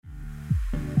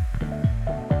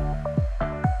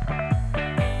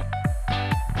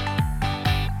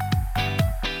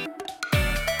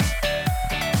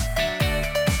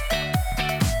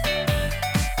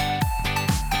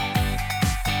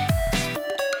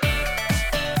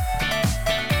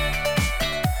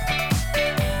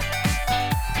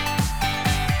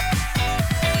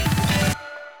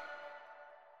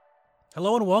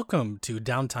Hello and welcome to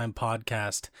Downtime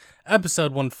Podcast,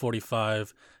 episode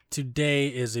 145. Today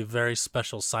is a very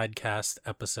special sidecast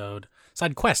episode.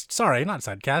 Side quest, sorry, not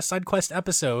sidecast, side quest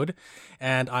episode.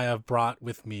 And I have brought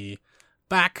with me,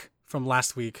 back from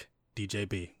last week,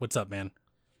 DJB. What's up, man?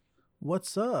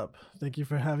 What's up? Thank you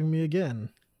for having me again.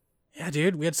 Yeah,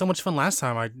 dude, we had so much fun last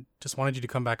time. I just wanted you to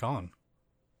come back on.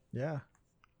 Yeah.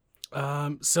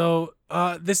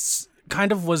 This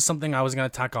kind of was something I was going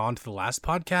to tack on to the last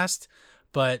podcast,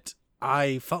 but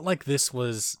I felt like this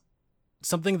was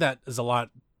something that is a lot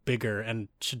bigger and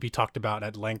should be talked about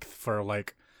at length for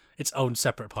like its own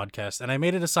separate podcast. And I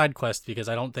made it a side quest because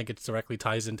I don't think it directly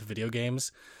ties into video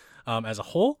games as a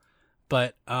whole.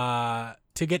 But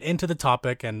to get into the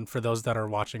topic, and for those that are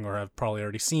watching or have probably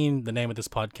already seen, the name of this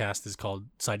podcast is called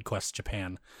Side Quest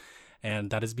Japan. And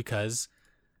that is because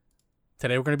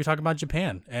today we're going to be talking about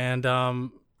Japan and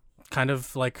kind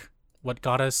of like what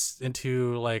got us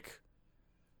into like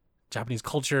Japanese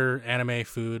culture, anime,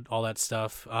 food, all that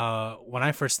stuff. When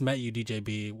I first met you,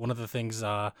 DJB, one of the things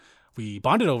we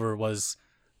bonded over was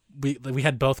we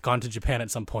had both gone to Japan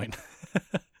at some point.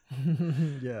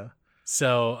 Yeah.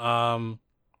 So,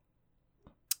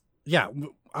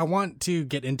 I want to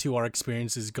get into our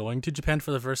experiences going to Japan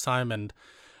for the first time, and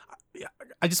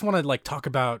I just want to like talk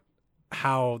about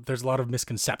how there's a lot of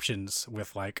misconceptions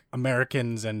with like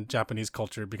Americans and Japanese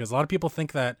culture, because a lot of people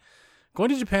think that going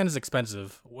to Japan is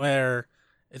expensive, where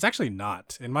it's actually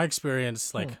not. In my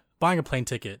experience, like buying a plane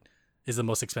ticket is the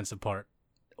most expensive part.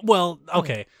 Well,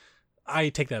 okay, I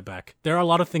take that back. There are a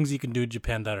lot of things you can do in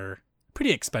Japan that are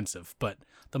pretty expensive, but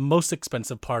the most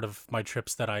expensive part of my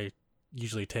trips that I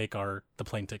usually take are the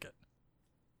plane ticket.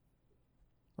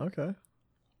 Okay.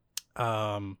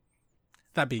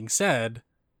 That being said,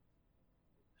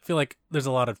 I feel like there's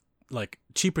a lot of like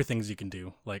cheaper things you can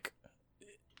do. Like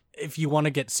if you want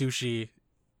to get sushi,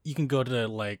 you can go to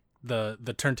like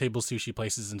the turntable sushi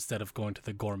places instead of going to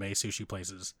the gourmet sushi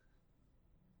places.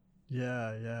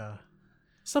 Yeah, yeah.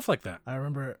 Stuff like that. I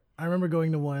remember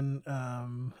going to one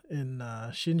in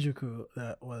Shinjuku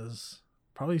that was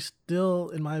probably still,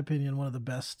 in my opinion, one of the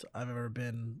best I've ever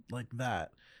been like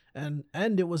that. And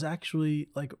it was actually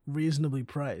like reasonably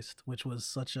priced, which was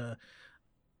such a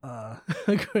a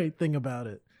great thing about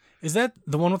it. Is that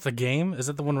the one with the game? Is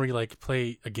that the one where you like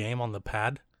play a game on the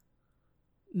pad?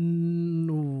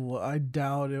 No, I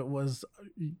doubt it was.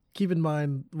 Keep in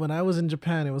mind, when I was in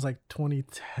Japan, it was like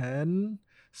 2010,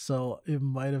 so it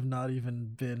might have not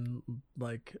even been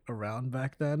like around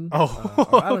back then. Oh,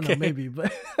 Or I don't okay. know, maybe,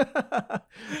 but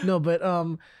no, but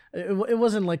it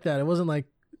wasn't like that. It wasn't like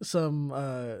some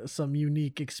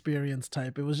unique experience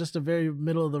type. It was just a very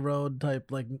middle of the road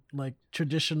type, like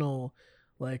traditional,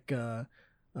 like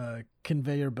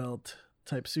conveyor belt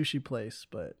type sushi place,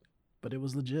 but it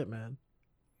was legit, man.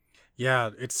 Yeah,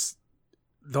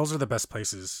 those are the best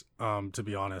places, to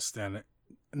be honest. And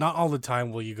not all the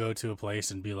time will you go to a place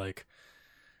and be like,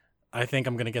 I think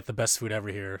I'm gonna get the best food ever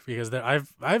here, because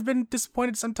I've been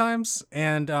disappointed sometimes,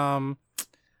 and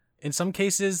in some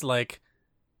cases, like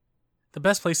the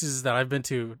best places that I've been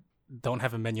to don't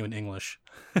have a menu in English,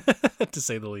 to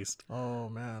say the least. Oh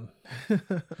man.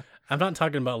 I'm not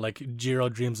talking about like Jiro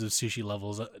Dreams of Sushi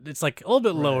levels. It's like a little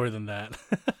bit Right. lower than that.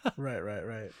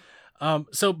 Right.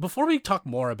 So before we talk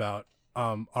more about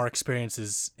our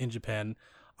experiences in Japan,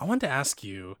 I wanted to ask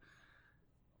you,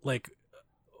 like,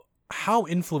 how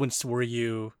influenced were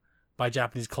you by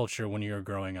Japanese culture when you were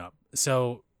growing up?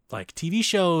 So, like TV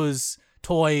shows,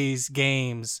 toys,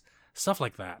 games, stuff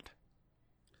like that.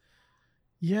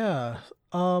 Yeah.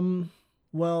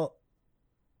 Well,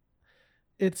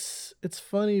 it's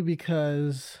funny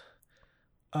because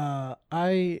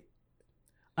I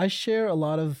share a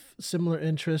lot of similar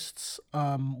interests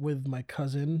with my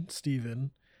cousin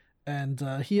Steven,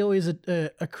 and he always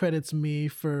accredits me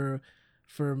for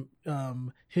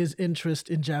his interest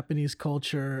in Japanese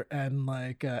culture and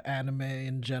like anime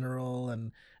in general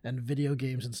and video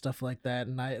games and stuff like that.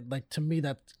 And I like, to me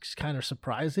that's kind of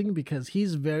surprising because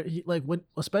like when,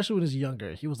 especially when he's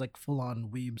younger, he was like full on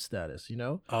weeb status, you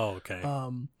know. Oh, okay.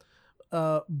 Um,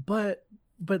 but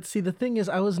see, the thing is,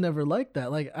 I was never like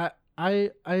that. Like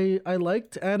I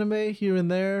liked anime here and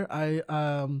there. I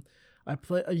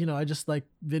play, I just like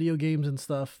video games and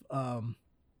stuff.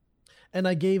 And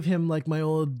I gave him like my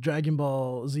old Dragon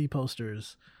Ball Z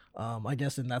posters. I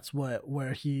guess, and that's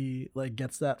where he like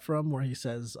gets that from, where he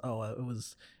says, "Oh, it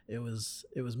was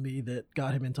me that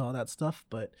got him into all that stuff."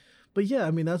 But yeah,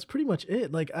 I mean that's pretty much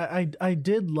it. Like I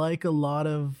did like a lot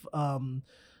of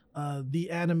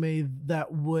the anime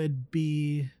that would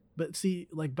be, but see,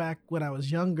 like back when I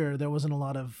was younger, there wasn't a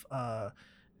lot of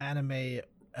anime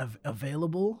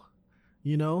available.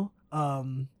 you know.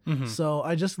 Mm-hmm. So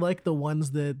I just like the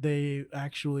ones that they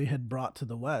actually had brought to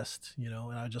the West, you know,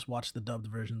 and I just watched the dubbed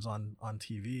versions on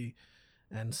TV.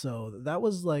 And so that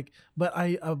was like, but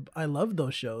I loved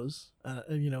those shows.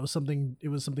 You know, it was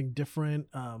something different.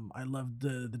 I loved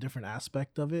the different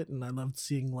aspect of it, and I loved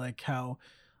seeing like how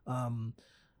um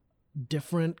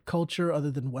different culture other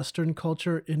than Western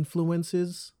culture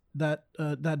influences that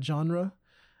genre.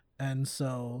 And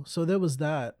so there was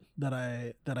that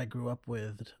I grew up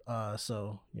with.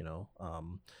 So you know,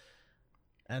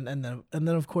 and then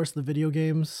of course the video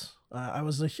games.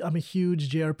 I'm a huge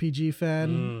JRPG fan,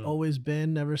 Mm. always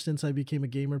been ever since I became a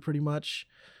gamer, pretty much.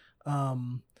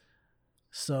 Um,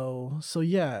 so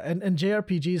yeah, and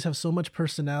JRPGs have so much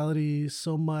personality,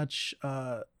 so much.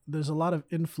 There's a lot of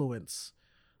influence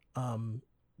um,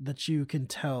 that you can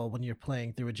tell when you're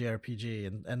playing through a JRPG.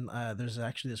 And there's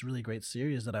actually this really great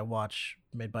series that I watch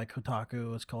made by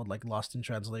Kotaku. It's called like Lost in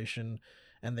Translation,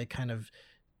 and they kind of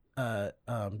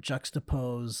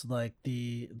juxtapose like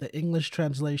the English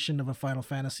translation of a Final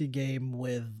Fantasy game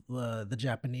with the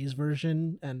Japanese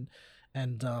version, and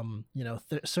you know,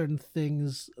 certain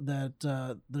things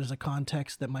that there's a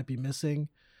context that might be missing,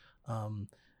 um,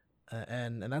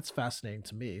 and that's fascinating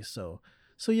to me. So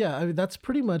yeah, I mean that's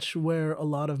pretty much where a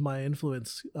lot of my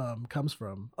influence comes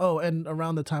from. Oh, and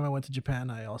around the time I went to Japan,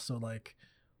 I also like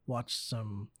watched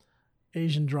some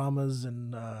Asian dramas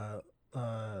and uh,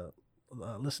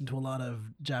 listened to a lot of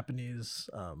Japanese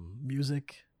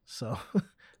music. So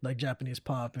like Japanese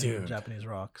pop and Dude. Japanese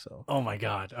rock. So Oh my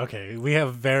God. Okay, we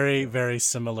have very very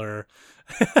similar,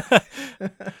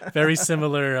 very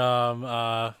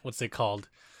similar. What's it called?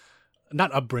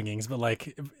 Not upbringings, but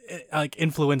like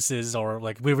influences, or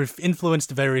like we were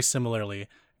influenced very similarly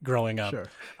growing up.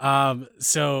 sure.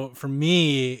 So for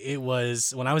me, it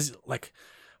was when I was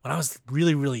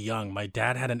really really young. My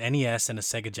dad had an NES and a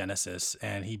Sega Genesis,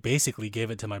 and he basically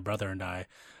gave it to my brother and I.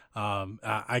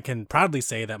 I can proudly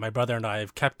say that my brother and I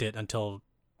have kept it until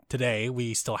today.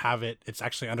 We still have it. It's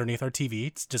actually underneath our TV.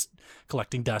 It's just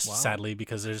collecting dust, Wow. sadly,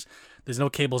 because there's no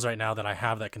cables right now that I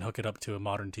have that can hook it up to a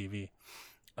modern TV.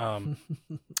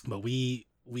 But we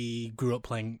grew up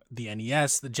playing the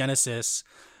NES, the Genesis,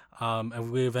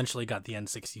 and we eventually got the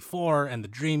N64 and the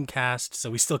Dreamcast.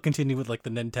 So we still continue with like the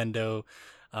Nintendo,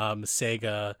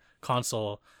 Sega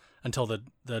console until the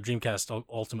Dreamcast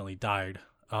ultimately died,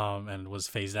 and was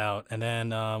phased out. And then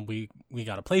we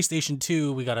got a PlayStation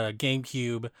 2, we got a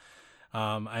GameCube,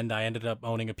 and I ended up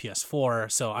owning a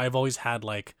PS4. So I've always had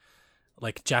like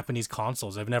Japanese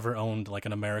consoles. I've never owned like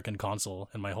an American console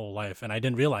in my whole life, and I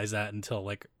didn't realize that until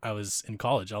like I was in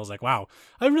college. I was like, wow,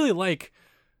 I really like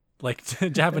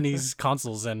Japanese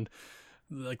consoles and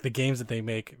like the games that they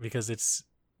make, because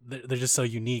they're just so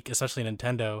unique, especially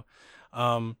Nintendo.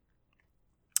 Um,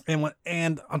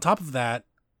 and on top of that,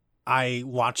 I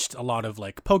watched a lot of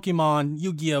like Pokemon,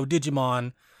 Yu-Gi-Oh,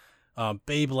 Digimon,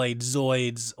 Beyblade,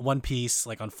 Zoids, One Piece,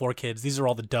 like on 4Kids. These are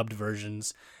all the dubbed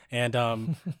versions. And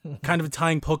kind of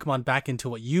tying Pokemon back into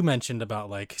what you mentioned about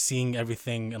like seeing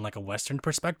everything in like a Western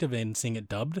perspective and seeing it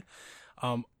dubbed.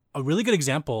 A really good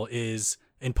example is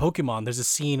in Pokemon, there's a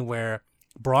scene where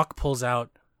Brock pulls out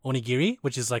onigiri,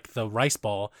 which is like the rice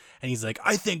ball, and he's like,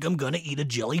 I think I'm gonna eat a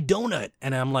jelly donut.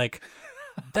 And I'm like,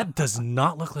 that does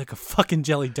not look like a fucking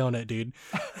jelly donut, dude.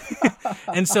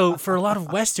 And so for a lot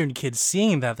of Western kids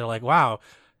seeing that, they're like, wow,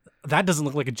 that doesn't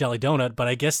look like a jelly donut, but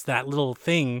I guess that little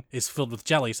thing is filled with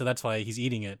jelly, so that's why he's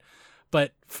eating it.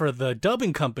 But for the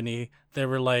dubbing company, they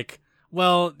were like,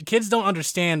 well, kids don't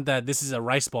understand that this is a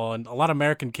rice ball, and a lot of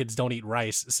American kids don't eat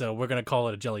rice, so we're going to call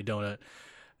it a jelly donut.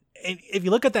 And if you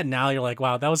look at that now, you're like,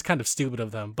 wow, that was kind of stupid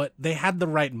of them, but they had the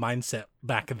right mindset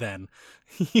back then,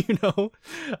 you know?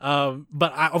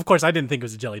 But of course, I didn't think it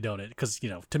was a jelly donut, because, you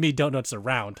know, to me, donuts are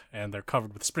round, and they're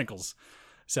covered with sprinkles.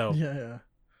 So, Yeah.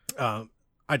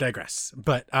 I digress.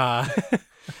 But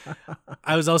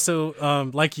I was also,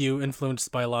 like you,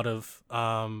 influenced by a lot of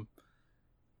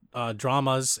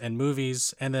dramas and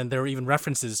movies, and then there were even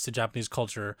references to Japanese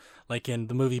culture, like in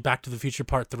the movie Back to the Future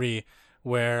Part 3,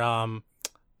 where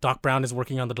Doc Brown is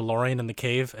working on the DeLorean in the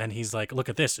cave, and he's like, look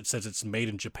at this, it says it's made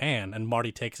in Japan. And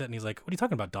Marty takes it, and he's like, what are you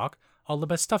talking about, Doc? All the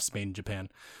best stuff's made in Japan.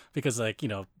 Because, like, you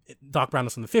know, Doc Brown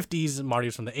was from the 50s, and Marty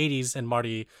was from the 80s, and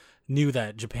Marty knew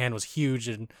that Japan was huge,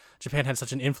 and Japan had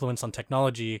such an influence on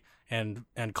technology and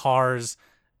cars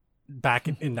back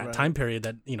in that Right. time period,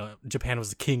 that, you know, Japan was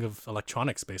the king of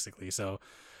electronics, basically. So,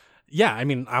 yeah, I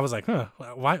mean, I was like,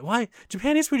 why?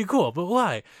 Japan is pretty cool, but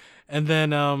why? And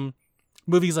then,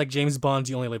 movies like James Bond's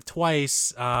You Only Live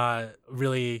Twice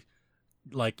really,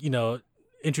 like, you know,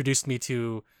 introduced me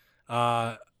to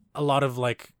a lot of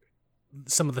like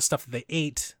some of the stuff that they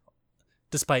ate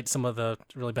despite some of the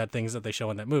really bad things that they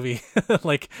show in that movie.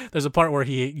 Like there's a part where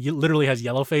he literally has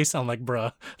yellow face. I'm like,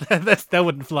 bruh, that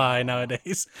wouldn't fly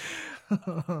nowadays.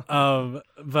 But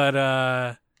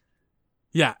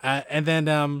yeah, and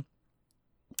then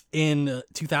in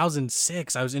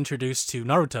 2006, I was introduced to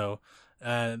Naruto,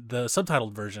 the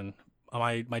subtitled version.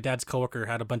 My dad's coworker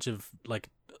had a bunch of like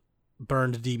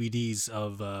burned DVDs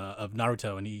of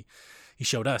Naruto, and he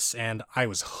showed us, and I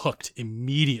was hooked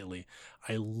immediately.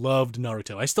 I loved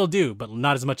Naruto. I still do, but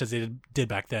not as much as I did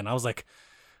back then. I was like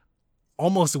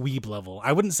almost weeb level.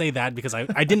 I wouldn't say that because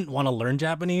I didn't want to learn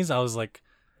Japanese. I was like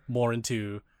more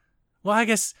into, well, I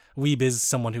guess weeb is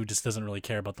someone who just doesn't really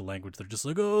care about the language. They're just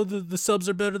like, oh, the subs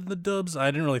are better than the dubs.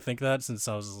 I didn't really think that, since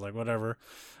I was just like, whatever.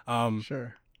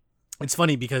 Sure. It's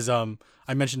funny because I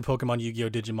mentioned Pokemon,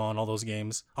 Yu-Gi-Oh, Digimon, all those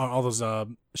games, all those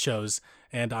shows,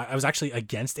 and I was actually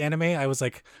against anime. I was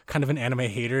like kind of an anime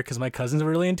hater because my cousins were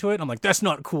really into it. I'm like, that's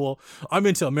not cool. I'm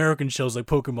into American shows like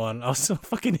Pokemon. I was so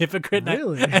fucking hypocrite.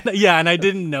 Really? And I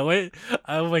didn't know it.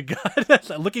 Oh my god!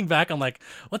 Looking back, I'm like,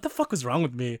 what the fuck was wrong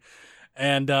with me?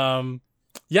 And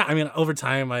yeah, I mean, over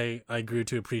time, I grew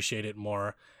to appreciate it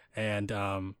more, and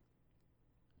I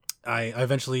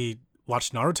eventually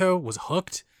watched Naruto, was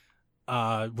hooked.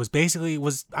 I was a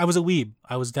weeb.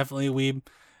 I was definitely a weeb,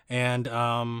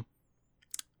 and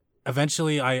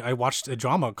eventually I watched a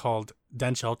drama called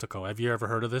Densha Otoko. Have you ever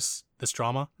heard of this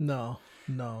drama? No.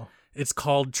 It's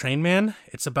called Train Man.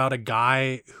 It's about a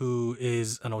guy who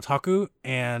is an otaku,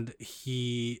 and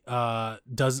he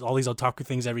does all these otaku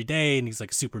things every day, and he's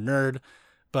like a super nerd,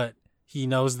 but he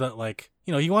knows that, like,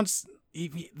 you know,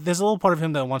 there's a little part of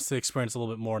him that wants to experience a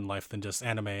little bit more in life than just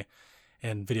anime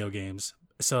and video games.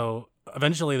 So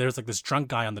eventually there's like this drunk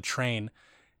guy on the train,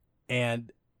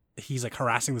 and he's like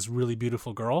harassing this really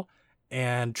beautiful girl,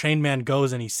 and Train Man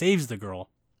goes and he saves the girl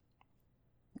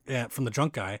from the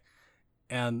drunk guy,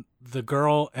 and the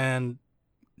girl and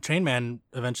Train Man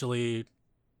eventually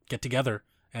get together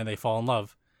and they fall in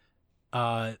love.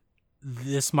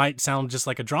 This might sound just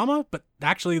like a drama, but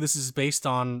actually this is based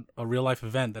on a real life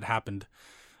event that happened.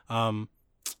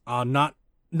 Not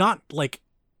like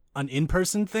an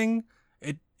in-person thing.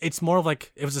 It's more of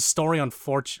like, it was a story on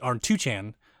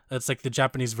 2chan. That's like the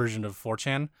Japanese version of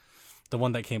 4chan, the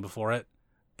one that came before it.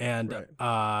 And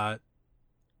right.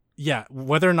 Yeah,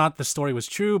 whether or not the story was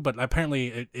true, but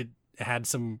apparently it had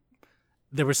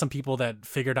there were some people that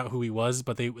figured out who he was,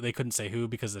 but they couldn't say who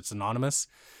because it's anonymous.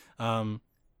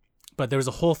 But there was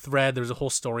a whole thread, there was a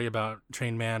whole story about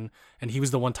Train Man, and he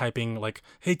was the one typing like,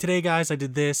 hey, today guys, I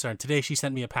did this, or today she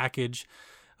sent me a package.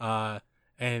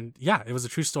 And yeah, it was a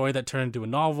true story that turned into a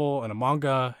novel and a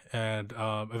manga, and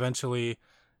eventually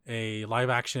a live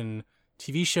action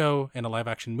TV show and a live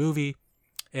action movie.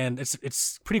 And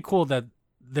it's pretty cool that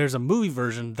there's a movie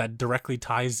version that directly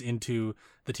ties into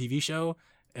the TV show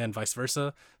and vice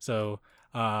versa. So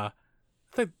I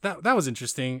think that was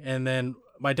interesting. And then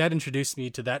my dad introduced me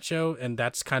to that show, and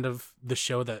that's kind of the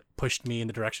show that pushed me in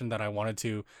the direction that I wanted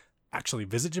to actually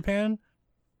visit Japan.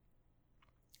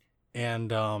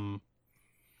 And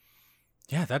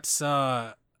yeah, that's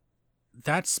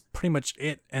pretty much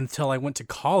it until I went to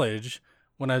college,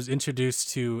 when I was introduced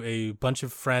to a bunch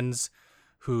of friends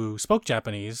who spoke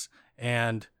Japanese,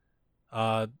 and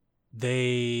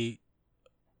they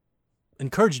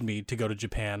encouraged me to go to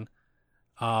Japan.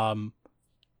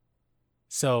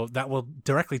 So that will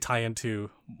directly tie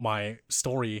into my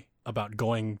story about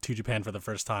going to Japan for the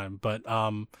first time. But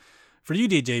for you,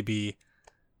 DJB,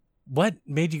 what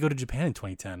made you go to Japan in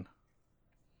 2010?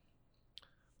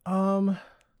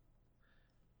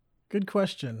 Good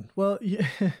question. Well, yeah,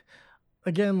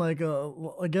 again, like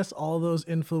I guess all those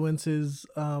influences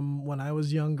when I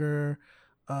was younger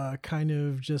kind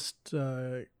of just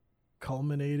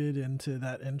culminated into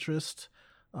that interest.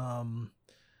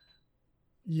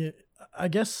 Yeah, I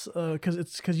guess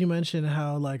because you mentioned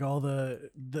how like all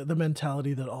the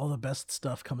mentality that all the best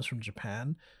stuff comes from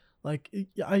Japan. Like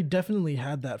I definitely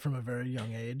had that from a very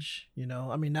young age. You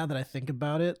know, I mean, now that I think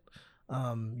about it,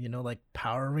 you know, like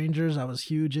Power Rangers, I was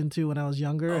huge into when I was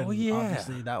younger. Oh, and yeah.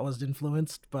 Obviously, that was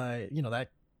influenced by, you know,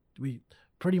 that we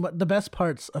pretty much the best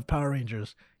parts of Power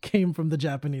Rangers came from the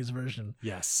Japanese version.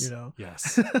 Yes. You know.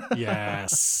 Yes.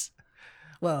 Yes.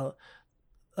 Well,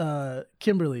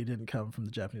 Kimberly didn't come from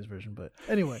the Japanese version, but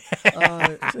anyway.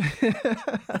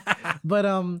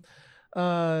 But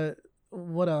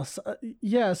what else?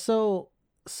 Yeah. So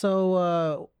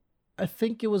I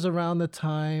think it was around the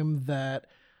time that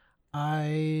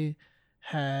I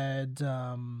had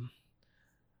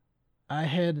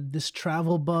this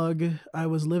travel bug. I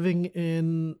was living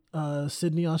in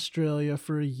Sydney, Australia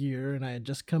for a year, and I had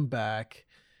just come back,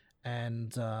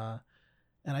 and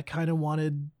I kind of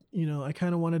wanted,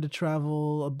 to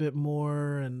travel a bit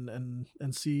more and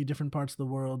see different parts of the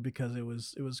world, because it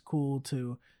was cool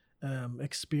to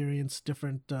experience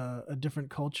a different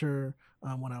culture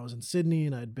when I was in Sydney,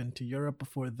 and I'd been to Europe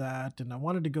before that, and I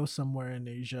wanted to go somewhere in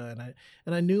Asia,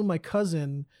 and I knew my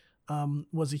cousin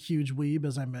was a huge weeb,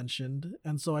 as I mentioned,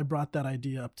 and so I brought that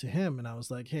idea up to him, and I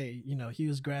was like, hey, he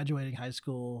was graduating high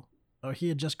school, or he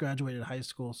had just graduated high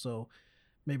school, so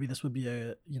maybe this would be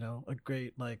a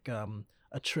great, like,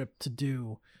 a trip to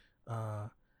do, uh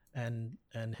and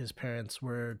his parents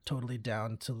were totally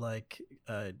down to, like,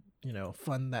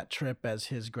 fund that trip as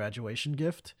his graduation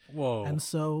gift. Whoa. And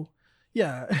so,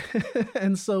 yeah.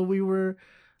 And so we were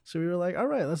like, all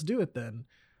right, let's do it then.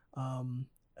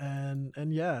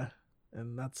 And yeah,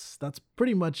 and that's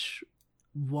pretty much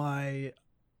why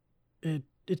it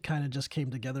kind of just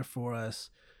came together for us.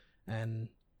 And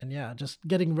yeah, just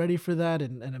getting ready for that,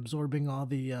 and absorbing all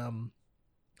the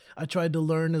I tried to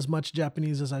learn as much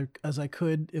Japanese as I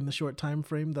could in the short time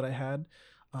frame that I had,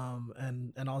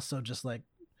 and also just, like,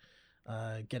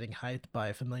 getting hyped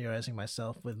by familiarizing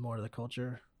myself with more of the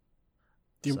culture.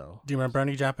 Do you remember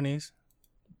any Japanese?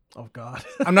 Oh God.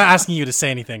 I'm not asking you to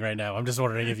say anything right now. I'm just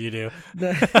wondering if you do.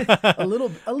 a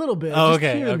little bit. Oh, just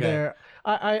okay, here and okay. there.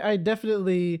 I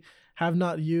definitely have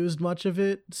not used much of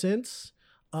it since.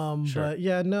 Sure. But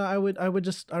yeah, no, I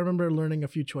remember learning a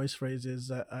few choice phrases.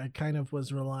 I kind of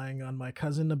was relying on my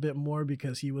cousin a bit more,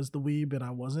 because he was the weeb and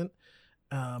I wasn't.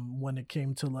 When it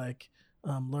came to, like,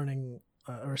 learning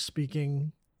or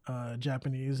speaking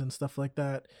Japanese and stuff like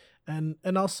that, and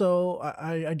also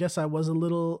I guess uh I was a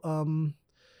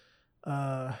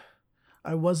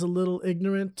little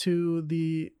ignorant to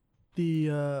the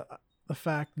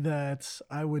fact that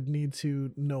I would need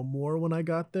to know more when I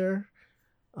got there.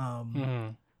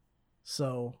 Mhm.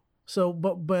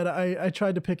 But I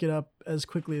tried to pick it up as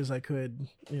quickly as I could,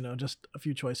 just a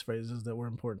few choice phrases that were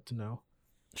important to know.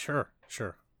 Sure.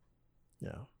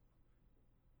 Yeah.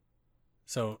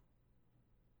 So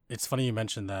it's funny you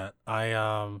mentioned that.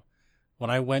 When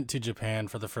I went to Japan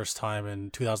for the first time in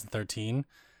 2013,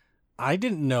 I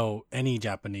didn't know any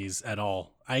Japanese at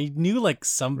all. I knew, like,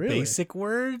 some Really? basic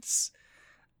words,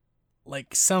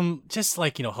 like some, just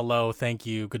like, hello, thank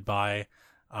you, goodbye.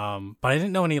 But I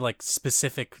didn't know any, like,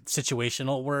 specific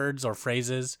situational words or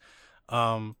phrases.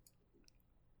 Um,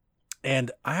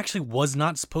 and I actually was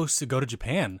not supposed to go to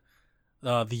Japan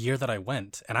the year that I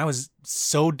went, and I was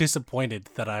so disappointed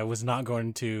that I was not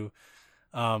going to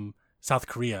South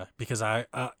Korea, because I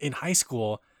in high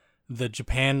school, the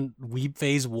Japan weeb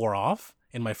phase wore off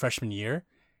in my freshman year,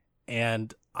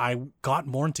 and I got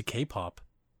more into K-pop,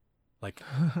 like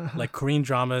Korean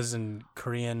dramas and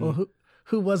Korean. Well,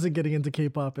 who wasn't getting into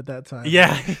K-pop at that time?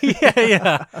 Yeah,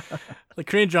 yeah. Like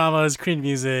Korean dramas, Korean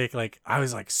music. Like, I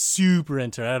was, like, super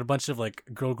into it. I had a bunch of, like,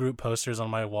 girl group posters on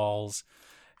my walls,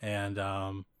 and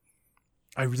I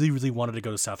really, really wanted to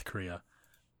go to South Korea.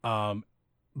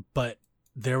 But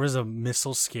there was a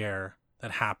missile scare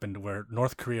that happened where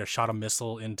North Korea shot a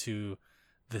missile into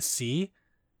the sea,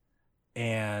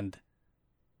 and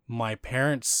my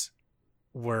parents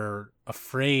were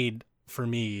afraid for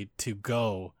me to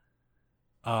go.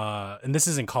 And this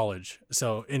is in college.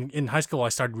 So in high school, I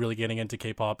started really getting into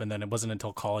K-pop, and then it wasn't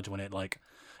until college when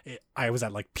I was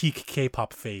at, like, peak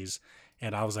K-pop phase,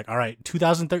 and I was like, all right,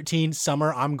 2013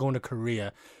 summer, I'm going to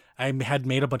Korea. I had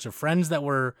made a bunch of friends that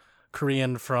were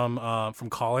Korean from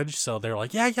college, so they were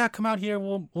like, yeah, come out here,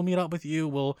 we'll meet up with you,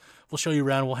 we'll show you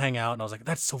around, we'll hang out. And I was like,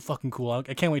 that's so fucking cool.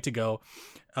 I can't wait to go.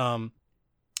 And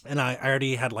I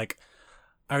already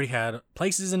had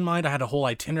places in mind. I had a whole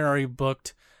itinerary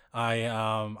booked.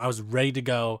 I was ready to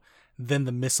go. Then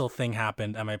the missile thing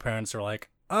happened, and my parents were like,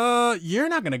 you're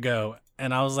not gonna go.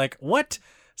 And I was like, what?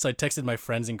 So I texted my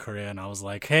friends in Korea, and I was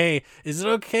like, hey, is it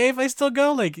okay if I still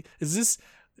go? Like, is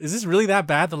this really that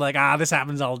bad? They're like, this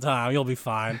happens all the time, you'll be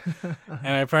fine. And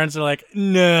my parents are like,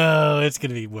 no, it's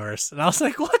gonna be worse. And I was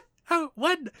like, what?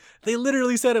 What? They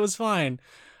literally said it was fine.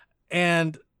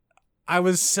 And I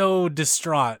was so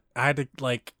distraught. I had to,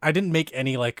 like, I didn't make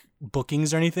any, like,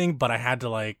 bookings or anything, but I had to,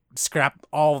 like, scrap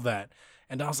all of that.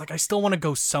 And I was like, I still want to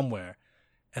go somewhere.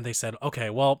 And they said, okay,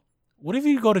 well, what if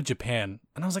you go to Japan?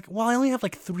 And I was like, well, I only have,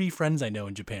 like, 3 friends I know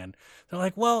in Japan. They're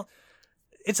like, well,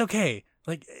 it's okay.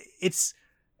 Like, it's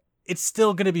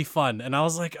still going to be fun. And I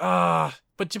was like,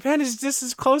 but Japan is just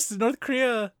as close to North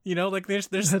Korea, like there's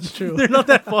That's true. They're not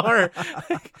that far.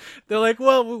 They're like,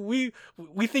 well, we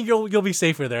think you'll be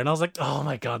safer there. And I was like, oh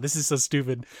my God, this is so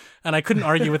stupid. And I couldn't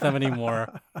argue with them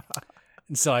anymore.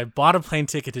 And so I bought a plane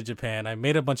ticket to Japan. I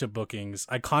made a bunch of bookings.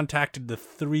 I contacted the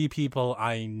 3 people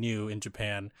I knew in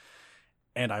Japan,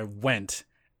 and I went.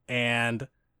 And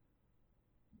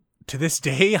to this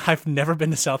day, I've never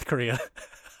been to South Korea.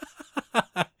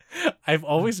 I've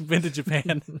always been to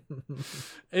Japan.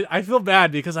 I feel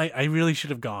bad because I really should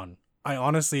have gone. I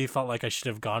honestly felt like I should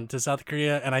have gone to South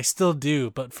Korea, and I still do,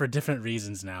 but for different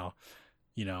reasons now,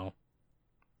 you know.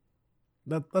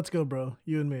 Let's go, bro.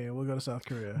 You and me. We'll go to South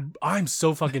Korea. I'm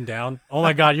so fucking down. Oh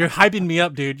my god, you're hyping me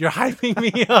up, dude. You're hyping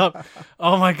me up.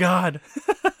 Oh my god.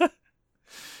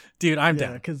 Dude, I'm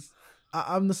down. Because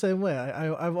I'm the same way.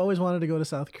 I've always wanted to go to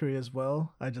South Korea as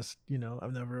well. I just,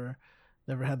 I've never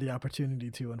had the opportunity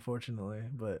to, unfortunately.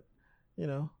 But,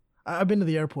 I've been to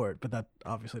the airport, but that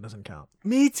obviously doesn't count.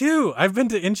 Me too. I've been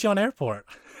to Incheon Airport.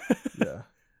 Yeah.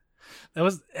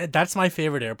 That's my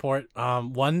favorite airport.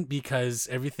 One, because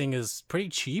everything is pretty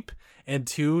cheap, and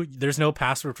two, there's no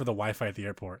password for the Wi-Fi at the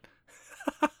airport.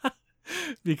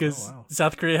 Because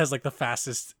South Korea has like the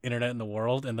fastest internet in the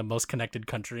world and the most connected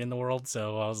country in the world.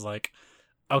 So I was like,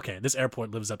 okay, this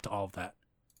airport lives up to all of that.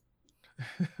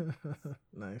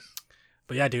 Nice.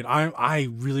 But yeah, dude, I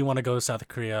really want to go to South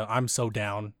Korea. I'm so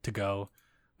down to go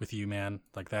with you, man.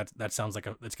 Like that sounds like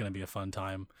it's gonna be a fun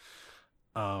time.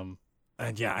 And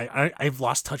yeah, I've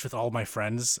lost touch with all my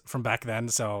friends from back then,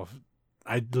 so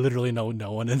I literally know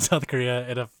no one in South Korea.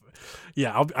 And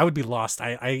I would be lost.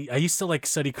 I used to like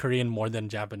study Korean more than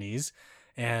Japanese,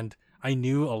 and I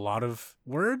knew a lot of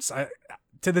words.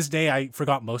 To this day I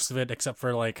forgot most of it except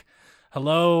for like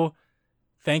hello,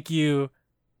 thank you,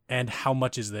 and how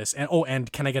much is this?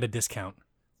 And can I get a discount?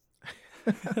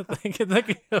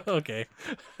 Okay.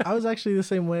 I was actually the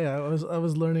same way. I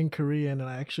was learning Korean, and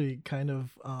I actually kind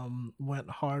of went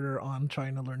harder on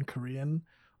trying to learn Korean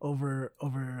over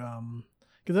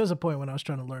because there was a point when I was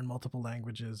trying to learn multiple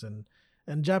languages, and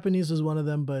Japanese was one of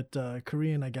them, but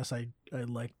Korean I guess I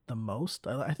liked the most.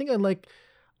 I think I like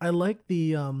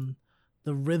the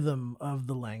rhythm of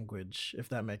the language, if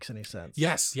that makes any sense.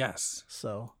 Yes.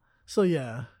 So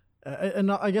yeah.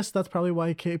 And I guess that's probably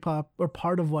why K-pop, or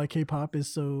part of why K-pop is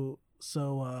it's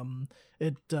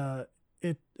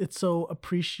so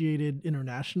appreciated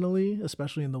internationally,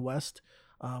 especially in the West.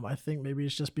 I think maybe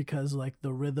it's just because like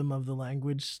the rhythm of the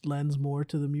language lends more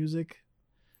to the music,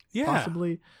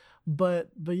 possibly.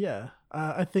 But yeah,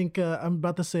 I think I'm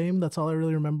about the same. That's all I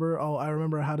really remember. Oh, I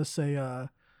remember how to say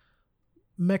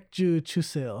Mekju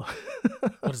Chuseo.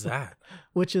 What is that?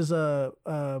 Which is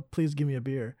please give me a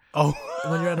beer. Oh,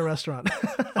 when you're at a restaurant.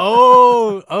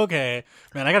 Oh, okay,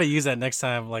 man. I gotta use that next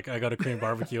time. Like I go to Korean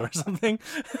barbecue or something.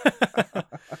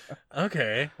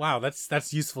 Okay, wow,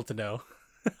 that's useful to know.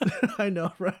 I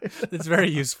know, right? It's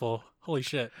very useful. Holy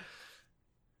shit.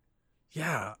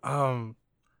 Yeah. I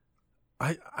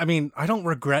mean, I don't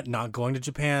regret not going to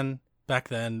Japan back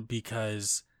then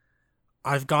because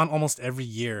I've gone almost every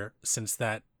year since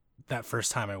that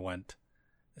first time I went.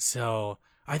 So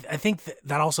I think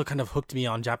that also kind of hooked me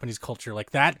on Japanese culture.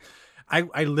 Like that,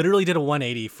 I literally did a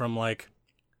 180 from like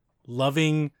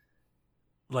loving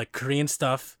like Korean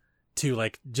stuff to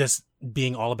like just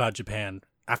being all about Japan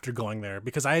after going there,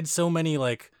 because I had so many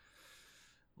like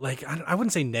I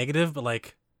wouldn't say negative, but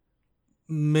like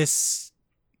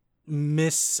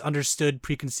misunderstood,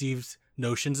 preconceived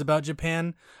notions about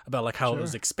Japan, about like how it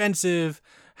was expensive,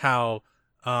 how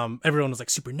everyone was like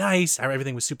super nice, how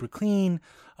everything was super clean,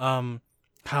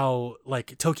 how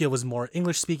like Tokyo was more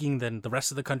English speaking than the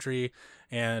rest of the country.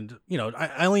 And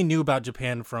I only knew about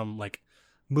Japan from like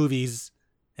movies,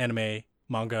 anime,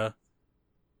 manga.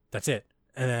 That's it.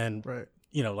 And then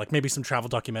like maybe some travel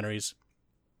documentaries.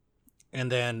 And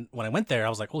then when I went there, I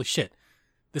was like, holy shit,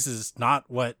 this is not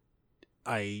what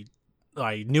I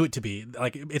knew it to be.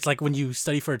 Like, it's like when you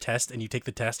study for a test and you take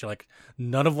the test, you're like,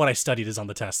 none of what I studied is on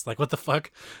the test. Like, what the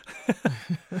fuck?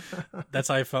 That's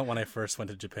how I felt when I first went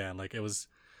to Japan. Like, it was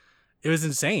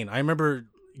insane. I remember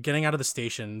getting out of the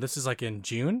station. This is like in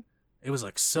June. It was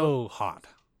like so hot.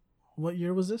 What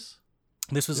year was this?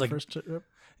 This was your like first trip?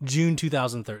 June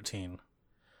 2013.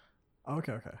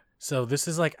 Okay. So this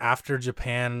is like after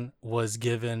Japan was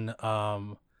given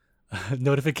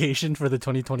notification for the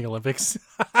 2020 Olympics.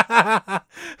 Okay,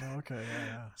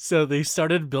 yeah. So they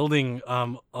started building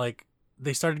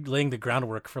they started laying the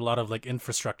groundwork for a lot of like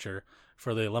infrastructure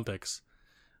for the Olympics.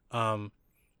 And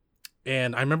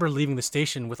I remember leaving the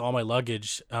station with all my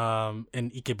luggage in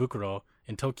Ikebukuro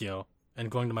in Tokyo and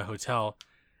going to my hotel,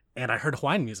 and I heard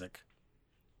Hawaiian music.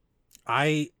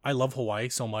 I love Hawaii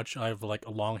so much. I have like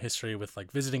a long history with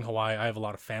like visiting Hawaii. I have a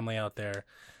lot of family out there.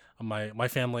 My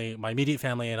family, my immediate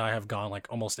family, and I have gone like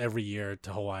almost every year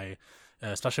to Hawaii,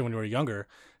 especially when we were younger.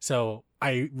 So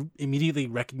I immediately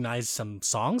recognized some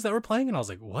songs that were playing, and I was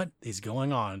like, what is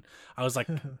going on? I was like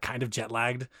kind of jet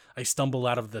lagged. I stumbled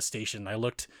out of the station. I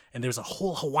looked, and there was a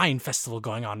whole Hawaiian festival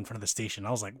going on in front of the station.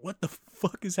 I was like, what the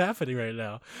fuck is happening right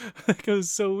now? Like, it was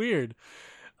so weird.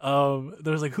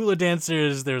 There was like hula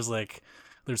dancers. There's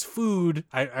food.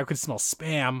 I could smell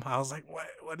spam. I was like,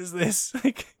 what is this?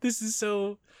 Like, this is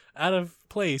so out of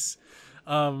place.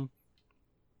 But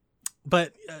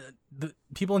the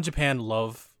people in Japan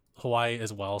love Hawaii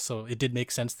as well, so it did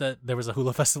make sense that there was a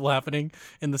hula festival happening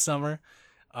in the summer.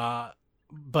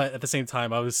 But at the same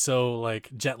time, I was so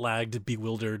like jet lagged,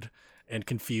 bewildered, and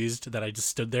confused that I just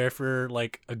stood there for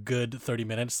like a good 30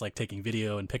 minutes, like taking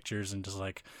video and pictures and just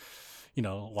like,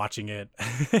 watching it.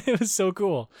 It was so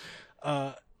cool.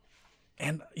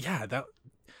 And yeah, that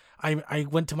I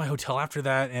went to my hotel after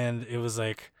that, and it was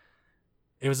a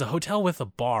hotel with a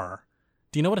bar.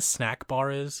 Do you know what a snack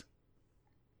bar is?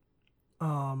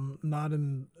 Not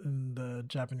in the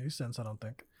Japanese sense, I don't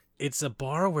think. It's a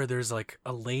bar where there's like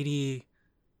a lady,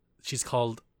 she's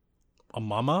called a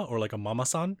mama or like a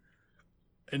mama-san,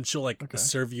 and she'll like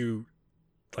serve you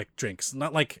like drinks.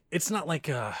 It's not like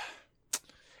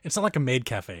a maid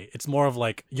cafe. It's more of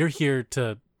like, you're here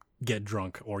to get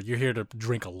drunk or you're here to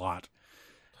drink a lot.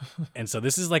 And so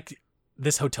this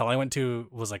hotel I went to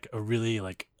was like a really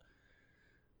like,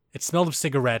 it smelled of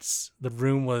cigarettes. The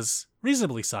room was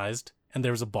reasonably sized, and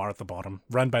there was a bar at the bottom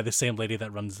run by the same lady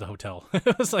that runs the hotel.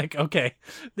 It was like, okay,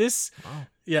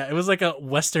 yeah, it was like a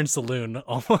Western saloon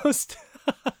almost.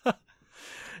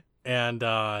 And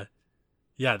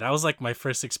yeah, that was like my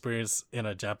first experience in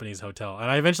a Japanese hotel. And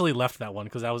I eventually left that one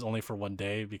because that was only for one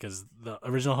day, because the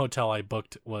original hotel I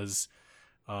booked was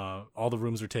all the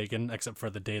rooms were taken except for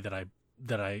the day that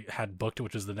I had booked,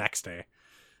 which was the next day.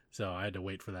 So I had to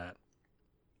wait for that.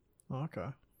 Okay.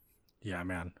 Yeah,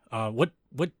 man. What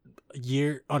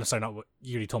year? Oh, no, sorry, not what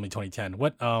year. You told me 2010.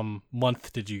 What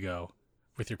month did you go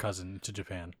with your cousin to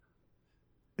Japan?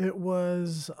 It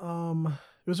was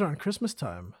around Christmas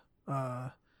time.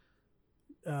 So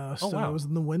wow. It was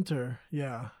in the winter.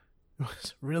 Yeah, it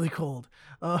was really cold.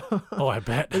 Oh, I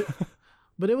bet.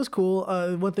 But it was cool.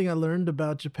 One thing I learned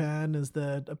about Japan is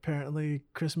that apparently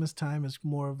Christmas time is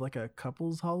more of like a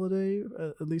couple's holiday,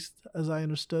 at least as I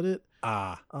understood it.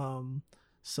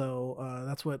 So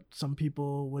that's what some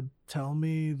people would tell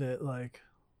me, that like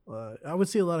I would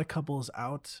see a lot of couples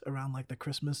out around like the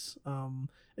Christmas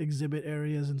exhibit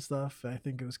areas and stuff. I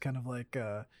think it was kind of like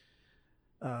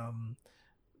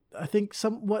I think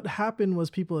what happened was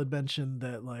people had mentioned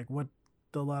that like what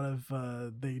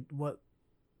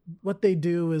they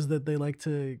do is that they like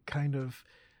to kind of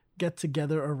get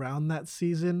together around that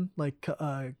season, like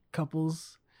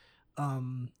couples,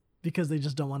 because they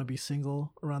just don't want to be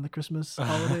single around the Christmas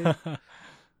holiday.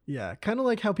 Yeah, kind of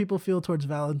like how people feel towards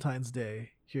Valentine's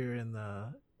Day here in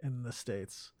the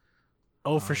States.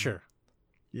 Oh, for sure.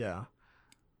 Yeah.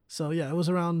 So yeah, it was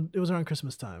around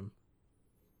Christmas time.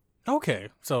 Okay,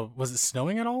 so was it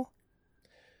snowing at all?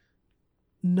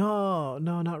 No,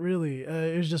 not really.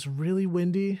 It was just really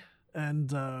windy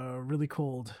and really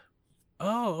cold.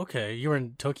 Oh, okay. You were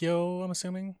in Tokyo, I'm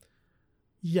assuming?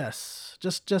 Yes,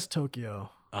 just Tokyo.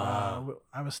 I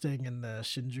was staying in the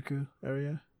Shinjuku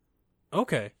area.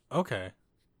 Okay.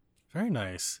 Very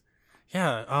nice.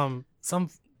 Yeah, some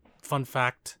fun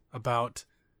fact about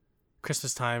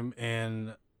Christmas time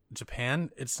in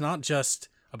Japan, it's not just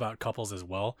about couples as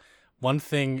well. One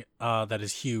thing that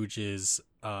is huge is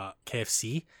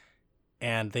KFC,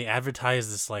 and they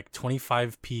advertise this like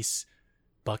 25-piece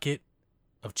bucket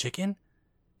of chicken,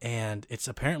 and it's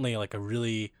apparently like a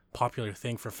really popular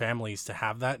thing for families to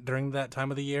have that during that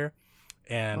time of the year.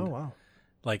 And oh wow,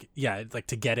 like, yeah, like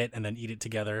to get it and then eat it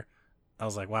together. I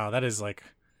was like, wow, that is like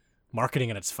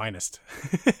marketing at its finest.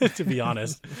 To be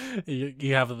honest,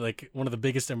 you have like one of the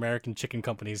biggest American chicken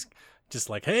companies just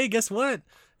like, hey, guess what,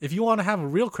 if you want to have a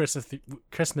real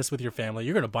Christmas with your family,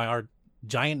 you're gonna buy our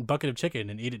giant bucket of chicken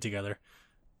and eat it together.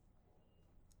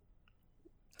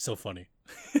 So funny.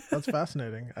 That's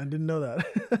fascinating. I didn't know that.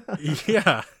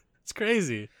 Yeah, it's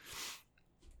crazy.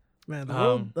 Man, the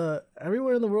world,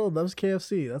 everywhere in the world loves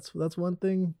KFC. That's one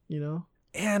thing, and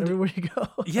everywhere you go.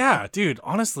 Yeah, dude,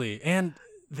 honestly, and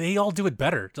they all do it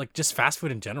better, like just fast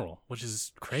food in general, which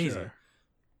is crazy. Sure.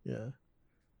 Yeah.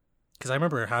 Because I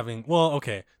remember having, well,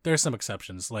 okay, there are some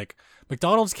exceptions. Like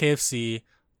McDonald's, KFC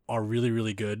are really,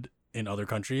 really good in other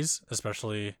countries,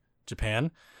 especially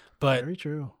Japan. But very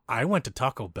true. I went to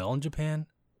Taco Bell in Japan.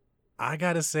 I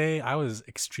gotta say, I was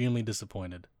extremely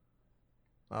disappointed.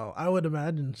 Oh, I would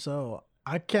imagine so.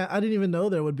 I didn't even know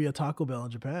there would be a Taco Bell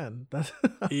in Japan. That's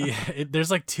Yeah, there's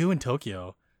like 2 in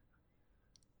Tokyo.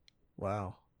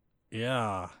 Wow.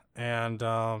 Yeah, and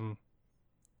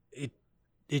it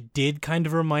it did kind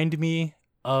of remind me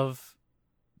of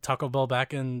Taco Bell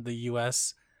back in the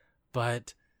U.S.,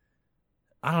 but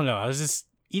I don't know. I was just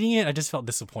eating it. I just felt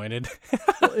disappointed.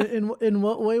 Well, in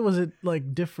what way was it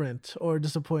like different or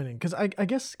disappointing? Because I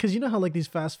guess because you know how like these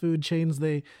fast food chains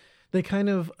they kind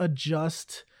of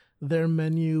adjust their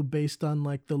menu based on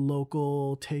like the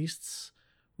local tastes,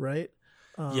 right?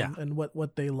 Yeah. And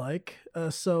what they like.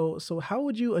 So how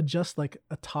would you adjust like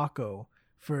a taco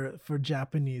for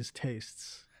Japanese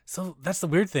tastes? So that's the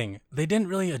weird thing. They didn't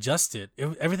really adjust it.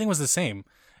 Everything was the same.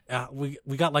 We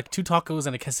got like two tacos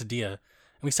and a quesadilla,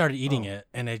 and we started eating Oh. it,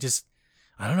 and it just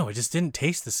I don't know. It just didn't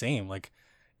taste the same. Like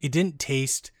it didn't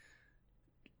taste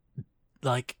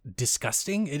like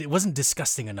disgusting. It wasn't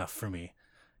disgusting enough for me.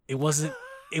 It wasn't.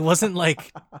 It wasn't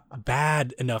like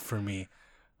bad enough for me.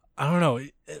 I don't know.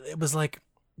 It was like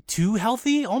too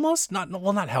healthy almost. Not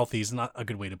well. Not healthy is not a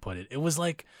good way to put it. It was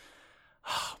like,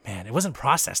 oh man, it wasn't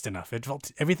processed enough.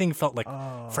 Everything felt like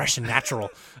Oh. fresh and natural,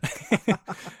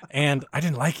 and I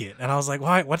didn't like it. And I was like,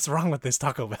 why? What's wrong with this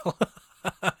Taco Bell?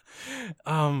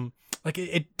 um, like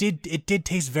it did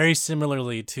taste very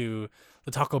similarly to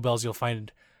the Taco Bells you'll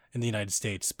find in the United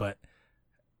States, but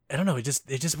I don't know. It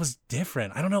just was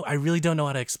different. I don't know. I really don't know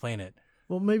how to explain it.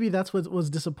 Well, maybe that's what was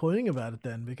disappointing about it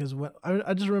then, because when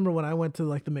I just remember when I went to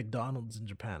like the McDonald's in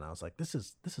Japan, I was like, this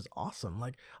is awesome.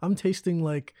 Like I'm tasting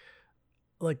like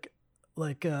like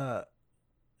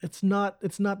it's not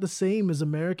the same as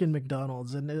American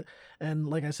McDonald's, and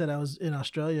like I said, I was in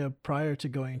Australia prior to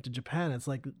going to Japan. It's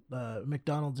like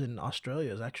McDonald's in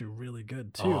Australia is actually really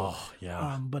good too, Oh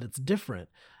yeah. but it's different,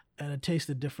 and it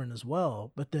tasted different as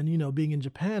well. But then you know, being in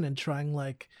Japan and trying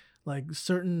like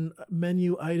certain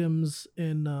menu items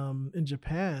in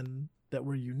Japan that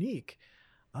were unique,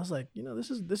 I was like, you know,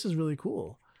 this is really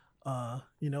cool.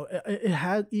 You know, it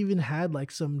had even had like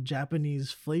some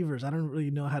Japanese flavors. I don't really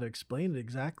know how to explain it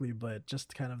exactly, but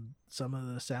just kind of some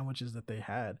of the sandwiches that they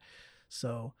had.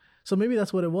 So maybe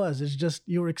that's what it was. It's just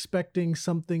you were expecting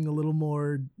something a little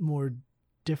more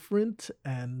different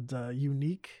and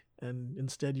unique, and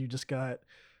instead you just got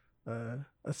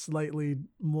a slightly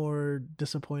more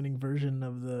disappointing version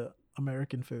of the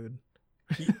American food.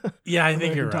 Yeah, I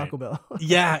think you're American right. Taco Bell.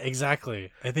 Yeah,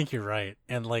 exactly. I think you're right.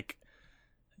 And like,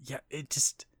 yeah, it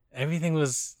just everything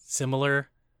was similar.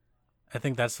 I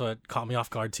think that's what caught me off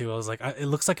guard too. I was like, it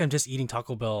looks like I'm just eating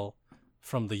Taco Bell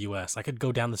from the U.S. I could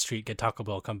go down the street, get Taco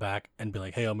Bell, come back, and be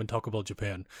like, "Hey, I'm in Taco Bell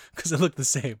Japan," because it looked the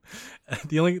same.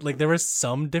 The only like there were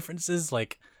some differences,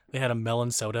 like they had a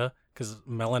melon soda because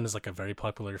melon is like a very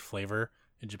popular flavor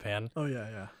in Japan, Oh yeah,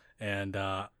 yeah. and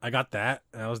I got that,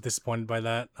 and I was disappointed by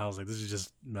that. I was like, "This is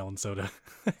just melon soda."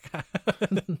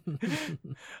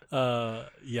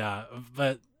 Yeah,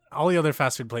 but all the other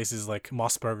fast food places like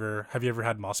Moss Burger. Have you ever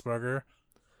had Moss Burger?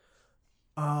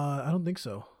 I don't think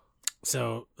so.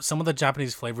 So some of the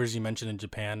Japanese flavors you mentioned in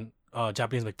Japan,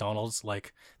 Japanese McDonald's,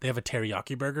 like they have a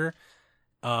teriyaki burger.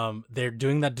 They're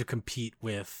doing that to compete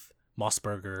with Moss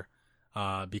Burger,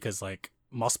 because like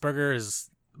Moss Burger is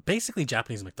basically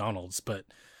Japanese McDonald's, but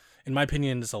in my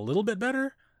opinion, it's a little bit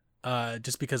better.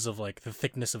 Just because of like the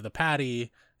thickness of the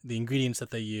patty, the ingredients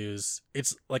that they use.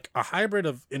 It's like a hybrid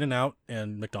of In-N-Out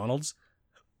and McDonald's,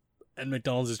 and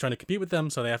McDonald's is trying to compete with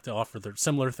them, so they have to offer their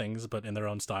similar things but in their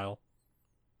own style.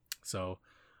 So,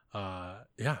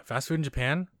 yeah, fast food in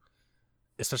Japan,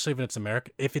 especially if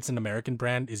it's an American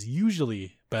brand, is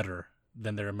usually better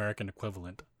than their American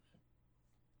equivalent.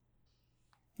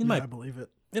 In Yeah, my I believe it.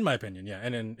 in my opinion, yeah,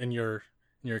 and in your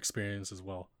experience as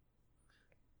well.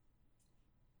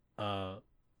 Uh,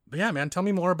 but yeah, man, tell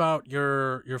me more about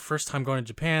your first time going to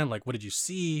Japan. Like, what did you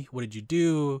see? What did you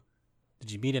do?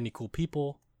 Did you meet any cool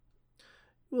people?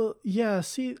 Well, yeah,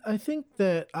 see, I think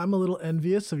that I'm a little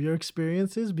envious of your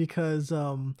experiences because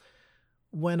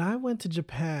when I went to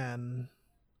Japan,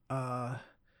 uh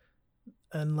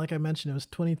and like I mentioned, it was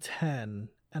 2010.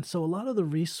 And so a lot of the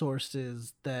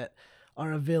resources that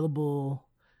are available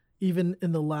even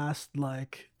in the last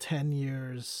like 10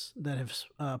 years that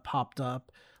have popped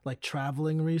up, like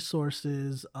traveling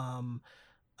resources, phone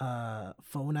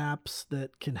apps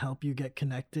that can help you get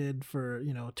connected for,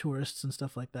 you know, tourists and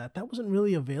stuff like that. That wasn't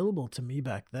really available to me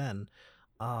back then.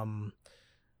 Um,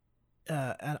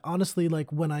 and honestly,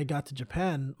 like when I got to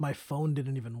Japan, my phone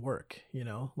didn't even work. You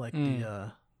know, like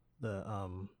Mm.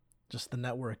 the just the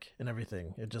network and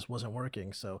everything. It just wasn't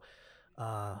working. So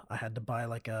I had to buy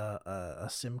like a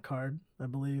SIM card, I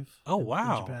believe, Oh in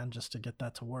wow. Japan just to get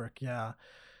that to work. Yeah,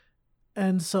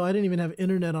 and so I didn't even have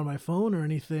internet on my phone or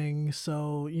anything.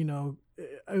 So, you know,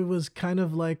 it was kind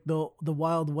of like the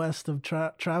Wild West of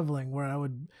traveling, where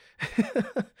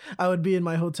I would be in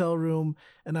my hotel room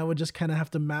and I would just kind of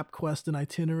have to map quest an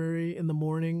itinerary in the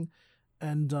morning,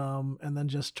 and then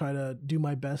just try to do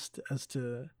my best as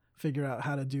to figure out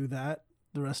how to do that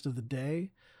the rest of the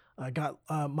day. I got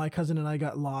my cousin and I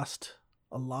got lost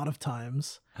a lot of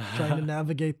times trying to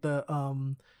navigate the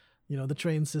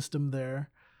train system there.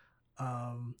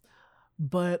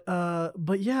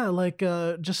 But yeah, like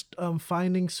just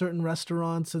finding certain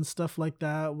restaurants and stuff like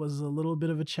that was a little bit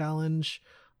of a challenge.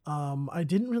 I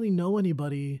didn't really know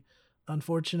anybody,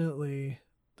 unfortunately,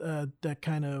 that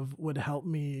kind of would help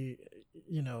me,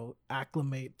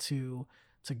 acclimate to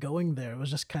going there. It was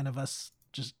just kind of us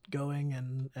just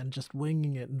going and just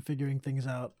winging it and figuring things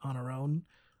out on our own,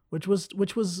 which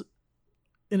was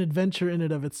an adventure in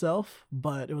and of itself,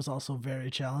 but it was also very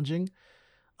challenging.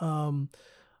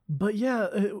 But yeah,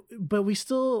 but we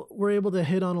still were able to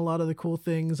hit on a lot of the cool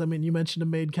things. I mean, you mentioned a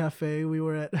maid cafe. We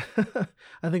were at,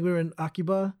 I think we were in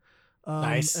Akiba.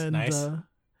 Nice.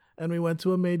 And we went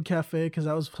to a maid cafe because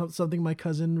that was something my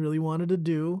cousin really wanted to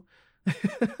do.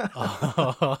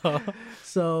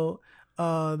 So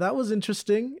that was an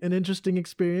interesting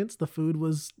experience. The food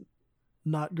was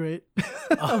not great.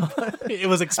 It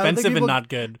was expensive and not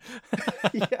good.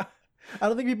 Yeah, I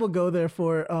don't think people go there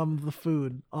for the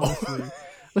food, honestly.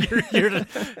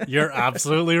 You're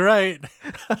absolutely right.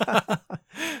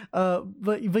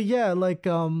 But yeah, like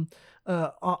in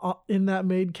that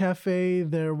maid cafe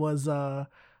there was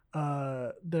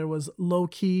low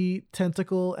key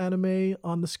tentacle anime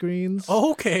on the screens.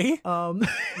 Oh, okay.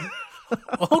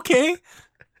 Okay.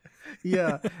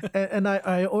 Yeah, and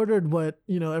I ordered what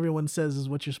everyone says is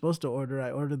what you're supposed to order.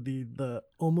 I ordered the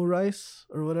omurice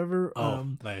or whatever. Oh,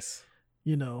 nice.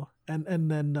 And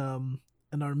then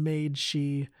and our maid,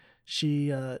 she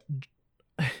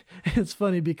it's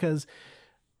funny because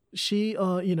she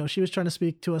she was trying to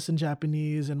speak to us in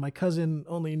Japanese, and my cousin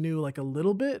only knew like a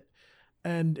little bit,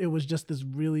 and it was just this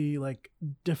really like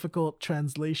difficult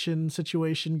translation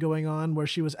situation going on where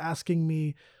she was asking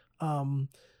me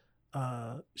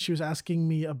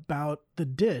about the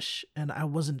dish, and I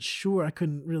wasn't sure. I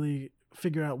couldn't really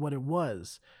figure out what it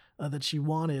was that she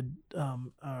wanted,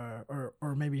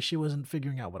 or maybe she wasn't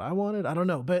figuring out what I wanted. I don't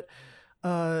know, but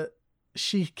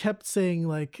she kept saying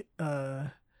like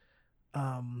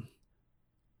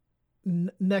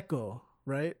neko,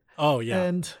 right? Oh yeah.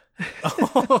 And you're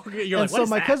and like, so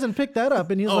my cousin picked that up,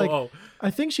 and he's oh.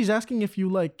 I think she's asking if you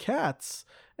like cats,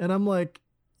 and I'm like,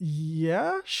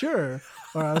 yeah, sure.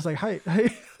 Or I was like, hi.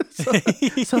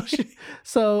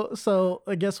 So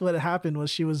I guess what happened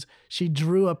was she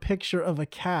drew a picture of a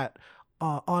cat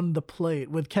on the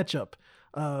plate with ketchup,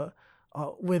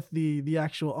 with the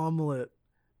actual omelet,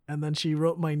 and then she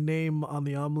wrote my name on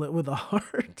the omelet with a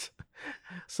heart.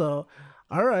 So,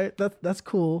 all right, that's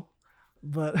cool,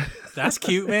 but that's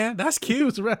cute, man. That's cute. It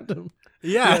was random.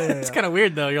 Yeah. It's kind of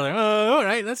weird though. You're like, oh, all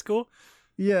right, that's cool.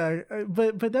 Yeah,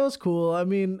 but that was cool. I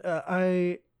mean,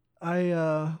 I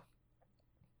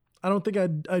don't think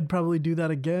I'd probably do that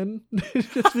again,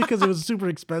 just because it was super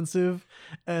expensive,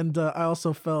 and I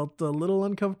also felt a little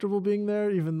uncomfortable being there,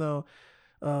 even though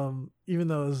it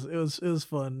was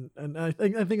fun, and I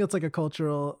think it's like a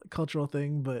cultural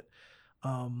thing. But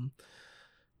oh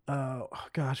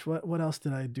gosh, what else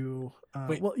did I do?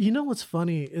 Well, what's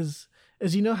funny is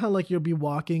how like you'll be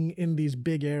walking in these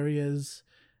big areas,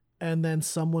 and then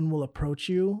someone will approach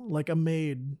you, like a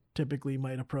maid typically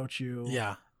might approach you.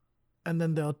 Yeah. And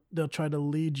then they'll try to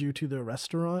lead you to their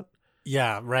restaurant.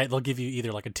 Yeah, right. They'll give you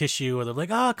either like a tissue, or they're like,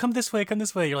 come this way, come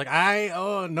this way. You're like,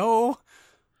 no.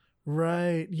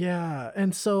 Right. Yeah.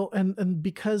 And so, and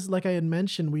because like I had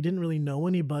mentioned, we didn't really know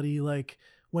anybody, like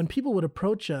when people would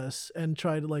approach us and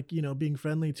try to like, being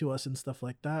friendly to us and stuff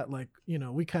like that, like,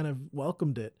 we kind of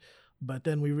welcomed it. But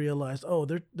then we realized, oh,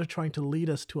 they're trying to lead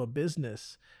us to a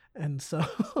business. And so,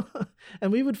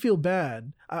 and we would feel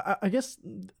bad. I guess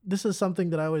this is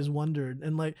something that I always wondered,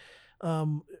 and like,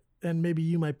 and maybe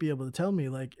you might be able to tell me,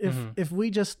 like, if we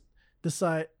just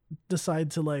decide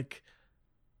to like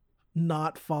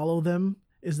not follow them,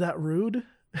 is that rude?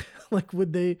 Like,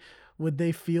 would they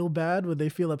feel bad? Would they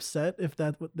feel upset if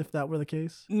that were the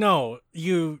case? No,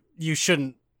 you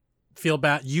shouldn't feel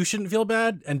bad. You shouldn't feel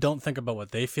bad, and don't think about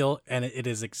what they feel. And it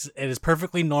is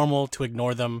perfectly normal to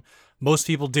ignore them. Most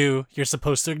people do. You're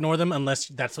supposed to ignore them unless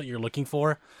that's what you're looking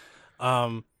for.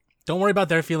 Don't worry about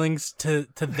their feelings. To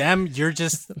them, you're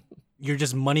just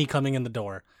money coming in the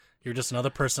door. You're just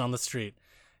another person on the street.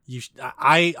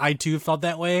 I too felt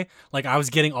that way. Like I was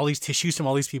getting all these tissues from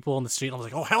all these people on the street. And I was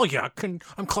like, oh hell yeah,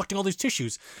 I'm collecting all these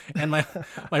tissues. And my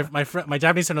friend, my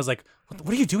Japanese friend was like,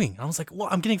 what are you doing? And I was like, well,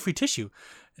 I'm getting free tissue.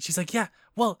 And she's like, yeah,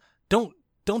 well, don't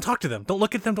talk to them. Don't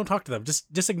look at them. Don't talk to them.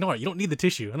 Just ignore it. You don't need the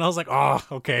tissue. And I was like, oh,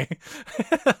 okay.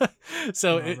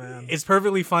 So it's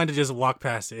perfectly fine to just walk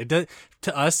past it. It does,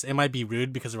 to us, it might be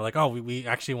rude because we're like, oh, we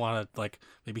actually want to like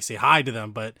maybe say hi to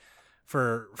them. But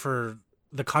for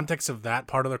the context of that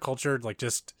part of their culture, like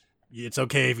just, it's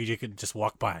okay if you could just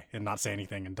walk by and not say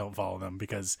anything and don't follow them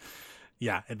because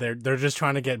yeah, they're just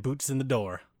trying to get boots in the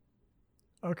door.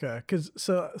 Okay.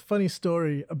 So funny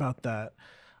story about that.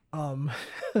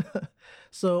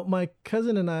 So my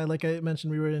cousin and I, like I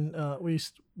mentioned, we were in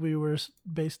we were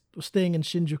staying in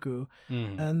Shinjuku,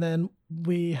 and then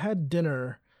we had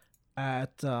dinner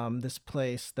at this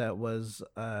place that was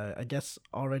I guess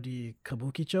already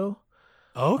Kabukicho.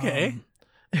 Okay.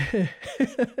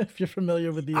 If you're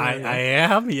familiar with the area. I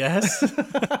am, yes.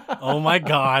 Oh my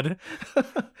god.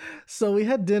 So we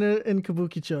had dinner in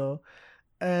Kabukicho,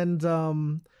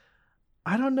 and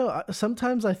I don't know.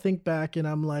 Sometimes I think back and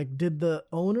I'm like, did the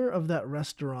owner of that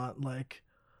restaurant like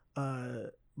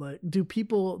did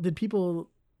people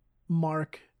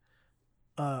mark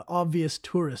obvious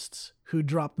tourists who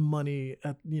dropped money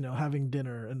at having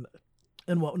dinner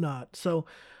and whatnot? So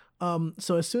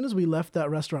as soon as we left that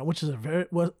restaurant, which is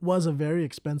was a very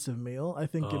expensive meal, I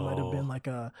think it might have been like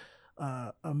a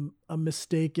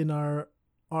mistake in our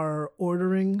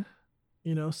ordering.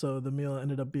 So the meal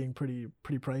ended up being pretty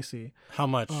pricey. How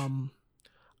much?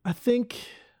 I think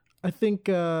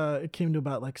it came to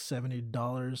about like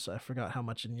 $70. I forgot how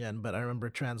much in yen, but I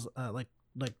remember like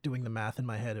doing the math in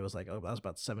my head. It was like, oh, that was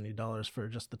about $70 for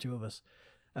just the two of us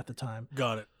at the time.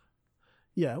 Got it.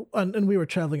 Yeah, and we were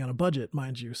traveling on a budget,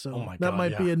 mind you. So that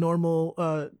might be a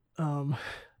normal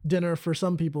dinner for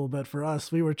some people, but for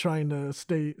us, we were trying to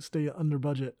stay under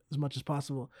budget as much as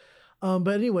possible.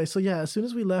 But anyway, so yeah, as soon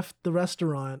as we left the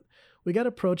restaurant, we got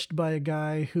approached by a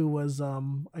guy who was,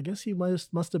 I guess he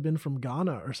must have been from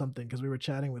Ghana or something, because we were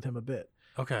chatting with him a bit.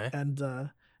 Okay. And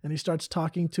he starts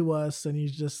talking to us, and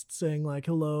he's just saying like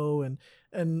hello, and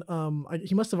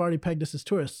he must have already pegged us as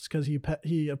tourists because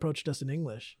he approached us in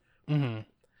English. Mm-hmm.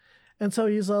 And so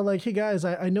he's all like, hey guys,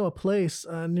 I know a place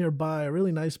nearby, a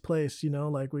really nice place,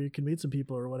 like where you can meet some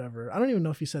people or whatever. I don't even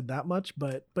know if he said that much,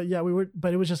 but yeah,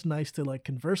 but it was just nice to like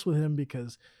converse with him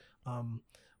because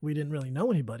we didn't really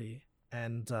know anybody.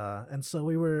 And so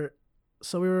we were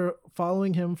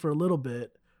following him for a little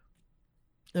bit,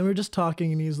 and we were just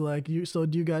talking, and he's like, so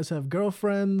do you guys have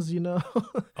girlfriends, stuff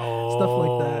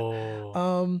like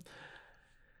that.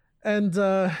 And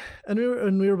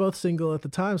we were both single at the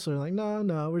time, so we're like,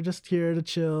 no, we're just here to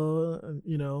chill,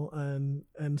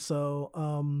 and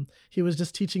so he was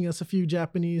just teaching us a few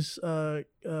Japanese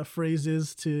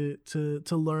phrases to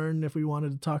learn if we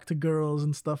wanted to talk to girls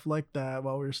and stuff like that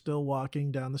while we were still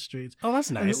walking down the streets. Oh,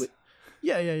 that's nice.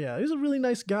 Yeah. He was a really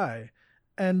nice guy,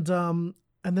 and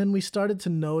then we started to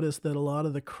notice that a lot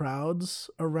of the crowds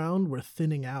around were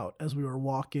thinning out as we were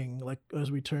walking, like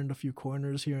as we turned a few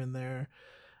corners here and there.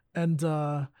 And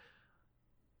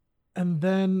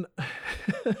then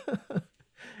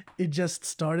it just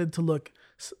started to look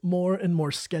more and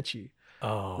more sketchy.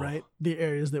 Oh. Right? The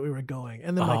areas that we were going.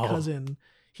 And then my cousin,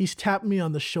 he's tapped me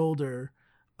on the shoulder,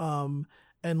 and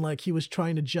like he was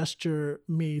trying to gesture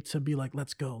me to be like,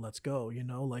 let's go,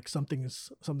 like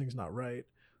something's not right.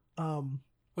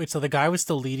 Wait, so the guy was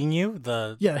still leading you?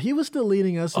 Yeah, he was still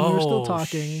leading us, and we were still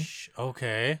talking.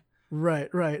 Okay. Right.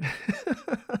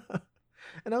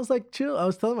 And I was like, chill. I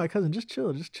was telling my cousin, just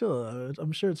chill.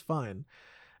 I'm sure it's fine.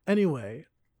 Anyway,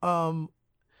 long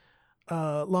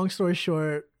story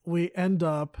short, we end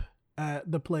up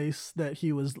at the place that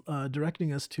he was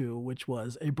directing us to, which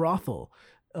was a brothel.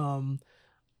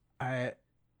 I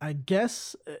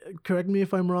guess, correct me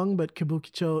if I'm wrong, but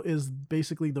Kabukicho is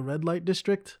basically the red light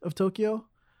district of Tokyo.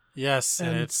 Yes,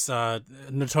 and it's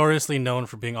notoriously known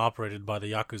for being operated by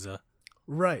the Yakuza.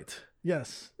 Right.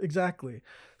 Yes, exactly.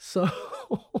 So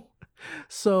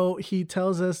he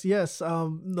tells us, yes,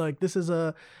 like this is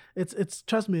it's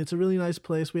trust me, it's a really nice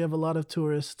place. We have a lot of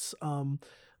tourists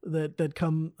that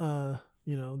come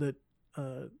that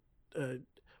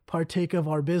partake of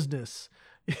our business.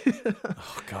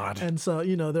 Oh God. And so,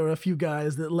 there were a few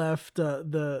guys that left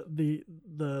the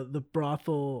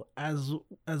brothel as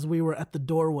we were at the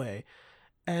doorway.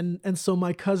 And so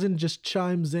my cousin just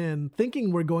chimes in,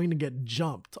 thinking we're going to get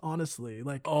jumped, honestly,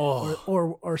 like,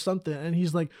 or something. And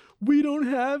he's like, we don't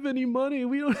have any money.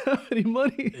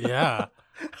 Yeah.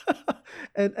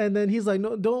 And then he's like,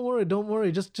 no, don't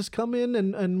worry, just come in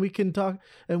and we can talk,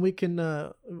 and we can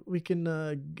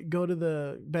go to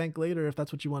the bank later if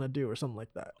that's what you want to do, or something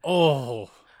like that. Oh,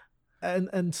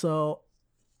 And so,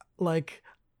 like,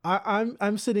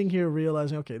 I'm sitting here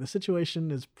realizing, okay, the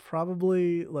situation is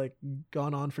probably like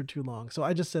gone on for too long. So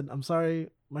I just said, I'm sorry,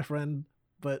 my friend,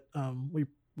 but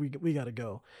we gotta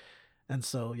go. And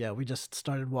so yeah, we just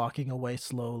started walking away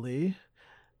slowly,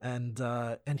 and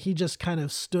he just kind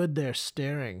of stood there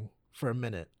staring for a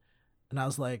minute, and I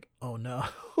was like, oh no.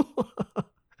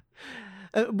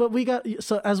 But we got,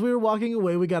 so as we were walking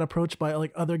away, we got approached by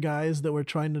like other guys that were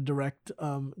trying to direct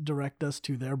us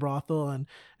to their brothel,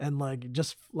 and like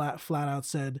just flat out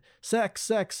said,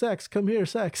 sex, come here,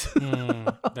 sex.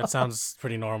 that sounds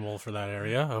pretty normal for that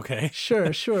area. Okay.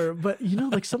 Sure, but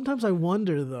like sometimes I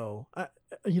wonder though.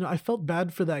 I felt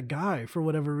bad for that guy for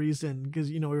whatever reason, because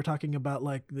we were talking about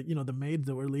like the maids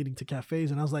that were leading to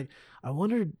cafes, and I was like, I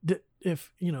wonder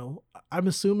if I'm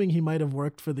assuming he might have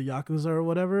worked for the Yakuza or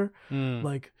whatever.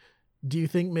 Like, do you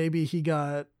think maybe he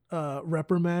got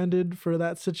reprimanded for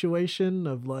that situation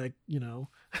of like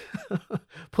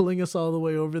pulling us all the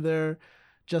way over there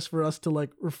just for us to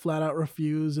like flat out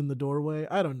refuse in the doorway?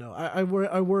 I don't know. I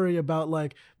worry about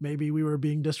like maybe we were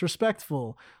being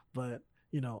disrespectful, but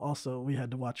also we had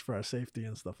to watch for our safety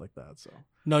and stuff like that. So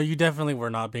no, you definitely were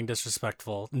not being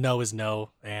disrespectful. No is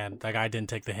no, and that guy didn't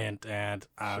take the hint. And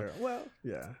sure. Well,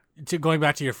 yeah. Going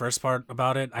back to your first part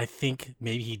about it, I think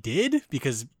maybe he did,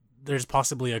 because there's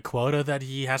possibly a quota that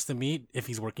he has to meet if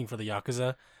he's working for the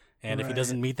Yakuza, and if he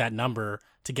doesn't meet that number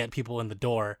to get people in the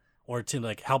door or to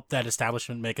like help that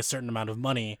establishment make a certain amount of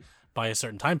money by a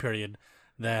certain time period,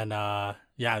 then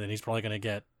then he's probably gonna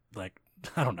get like,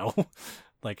 I don't know,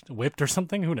 like whipped or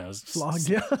something. Who knows? Flogged,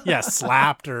 yeah. Yeah,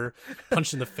 slapped or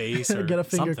punched in the face or get a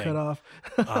finger something. cut off.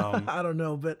 I don't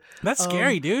know, but that's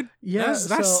scary, dude. Yeah,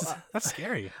 that's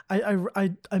scary.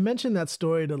 I mentioned that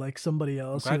story to like somebody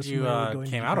else. I'm glad you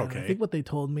came out okay. I think what they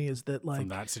told me is that like from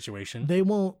that situation, they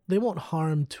won't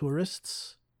harm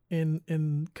tourists in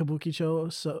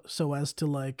Kabukicho so as to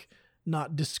like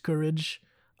not discourage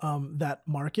that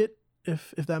market,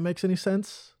 if that makes any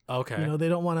sense. Okay. They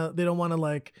don't want to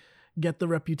like get the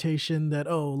reputation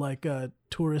that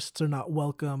tourists are not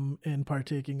welcome in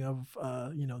partaking of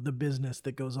the business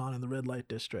that goes on in the red light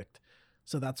district.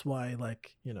 So that's why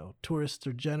like tourists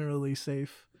are generally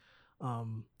safe,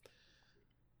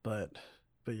 but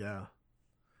yeah.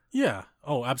 Yeah.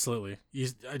 Oh, absolutely. You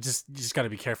just got to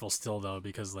be careful still though,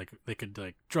 because like they could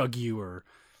like drug you or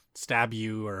stab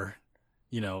you or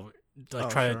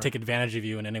try to take advantage of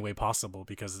you in any way possible,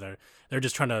 because they're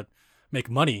just trying to make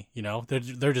money.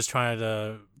 They're just trying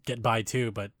to get by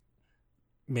too, but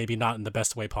maybe not in the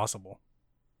best way possible.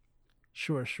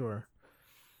 Sure.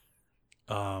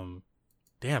 Damn,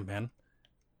 man.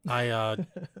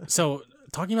 So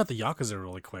talking about the Yakuza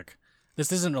really quick,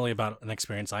 this isn't really about an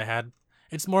experience I had.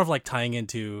 It's more of like tying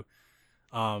into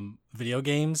video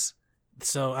games.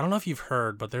 So I don't know if you've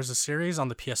heard, but there's a series on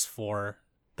the PS4.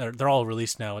 They're all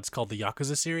released now. It's called the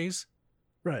Yakuza series.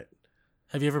 Right.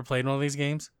 Have you ever played one of these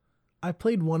games? I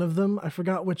played one of them. I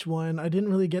forgot which one. I didn't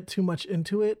really get too much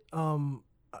into it.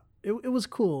 It was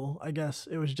cool, I guess.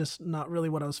 It was just not really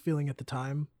what I was feeling at the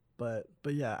time. But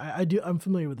yeah, I'm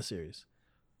familiar with the series.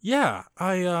 Yeah,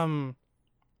 I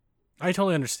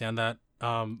totally understand that.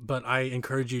 But I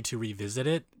encourage you to revisit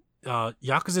it.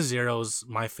 Yakuza 0 is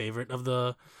my favorite of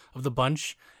the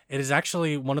bunch. It is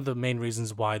actually one of the main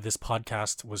reasons why this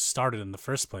podcast was started in the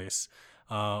first place.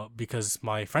 Because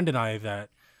my friend and I that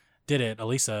did it,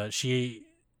 Elisa,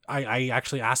 I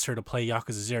actually asked her to play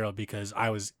Yakuza 0 because I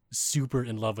was super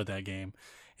in love with that game.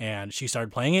 And she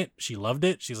started playing it. She loved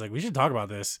it. She's like, we should talk about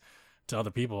this to other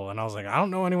people. And I was like, I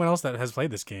don't know anyone else that has played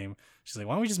this game. She's like,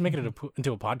 why don't we just make it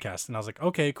into a podcast? And I was like,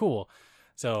 okay, cool.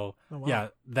 So yeah,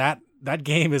 that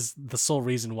game is the sole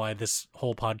reason why this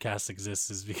whole podcast exists,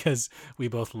 is because we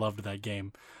both loved that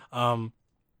game.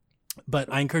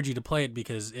 But I encourage you to play it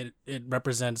because it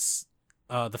represents,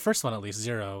 the first one at least,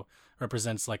 0,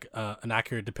 represents like an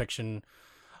accurate depiction,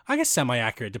 I guess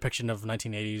semi-accurate depiction of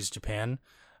 1980s Japan.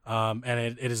 And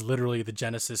it is literally the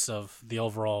genesis of the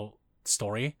overall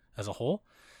story as a whole.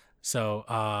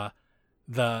 So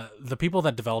the people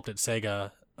that developed it,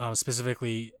 Sega,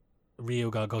 specifically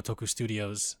Ryuga Gotoku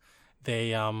Studios,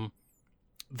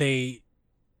 they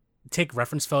take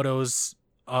reference photos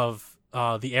of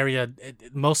the area.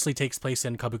 It mostly takes place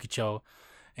in Kabukicho,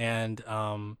 and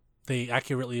they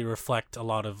accurately reflect a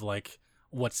lot of like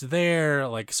what's there,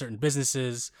 like certain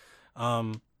businesses.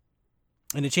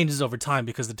 and it changes over time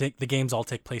because the games all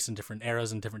take place in different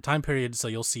eras and different time periods. So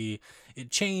you'll see it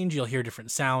change. You'll hear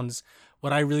different sounds.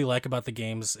 What I really like about the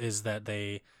games is that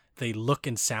they look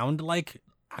and sound like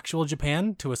actual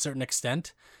Japan to a certain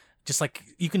extent. Just like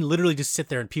you can literally just sit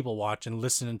there and people watch and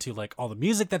listen to like all the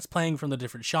music that's playing from the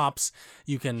different shops.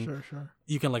 You can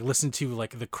you can like listen to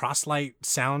like the crosslight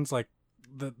sounds, like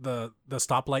the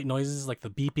stoplight noises, like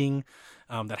the beeping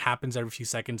that happens every few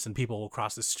seconds, and people will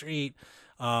cross the street.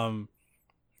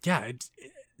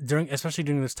 Especially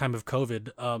during this time of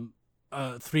COVID,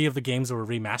 3 of the games were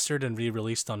remastered and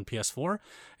re-released on PS4,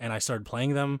 and I started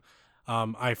playing them.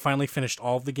 I finally finished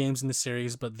all of the games in the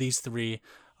series, but these 3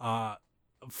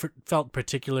 felt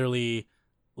particularly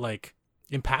like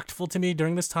impactful to me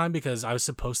during this time because I was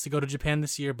supposed to go to Japan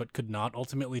this year, but could not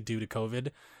ultimately due to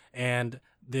COVID. And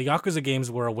the Yakuza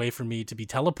games were a way for me to be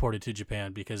teleported to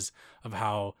Japan because of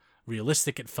how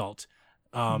realistic it felt.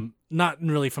 Not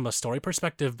really from a story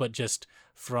perspective, but just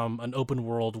from an open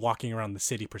world walking around the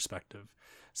city perspective.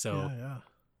 So yeah,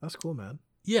 that's cool, man.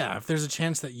 Yeah, if there's a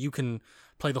chance that you can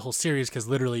play the whole series, because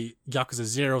literally Yakuza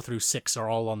 0 through 6 are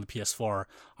all on the PS4,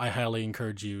 I highly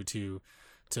encourage you to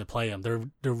play them.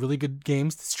 They're really good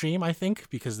games to stream, I think,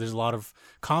 because there's a lot of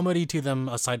comedy to them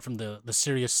aside from the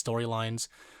serious storylines.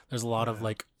 There's a lot of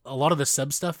like a lot of the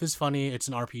sub stuff is funny. It's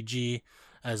an RPG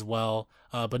as well,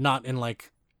 but not in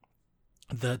like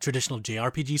the traditional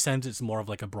JRPG sense. It's more of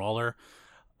like a brawler.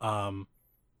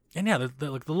 And yeah, the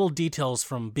little details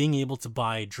from being able to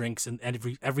buy drinks in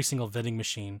every single vending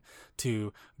machine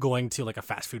to going to like a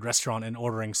fast food restaurant and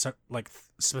ordering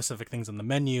specific things on the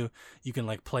menu. You can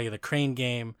like play the crane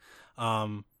game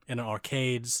in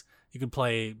arcades. You can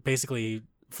play basically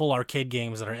full arcade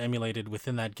games that are emulated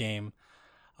within that game.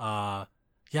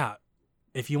 Yeah,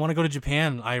 if you want to go to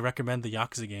Japan, I recommend the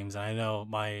Yakuza games. And I know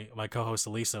my co-host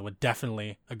Elisa would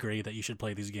definitely agree that you should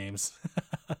play these games.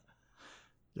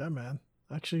 Yeah, man.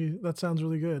 Actually, that sounds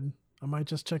really good. I might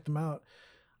just check them out.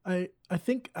 I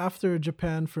think after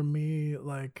Japan for me,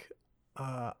 like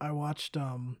I watched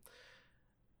the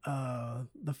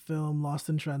film Lost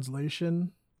in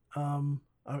Translation.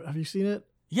 Have you seen it?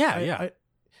 Yeah.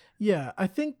 I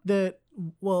think that,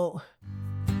 well,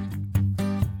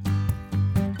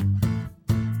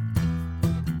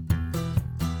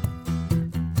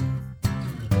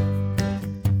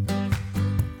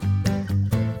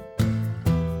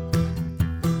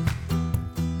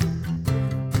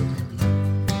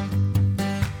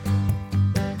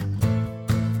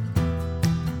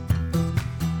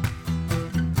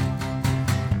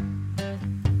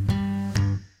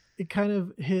 kind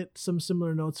of hit some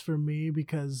similar notes for me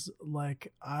because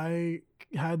like I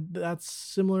had that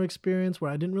similar experience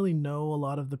where I didn't really know a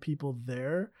lot of the people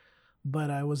there, but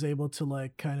I was able to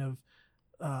like kind of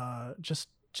just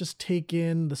take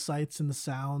in the sights and the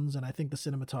sounds, and I think the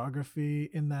cinematography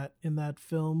in that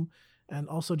film, and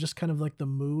also just kind of like the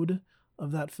mood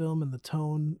of that film and the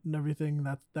tone and everything,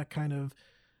 that kind of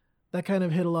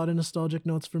hit a lot of nostalgic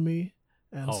notes for me.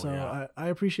 And I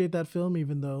appreciate that film,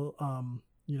 even though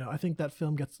I think that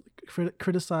film gets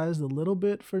criticized a little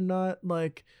bit for not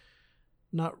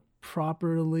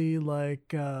properly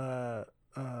like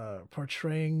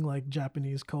portraying like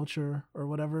Japanese culture or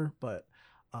whatever. But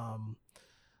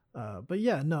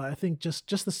yeah, no, I think just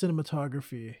the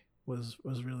cinematography was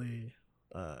really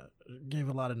gave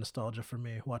a lot of nostalgia for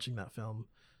me watching that film.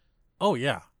 Oh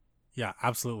yeah,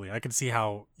 absolutely. I can see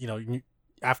how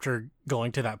after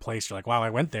going to that place, you're like, wow,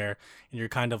 I went there, and you're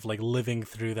kind of like living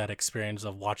through that experience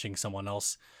of watching someone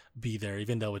else be there,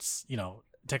 even though it's,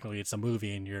 technically it's a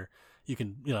movie and you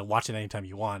can watch it anytime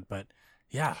you want. But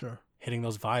yeah, sure. Hitting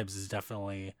those vibes is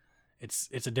definitely, it's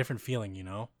a different feeling,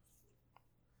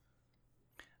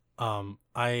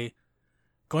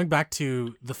 Going back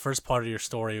to the first part of your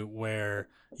story where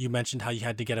you mentioned how you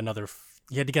had to get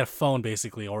a phone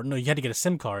basically, or no, you had to get a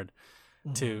SIM card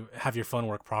to have your phone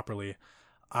work properly.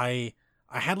 I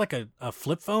had like a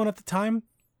flip phone at the time.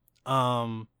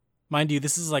 Mind you,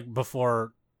 this is like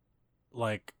before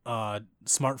like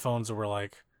smartphones were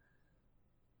like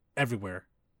everywhere.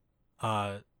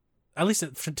 At least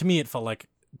to me it felt like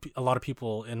a lot of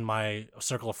people in my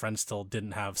circle of friends still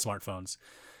didn't have smartphones.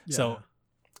 Yeah. So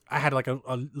I had like a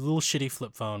little shitty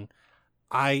flip phone.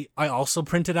 I also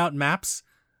printed out maps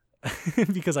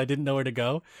because I didn't know where to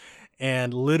go.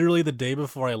 And literally the day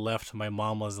before I left, my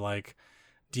mom was like,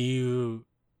 do you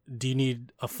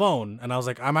need a phone? And I was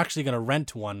like, I'm actually going to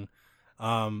rent one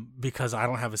because I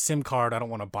don't have a SIM card. I don't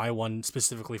want to buy one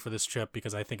specifically for this trip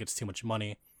because I think it's too much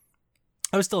money.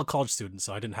 I was still a college student,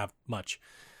 so I didn't have much.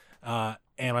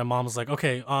 And my mom was like,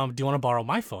 okay, do you want to borrow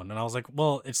my phone? And I was like,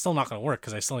 well, it's still not going to work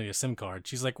because I still need a SIM card.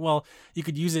 She's like, well, you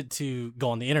could use it to go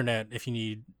on the internet if you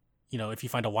need, if you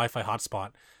find a Wi-Fi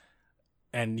hotspot,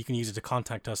 and you can use it to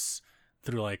contact us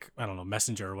through like, I don't know,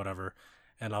 Messenger or whatever.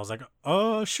 And I was like,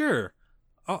 oh, sure.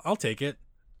 I'll take it.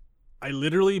 I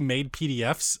literally made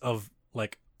PDFs of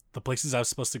like the places I was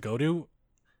supposed to go to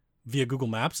via Google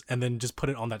Maps and then just put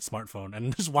it on that smartphone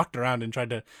and just walked around and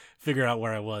tried to figure out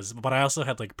where I was. But I also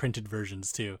had like printed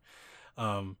versions too.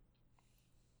 So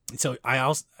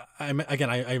I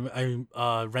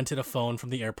rented a phone from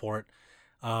the airport.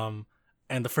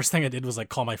 And the first thing I did was like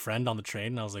call my friend on the train.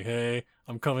 And I was like, hey,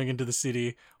 I'm coming into the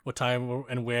city. What time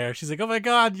and where? She's like, oh my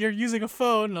God, you're using a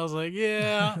phone. And I was like,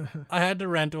 yeah, I had to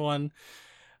rent one.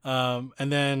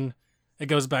 And then it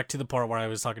goes back to the part where I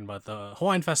was talking about the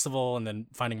Hawaiian Festival and then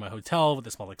finding my hotel with the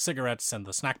smell like cigarettes and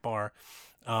the snack bar.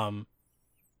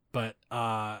 But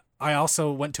I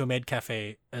also went to a maid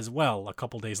cafe as well a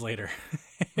couple days later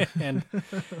and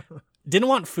didn't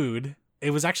want food.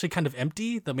 It was actually kind of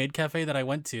empty, the maid cafe that I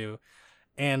went to.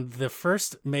 And the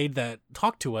first maid that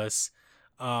talked to us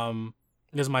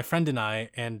was my friend and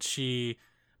I. And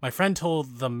my friend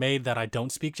told the maid that I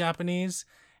don't speak Japanese.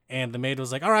 And the maid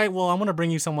was like, all right, well, I'm going to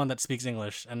bring you someone that speaks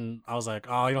English. And I was like,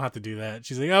 oh, you don't have to do that.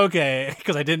 She's like, okay.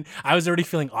 Because I was already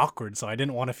feeling awkward. So I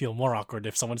didn't want to feel more awkward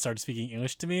if someone started speaking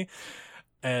English to me.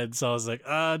 And so I was like,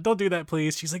 don't do that,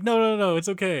 please. She's like, no, it's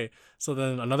okay. So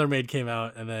then another maid came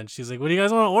out and then she's like, what do you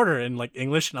guys want to order in like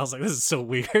English? And I was like, this is so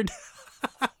weird.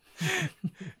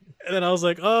 And then I was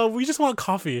like, oh, we just want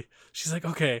coffee. She's like,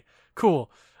 okay, cool.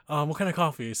 What kind of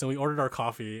coffee? So we ordered our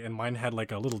coffee and mine had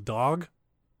like a little dog.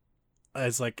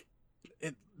 It's like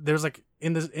there's like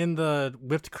in the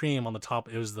whipped cream on the top,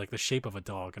 it was like the shape of a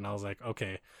dog, and I was like,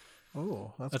 okay,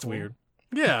 oh, that's cool. weird.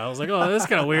 Yeah, I was like, oh, that's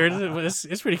kind of weird.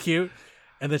 It's pretty cute.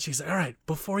 And then she's like, all right,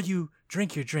 before you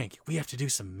drink your drink, we have to do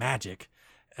some magic.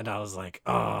 And I was like,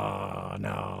 oh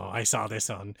no, I saw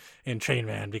this in Train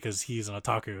Man because he's an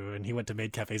otaku and he went to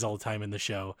maid cafes all the time in the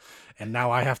show, and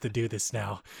now I have to do this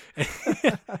now.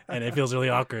 And it feels really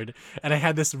awkward. And I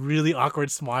had this really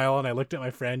awkward smile, and I looked at my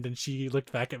friend and she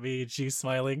looked back at me and she's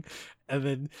smiling. And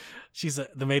then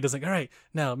the maid was like, all right,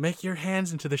 now make your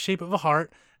hands into the shape of a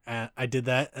heart. I did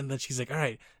that. And then she's like, all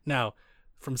right, now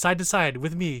from side to side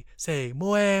with me, say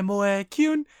moe moe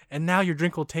kyun, and now your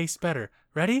drink will taste better.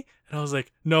 Ready? And I was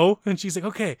like, no. And she's like,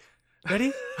 okay,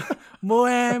 ready?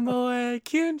 Moe moe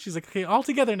kyun. She's like, okay, all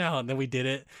together now. And then we did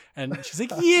it. And she's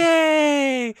like,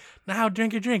 yay! Now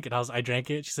drink your drink. And I drank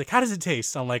it. She's like, how does it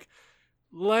taste? I'm like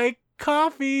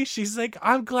coffee. She's like,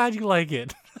 I'm glad you like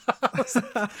it. I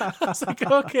was like,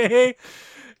 okay.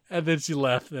 And then she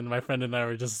left, and my friend and I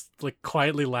were just like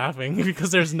quietly laughing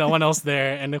because there's no one else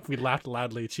there. And if we laughed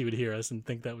loudly, she would hear us and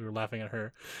think that we were laughing at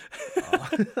her.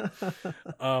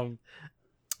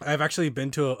 I've actually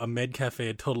been to a med cafe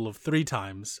a total of 3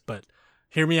 times, but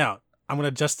hear me out. I'm going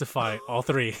to justify all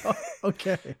 3.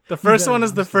 Okay. The first one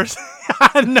is the first.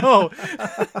 No.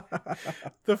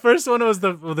 The first one was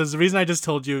the reason I just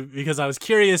told you, because I was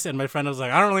curious and my friend was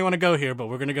like, I don't really want to go here, but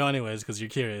we're going to go anyways because you're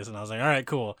curious. And I was like, all right,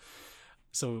 cool.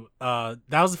 So that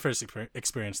was the first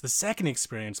experience. The second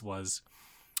experience was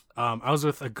I was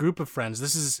with a group of friends.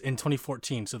 This is in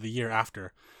 2014, so the year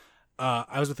after.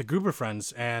 I was with a group of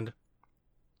friends, and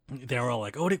they were all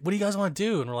like, oh, what do you guys want to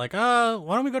do? And we're like, why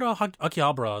don't we go to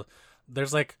Akihabara?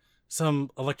 There's like some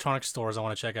electronic stores I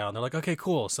want to check out. And they're like, okay,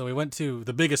 cool. So we went to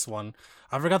the biggest one.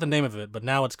 I forgot the name of it, but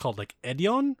now it's called like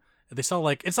Edion. They sell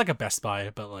like, it's like a Best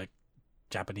Buy, but like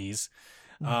Japanese.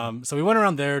 Mm-hmm. So we went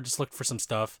around there, just looked for some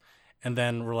stuff. And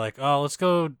then we're like, oh, let's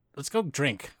go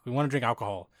drink. We want to drink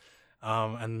alcohol.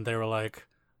 And they were like,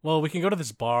 well, we can go to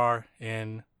this bar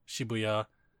in Shibuya.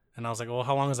 And I was like, well,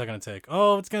 how long is that going to take?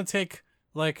 Oh, it's going to take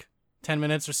like 10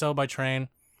 minutes or so by train.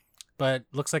 But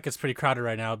looks like it's pretty crowded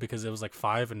right now because it was like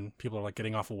 5 and people are like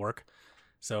getting off of work.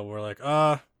 So we're like,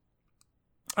 all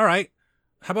right.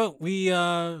 How about we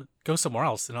go somewhere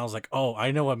else? And I was like, oh,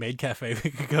 I know a maid cafe we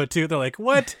could go to. They're like,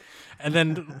 what? And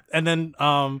then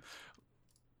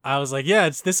I was like, yeah,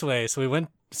 it's this way. So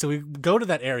we go to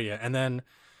that area, and then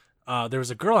there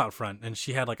was a girl out front, and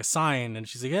she had like a sign, and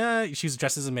she's like, yeah, she's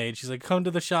dressed as a maid. She's like, come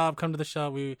to the shop.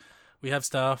 We have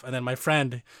stuff. And then my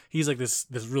friend, he's like this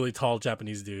really tall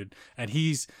Japanese dude, and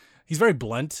he's very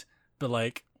blunt, but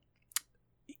like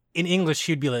in English,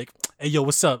 he'd be like, hey, yo,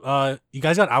 what's up? You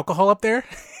guys got alcohol up there?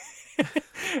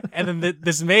 And then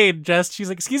this maid dressed, she's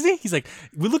like, excuse me? He's like,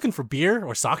 we're looking for beer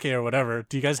or sake or whatever.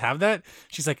 Do you guys have that?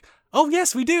 She's like, oh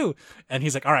yes, we do. And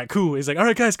he's like, all right, cool. He's like, all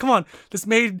right, guys, come on. This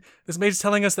maid's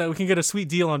telling us that we can get a sweet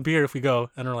deal on beer if we go.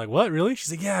 And we're like, what, really?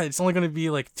 She's like, yeah, it's only going to be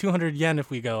like 200 yen if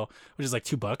we go, which is like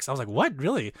 $2. I was like, what,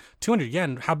 really? 200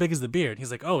 yen? How big is the beer? And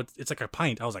he's like, oh, it's like a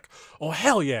pint. I was like, oh,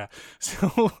 hell yeah.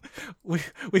 So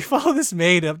we follow this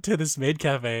maid up to this maid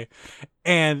cafe,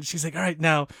 and she's like, all right,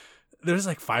 now, there was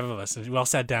like 5 of us, and we all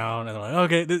sat down, and they're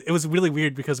like, okay. It was really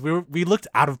weird because we looked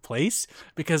out of place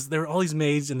because there were all these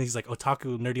maids and these like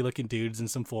otaku nerdy looking dudes and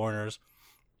some foreigners.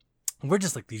 And we're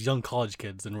just like these young college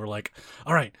kids, and we're like,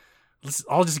 all right, let's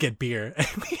all just get beer. And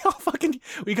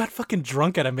we got fucking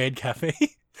drunk at a maid cafe.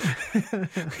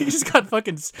 We just got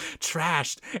fucking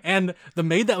trashed. And the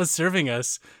maid that was serving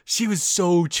us, she was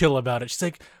so chill about it. She's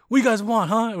like, what you guys want,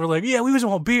 huh? And we're like, yeah, we just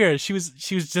want beer. She was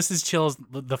just as chill as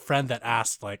the friend that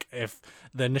asked, like, if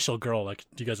the initial girl, like,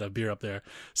 do you guys have beer up there?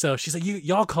 So she's like,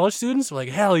 y'all college students? We're like,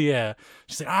 hell yeah.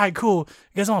 She's like, all right, cool.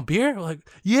 You guys want beer? We're like,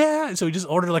 yeah. And so we just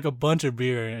ordered like a bunch of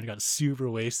beer and got super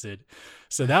wasted.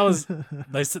 So that was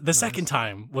the second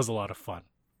time was a lot of fun.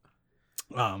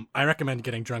 I recommend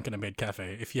getting drunk in a maid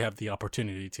cafe if you have the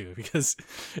opportunity to, because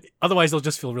otherwise they'll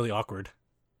just feel really awkward.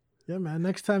 Yeah, man.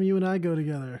 Next time you and I go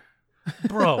together.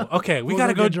 Bro, okay, we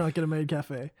gotta go go drunk in a maid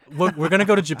cafe. We're gonna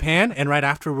go to Japan, and right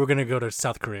after we're gonna go to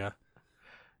South Korea.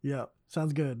 Yeah,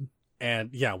 sounds good.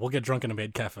 And yeah, we'll get drunk in a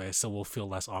maid cafe, so we'll feel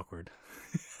less awkward.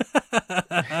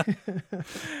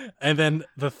 And then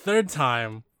the third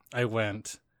time I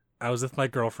went, I was with my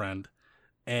girlfriend,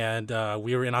 and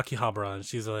we were in Akihabara, and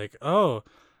she's like, "Oh,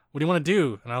 what do you want to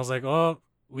do?" And I was like, "Oh."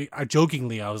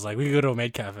 I was like, we could go to a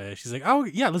maid cafe. She's like, oh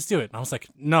yeah, let's do it. And I was like,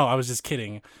 no, I was just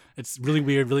kidding. It's really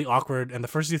weird, really awkward. And the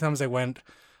first 2 times I went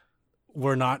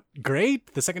were not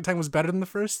great. The second time was better than the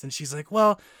first. And she's like,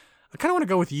 well, I kind of want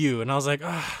to go with you. And I was like,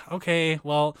 okay,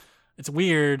 well, it's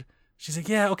weird. She's like,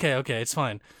 yeah, okay, it's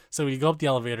fine. So we go up the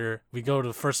elevator. We go to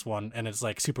the first one, and it's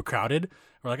like super crowded.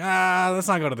 We're like, let's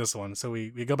not go to this one. So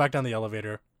we go back down the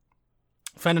elevator,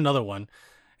 find another one.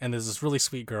 And there's this really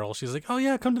sweet girl. She's like, oh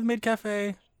yeah, come to the maid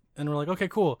cafe. And we're like, okay,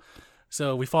 cool.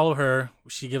 So we follow her.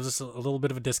 She gives us a little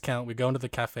bit of a discount. We go into the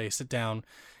cafe, sit down,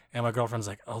 and my girlfriend's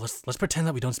like, oh, let's pretend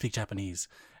that we don't speak Japanese.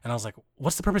 And I was like,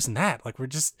 what's the purpose in that? Like, we're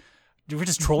just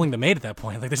trolling the maid at that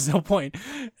point. Like, there's no point.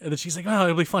 And then she's like, oh,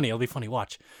 it'll be funny,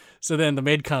 watch. So then the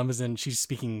maid comes, and she's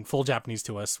speaking full Japanese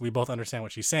to us. We both understand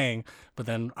what she's saying. But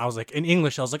then I was like, in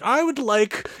English, I was like, I would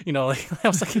like, like, I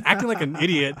was like acting like an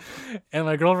idiot. And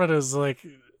my girlfriend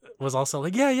was also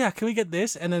like, yeah, can we get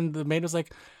this? And then the maid was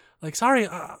like, sorry,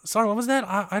 what was that?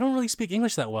 I don't really speak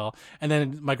English that well. And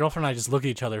then my girlfriend and I just look at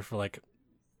each other for like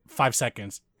 5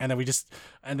 seconds. And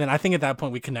then I think at that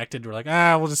point we connected. We're like,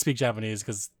 we'll just speak Japanese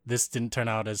because this didn't turn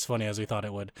out as funny as we thought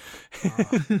it would.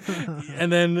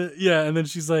 And then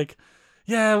she's like,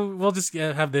 yeah, we'll just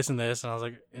have this and this. And I was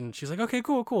like, and she's like, okay,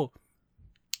 cool.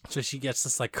 So she gets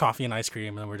this like coffee and ice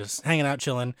cream, and we're just hanging out,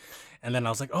 chilling. And then I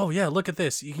was like, oh yeah, look at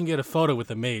this. You can get a photo with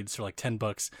the maids for like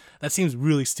 $10. That seems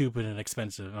really stupid and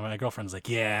expensive. And my girlfriend's like,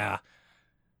 yeah.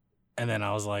 And then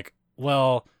I was like,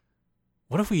 well,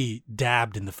 what if we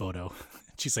dabbed in the photo?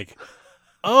 She's like,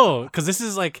 oh, because this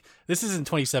is in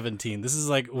 2017. This is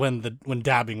like when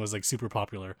dabbing was like super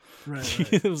popular.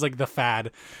 Right. It was like the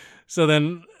fad. So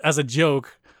then as a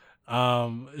joke,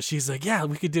 she's like, yeah,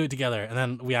 we could do it together. And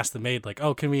then we asked the maid, like,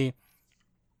 oh, can we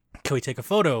take a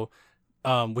photo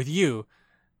with you?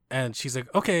 And she's like,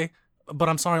 okay, but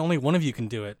I'm sorry, only one of you can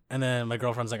do it. And then my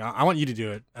girlfriend's like, I want you to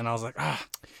do it. And I was like,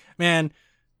 man.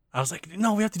 I was like,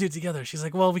 no, we have to do it together. She's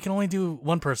like, well, we can only do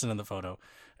one person in the photo,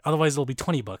 otherwise it'll be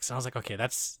 $20. And I was like, okay,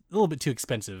 that's a little bit too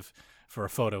expensive for a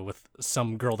photo with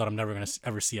some girl that I'm never going to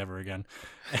ever see ever again.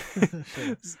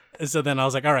 So then I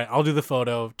was like, all right, I'll do the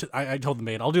photo. I told the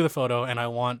maid, I'll do the photo, and I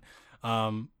want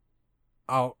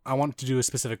to do a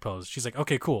specific pose. She's like,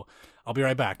 okay, cool. I'll be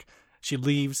right back. She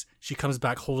leaves. She comes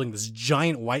back holding this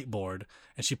giant whiteboard,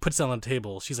 and she puts it on the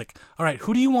table. She's like, all right,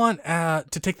 who do you want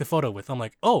to take the photo with? I'm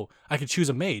like, oh, I could choose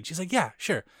a maid. She's like, yeah,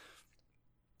 sure.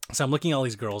 So I'm looking at all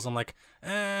these girls. I'm like,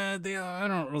 I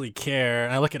don't really care.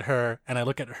 And I look at her, and I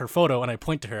look at her photo, and I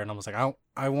point to her, and I was like,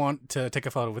 I want to take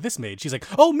a photo with this maid. She's like,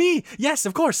 oh, me? Yes,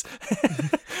 of course.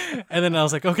 And then I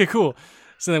was like, okay, cool.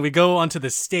 So then we go onto the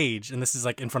stage, and this is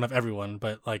like in front of everyone,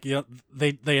 but like,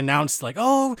 they announced like,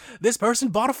 oh, this person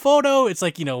bought a photo. It's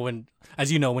like, when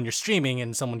you're streaming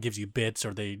and someone gives you bits,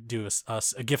 or they do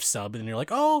a gift sub, and you're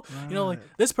like, oh, right.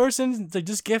 Like this person, they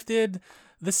just gifted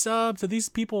the sub to these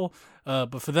people.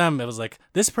 But for them, it was like,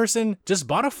 this person just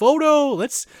bought a photo.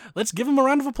 Let's give them a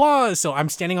round of applause. So I'm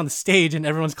standing on the stage, and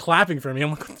everyone's clapping for me.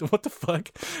 I'm like, what the fuck?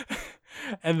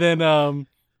 And then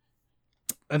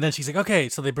she's like, okay.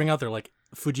 So they bring out their like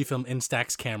Fujifilm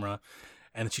Instax camera,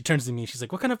 And she turns to me. She's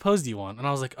like, "What kind of pose do you want?" And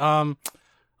I was like, I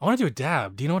want to do a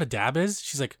dab. Do you know what a dab is?"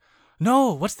 She's like,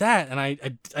 "No, what's that?" And I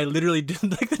literally did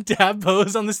like the dab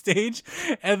pose on the stage.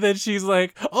 And then she's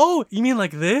like, "Oh, you mean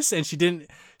like this?" And she didn't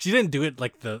do it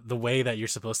like the way that you're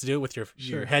supposed to do it with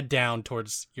your head down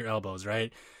towards your elbows,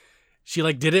 right? She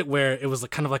like did it where it was like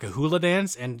kind of like a hula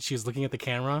dance, and she was looking at the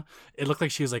camera. It looked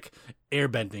like she was like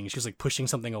airbending. She was like pushing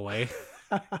something away.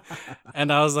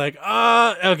 And I was like,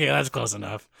 okay, that's close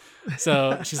enough.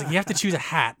 So she's like, "You have to choose a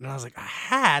hat." And I was like, "A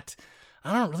hat?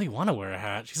 I don't really want to wear a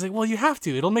hat." She's like, "Well, you have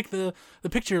to. It'll make the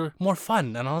picture more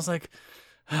fun." And I was like,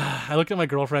 I looked at my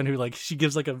girlfriend who like, she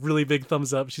gives like a really big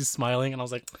thumbs up. She's smiling. And I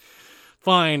was like,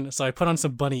 fine. So I put on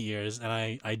some bunny ears and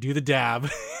I do the dab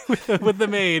with the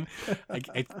maid.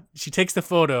 She takes the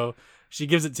photo. She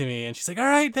gives it to me and she's like, "All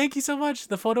right, thank you so much.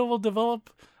 The photo will develop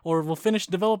or will finish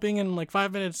developing in like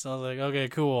 5 minutes." I was like, okay,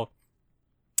 cool.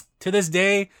 To this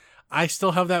day, I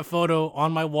still have that photo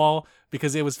on my wall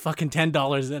because it was fucking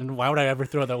 $10, and why would I ever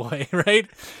throw that away, right?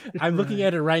 I'm looking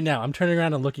at it right now. I'm turning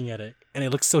around and looking at it, and it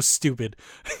looks so stupid.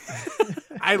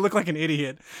 I look like an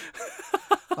idiot.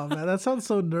 Oh man, that sounds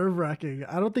so nerve-wracking.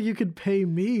 I don't think you could pay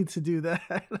me to do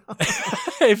that.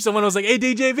 If someone was like, "Hey,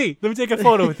 DJV, let me take a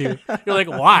photo with you," you're like,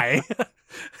 "Why?"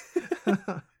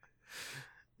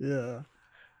 Yeah.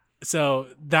 So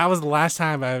that was the last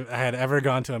time I had ever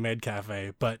gone to a maid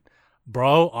cafe. But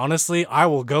bro, honestly, I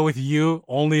will go with you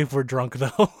only if we're drunk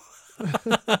though.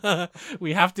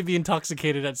 We have to be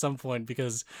intoxicated at some point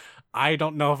because I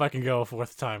don't know if I can go a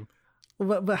fourth time.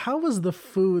 But how was the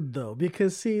food though?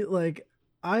 Because see, like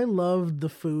I loved the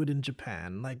food in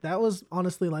Japan. Like that was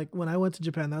honestly like when I went to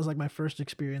Japan, that was like my first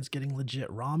experience getting legit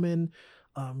ramen,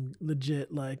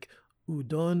 legit like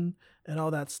udon and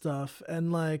all that stuff.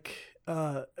 And like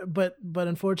but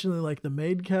unfortunately like the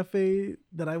maid cafe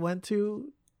that I went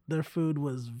to, their food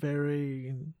was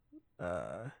very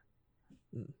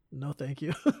no thank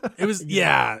you. It was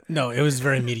it was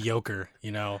very mediocre,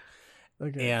 you know.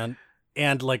 Okay.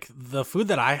 And like the food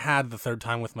that I had the third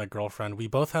time with my girlfriend, we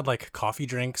both had like coffee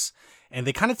drinks and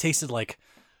they kind of tasted like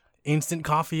instant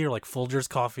coffee or like Folgers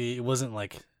coffee. It wasn't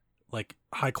like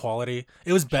high quality.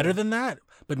 It was better than that,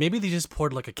 but maybe they just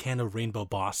poured like a can of Rainbow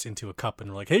Boss into a cup and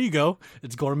were like, "Here you go.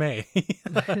 It's gourmet."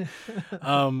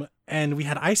 And we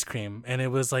had ice cream and it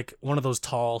was like one of those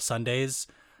tall sundaes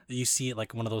that you see at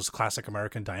like one of those classic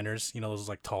American diners, you know, those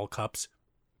like tall cups.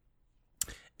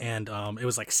 And it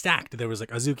was like stacked. There was like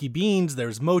azuki beans, there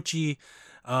was mochi,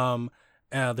 there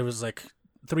was like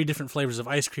 3 different flavors of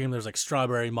ice cream. There was like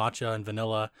strawberry, matcha, and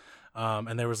vanilla,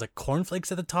 and there was like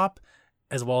cornflakes at the top,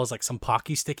 as well as like some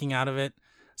Pocky sticking out of it.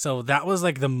 So that was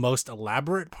like the most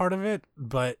elaborate part of it,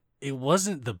 but it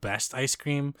wasn't the best ice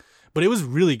cream, but it was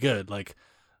really good. Like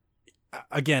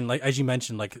again, like as you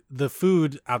mentioned, like the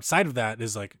food outside of that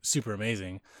is like super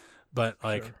amazing, but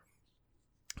like. Sure.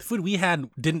 The food we had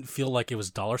didn't feel like it was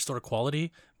dollar store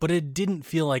quality, but it didn't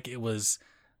feel like it was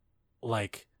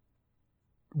like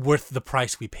worth the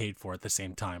price we paid for at the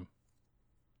same time.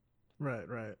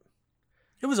 Right.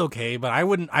 It was okay, but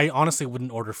I honestly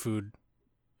wouldn't order food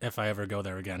if I ever go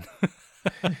there again.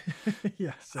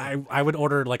 Yes. I would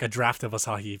order like a draft of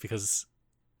Asahi because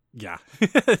yeah.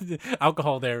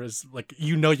 Alcohol there is like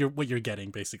what you're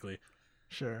getting basically.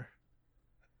 Sure.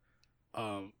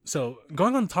 So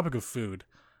going on the topic of food,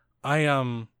 I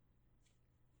had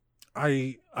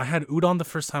udon the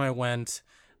first time I went.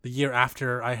 The year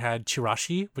after I had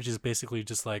chirashi, which is basically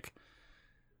just like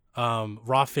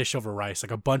raw fish over rice, like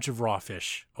a bunch of raw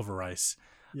fish over rice.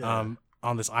 Yeah.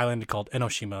 On this island called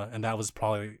Enoshima, and that was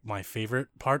probably my favorite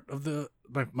part of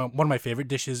one of my favorite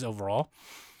dishes overall.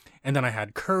 And then I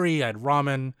had curry, I had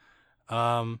ramen,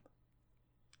 and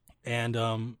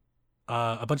a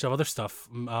bunch of other stuff,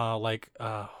 like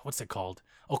what's it called?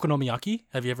 Okonomiyaki.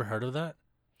 Have you ever heard of that?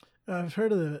 I've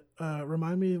heard of it.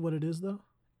 Remind me what it is, though.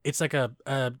 It's like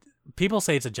people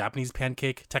say it's a Japanese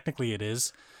pancake. Technically, it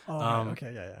is. Oh,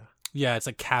 okay, yeah. Yeah, it's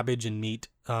like cabbage and meat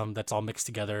that's all mixed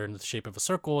together in the shape of a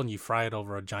circle, and you fry it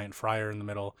over a giant fryer in the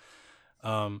middle.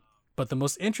 But the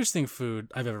most interesting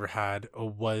food I've ever had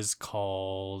was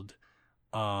called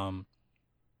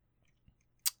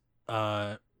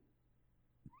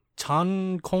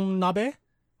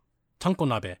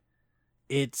Chankonnabe.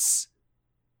 It's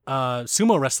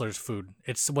sumo wrestlers' food.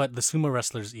 It's what the sumo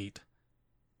wrestlers eat.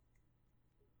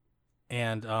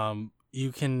 And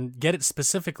you can get it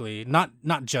specifically, not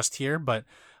just here, but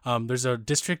there's a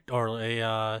district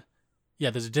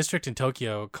there's a district in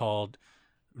Tokyo called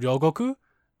Ryogoku,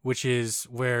 which is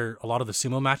where a lot of the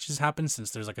sumo matches happen,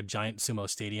 since there's like a giant sumo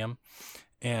stadium.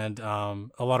 And a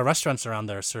lot of restaurants around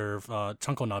there serve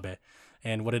chankonabe.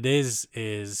 And what it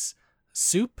is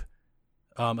soup,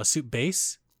 a soup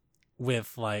base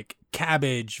with like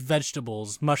cabbage,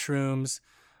 vegetables, mushrooms,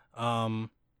 um,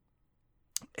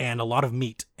 and a lot of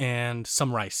meat and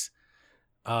some rice.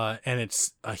 And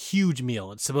it's a huge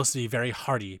meal. It's supposed to be very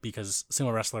hearty because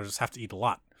sumo wrestlers have to eat a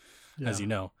lot, as Yeah. you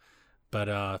know.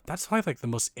 But that's probably like the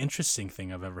most interesting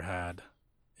thing I've ever had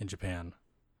in Japan.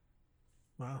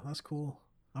 Wow, that's cool.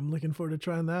 I'm looking forward to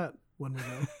trying that when we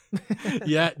go.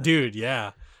 Yeah, dude.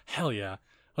 Yeah, hell yeah.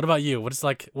 What about you? What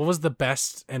was the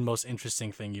best and most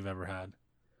interesting thing you've ever had?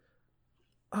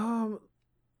 Um,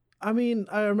 I mean,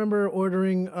 I remember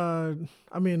ordering.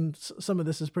 I mean, some of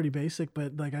this is pretty basic,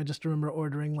 but like I just remember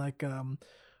ordering like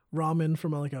ramen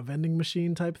from like a vending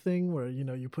machine type thing, where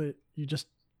you just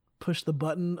push the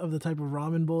button of the type of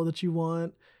ramen bowl that you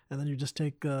want, and then you just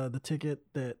take the ticket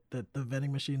that the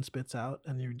vending machine spits out,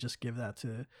 and you just give that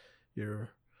to your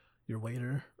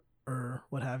waiter or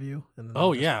what have you, and then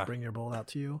Oh they'll just yeah. bring your bowl out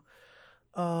to you.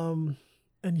 Um,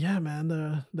 and yeah, man,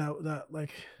 that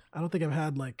like I don't think I've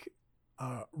had like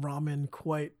ramen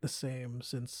quite the same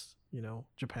since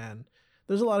Japan.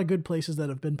 There's a lot of good places that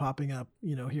have been popping up,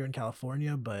 here in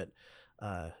California, but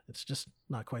it's just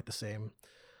not quite the same.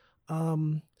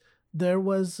 Um, there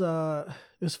was it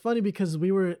was funny because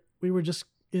we were just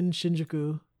in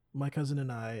Shinjuku, my cousin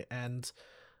and I, and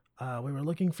we were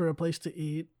looking for a place to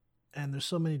eat, and there's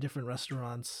so many different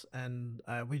restaurants, and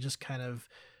we just kind of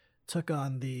took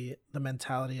on the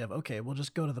mentality of, okay, we'll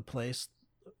just go to the place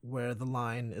where the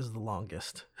line is the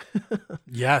longest.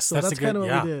 Yes, So that's a that's kind good. of what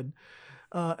Yeah. we did.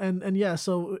 And yeah,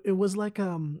 so it was like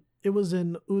it was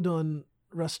an udon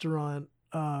restaurant,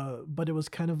 but it was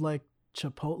kind of like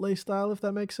Chipotle style, if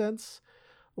that makes sense,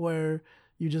 where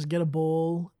you just get a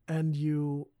bowl and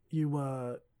you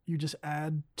just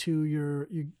add to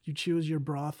you choose your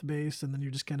broth base, and then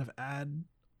you just kind of add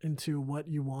into what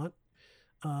you want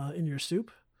in your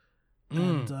soup,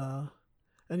 and Mm.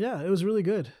 yeah, it was really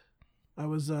good. I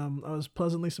was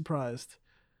pleasantly surprised.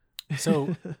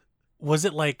 So was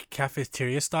it like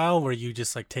cafeteria style where you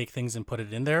just like take things and put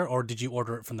it in there, or did you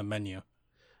order it from the menu?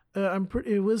 I'm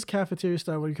pretty. It was cafeteria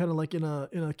style where you kind of like in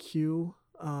a queue,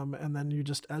 and then you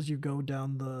just as you go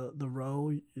down the row,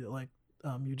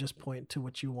 you just point to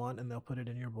what you want, and they'll put it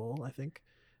in your bowl. I think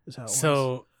is how it was.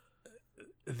 So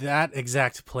that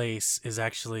exact place is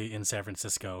actually in San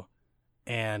Francisco,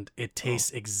 and it Oh,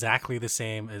 tastes exactly the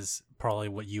same as probably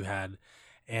what you had,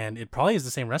 and it probably is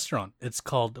the same restaurant. It's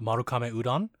called Marukame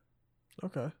Udon,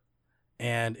 okay.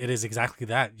 and it is exactly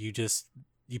that.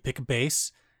 You pick a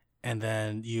base, and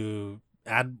then you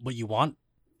add what you want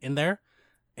in there,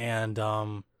 and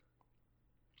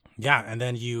yeah, and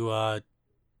then you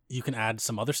can add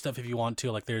some other stuff if you want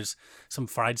to. Like there's some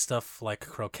fried stuff like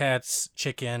croquettes,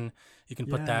 chicken. You can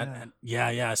put Yeah, that. yeah. And yeah,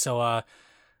 yeah. So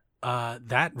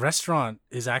that restaurant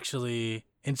is actually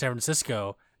in San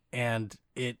Francisco, and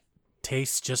it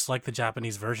tastes just like the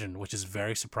Japanese version, which is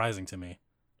very surprising to me.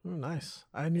 Oh, nice.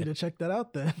 I need It, to check that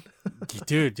out then.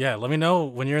 dude, yeah. Let me know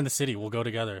when you're in the city. We'll go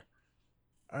together.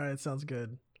 All right, sounds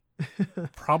good.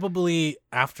 Probably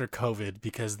after COVID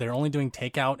because they're only doing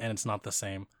takeout and it's not the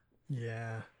same.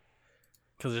 Yeah.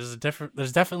 Because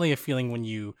there's definitely a feeling when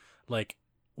you like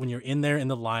when you're in there in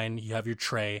the line, you have your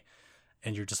tray,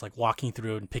 and you're just like walking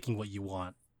through and picking what you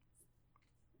want.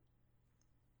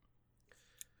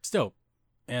 It's dope.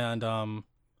 And I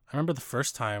remember the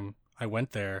first time I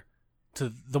went there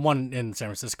to the one in San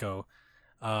Francisco.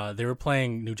 They were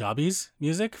playing Nujabes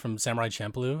music from Samurai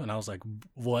Champloo, and I was like,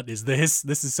 "What is this?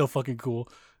 This is so fucking cool!"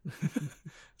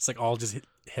 It's like all just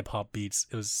hip hop beats.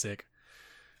 It was sick.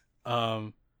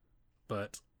 Um,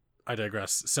 but I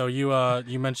digress. So you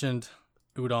mentioned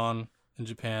udon in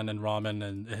Japan and ramen,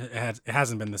 and it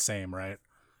hasn't been the same, right?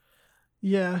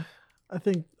 Yeah.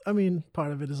 I mean,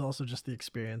 part of it is also just the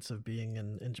experience of being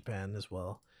in Japan as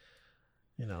well.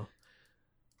 You know.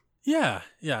 Yeah,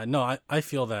 yeah. No, I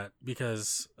feel that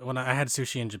because when I had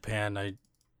sushi in Japan,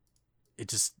 it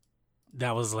just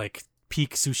that was like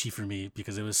peak sushi for me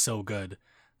because it was so good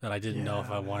that I didn't know if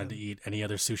Yeah, I wanted to man. eat any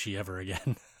other sushi ever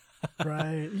again.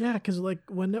 Right. Yeah, because like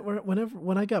when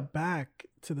I got back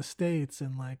to the States,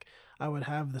 and like I would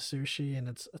have the sushi, and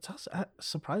it's also,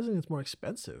 surprisingly it's more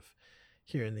expensive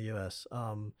here in the U.S.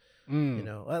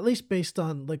 Mm. At least based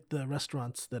on like the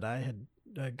restaurants that I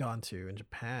had gone to in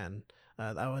Japan.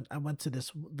 I went to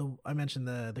I mentioned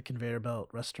the conveyor belt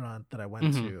restaurant that I went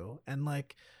Hmm. to, and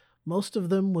like most of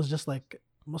them was just like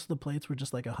most of the plates were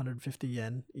just like 150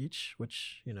 yen each,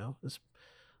 which is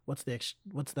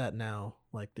what's that now,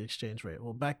 like the exchange rate.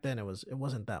 Well, back then it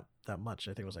wasn't that much.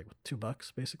 I think it was like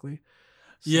 $2 basically.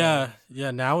 Yeah, So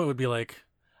yeah. Now it would be like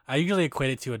I usually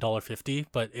equate it to $1.50,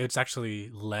 but it's actually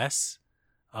less.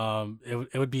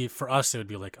 It would be for us. It would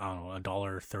be like, I don't know,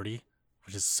 $1.30,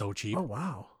 which is so cheap. Oh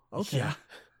wow. Okay. Yeah,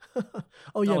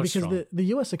 Oh yeah, dollar because strong. the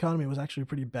U.S. economy was actually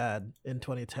pretty bad in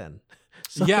 2010,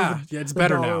 so Yeah, yeah, it's the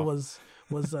better dollar now. was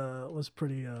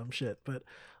pretty shit. But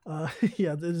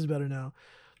yeah, it is better now.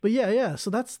 But yeah. So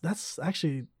that's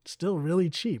actually still really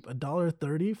cheap.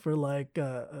 $1.30 for like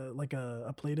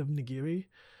a plate of nigiri.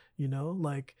 You know,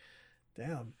 like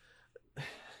damn.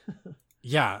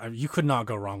 Yeah, you could not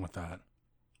go wrong with that.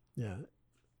 Yeah,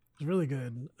 it's really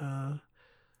good.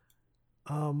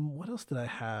 What else did I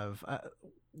have?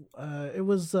 It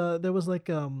was there was it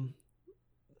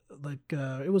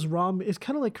was ramen. It's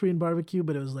kind of like Korean barbecue,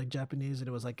 but it was like Japanese, and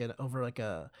it was like over like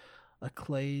a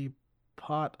clay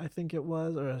pot, I think it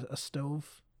was, or a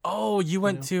stove. Oh, you You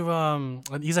went know? to an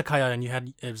izakaya and you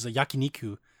had it was a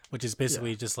yakiniku, which is Yeah.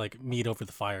 basically just like meat over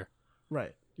the fire.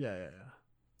 Right. Yeah.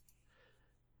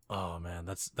 Oh man,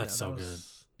 that's Yeah. so good.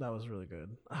 That was really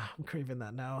good. I'm craving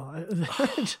that now.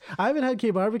 I haven't had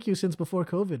K barbecue since before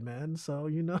COVID, man. So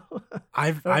or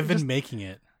I've been just making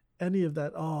it. any of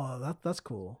that. Oh, that's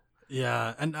cool.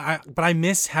 Yeah, and I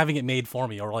miss having it made for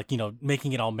me, or like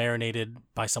making it all marinated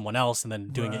by someone else and then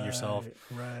doing it yourself.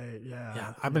 Right. Yeah,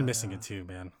 Yeah. I've been missing it too,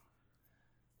 man.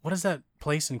 What is that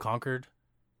place in Concord?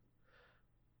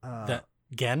 Uh, That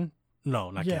Gen?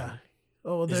 No, not yeah. Gen.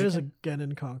 Oh, Is there it is a Gen? Gen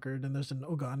in Concord, and there's an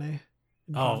Ogane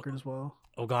in Oh, Concord as well.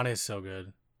 Ogane is so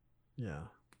good. Yeah.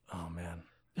 Oh man,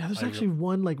 Yeah, there's I re- actually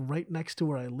one like right next to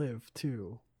where I live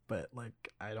too, but like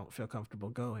I don't feel comfortable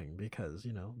going because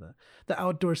the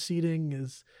outdoor seating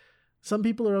is. Some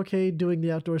people are okay doing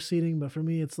the outdoor seating, but for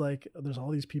me, it's like there's all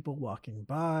these people walking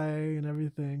by and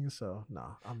everything. So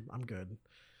no, I'm good.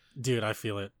 dude, I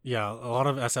feel it. Yeah, a lot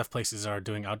of SF places are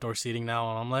doing outdoor seating now,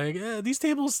 and I'm like, these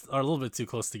tables are a little bit too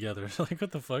close together. Like,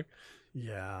 what the fuck?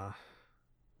 Yeah,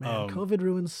 man, Um, COVID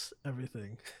ruins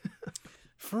everything.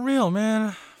 For real,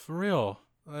 man. For real.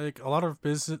 Like a lot of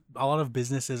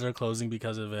businesses are closing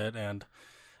because of it, and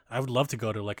I would love to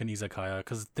go to like an izakaya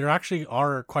because there actually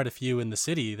are quite a few in the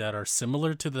city that are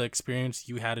similar to the experience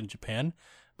you had in Japan,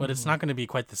 but it's Hmm. not going to be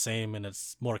quite the same, and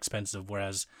it's more expensive.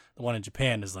 Whereas the one in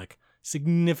Japan is like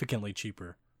significantly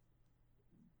cheaper.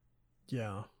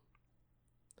 Yeah,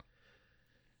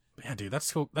 But yeah, dude, that's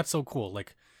so cool.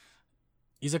 Like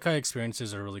izakaya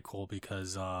experiences are really cool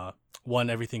because one,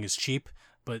 everything is cheap,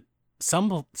 but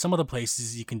some of the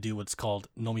places you can do what's called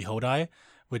nomi hodai,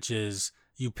 which is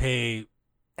you pay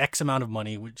X amount of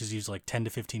money, which is usually like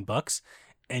 $10 to $15,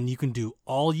 and you can do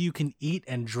all you can eat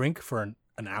and drink for an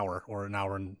hour or an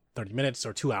hour and 30 minutes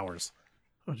or 2 hours.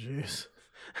 oh jeez.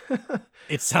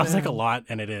 It sounds like a Man, lot,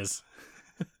 and it is.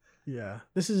 yeah.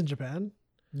 This is in Japan.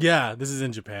 Yeah, this is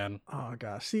in Japan. Oh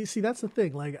gosh. See, that's the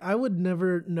thing. Like, I would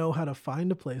never know how to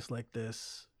find a place like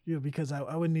this, because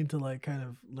I would need to like kind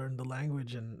of learn the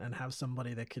language and have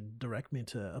somebody that could direct me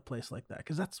to a place like that.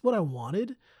 Because that's what I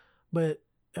wanted, but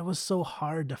it was so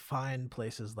hard to find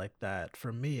places like that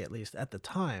for me, at least at the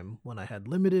time when I had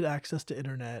limited access to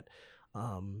internet.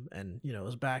 And it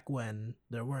was back when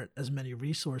there weren't as many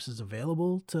resources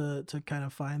available to kind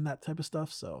of find that type of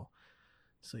stuff. So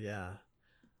yeah.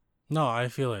 No, I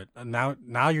feel it.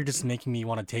 Now you're just making me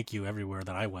want to take you everywhere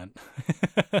that I went.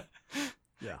 Yeah,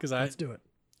 Because let's do it.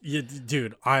 yeah,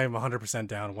 dude, I'm 100%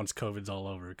 down once COVID's all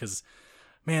over. Because,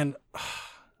 man,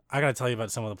 I gotta tell you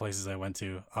about some of the places I went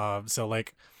to. So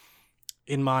like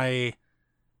in my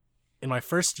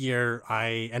first year,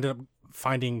 I ended up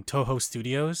finding Toho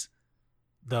Studios,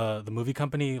 the movie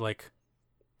company, like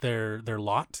their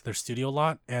studio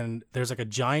lot, and there's like a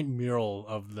giant mural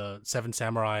of the Seven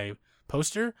Samurai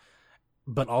poster,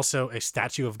 but also a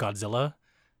statue of Godzilla,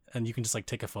 and you can just like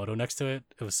take a photo next to it.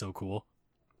 It was so cool.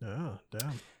 Yeah,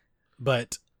 damn.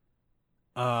 But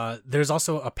there's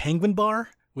also a penguin bar,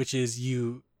 which is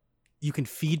you can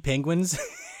feed penguins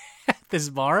at this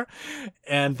bar, I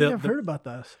and think I've heard about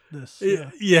this.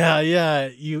 Yeah. yeah,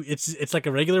 it's like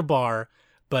a regular bar,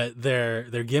 but their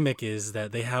gimmick is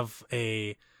that they have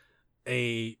a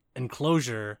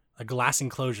enclosure, a glass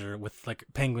enclosure with like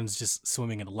penguins just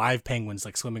swimming and live penguins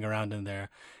like swimming around in there,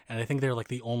 and I think they're like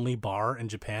the only bar in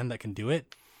Japan that can do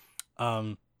it.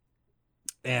 Um,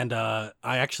 and I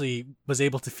actually was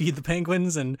able to feed the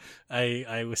penguins, and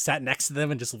I was sat next to them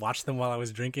and just watched them while I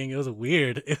was drinking. It was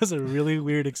weird. It was a really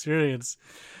weird experience.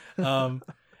 Um,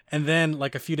 and then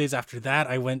like a few days after that,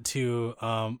 I went to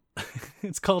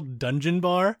it's called Dungeon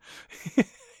Bar.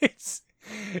 It's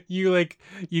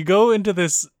you go into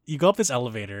this, you go up this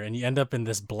elevator and you end up in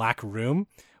this black room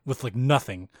with like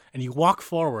nothing, and you walk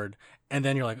forward, and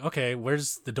then you're like, okay,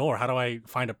 where's the door? How do I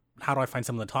find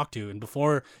someone to talk to? And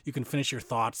before you can finish your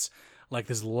thoughts, like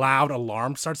this loud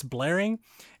alarm starts blaring,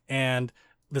 and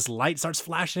this light starts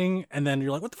flashing, and then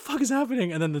you're like, what the fuck is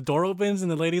happening? And then the door opens and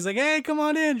the lady's like, hey, come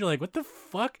on in. You're like, what the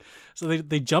fuck? So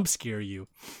they jump scare you.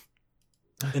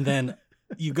 And then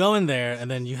you go in there,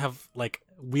 and then you have like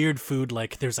weird food,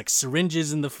 like there's like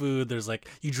syringes in the food, there's like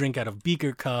you drink out of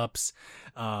beaker cups,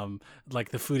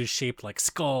 like the food is shaped like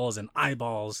skulls and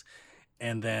eyeballs,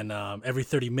 and then every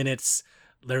 30 minutes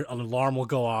an alarm will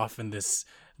go off, and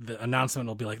the announcement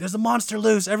will be like, there's a monster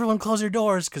loose, everyone close your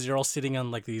doors, because you're all sitting on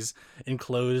like these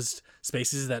enclosed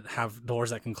spaces that have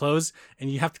doors that can close, and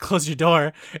you have to close your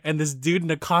door, and this dude in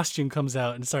a costume comes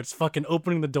out and starts fucking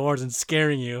opening the doors and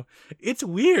scaring you. It's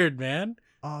weird, man.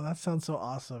 Oh, that sounds so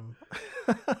awesome.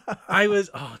 I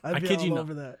kid you not.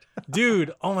 Over that.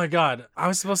 Dude, oh my God. I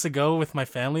was supposed to go with my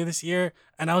family this year,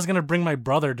 and I was going to bring my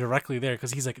brother directly there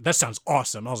because he's like, that sounds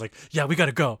awesome. I was like, yeah, we got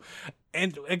to go.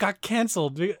 And it got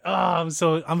canceled. Dude. Oh, I'm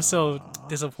so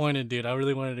disappointed, dude. I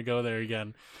really wanted to go there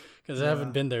again because I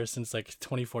haven't been there since like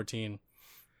 2014.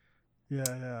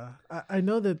 Yeah. I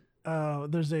know that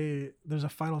there's a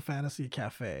Final Fantasy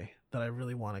cafe that I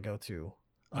really want to go to.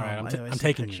 All right, I'm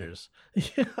taking pictures.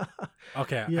 Yeah.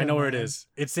 Okay, yeah, I know where it is.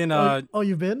 It's in Oh,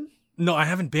 you've been? No, I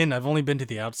haven't been. I've only been to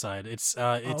the outside. It's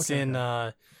in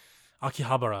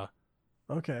Akihabara.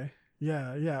 Okay.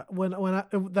 Yeah. When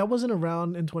that wasn't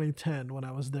around in 2010 when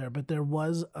I was there, but there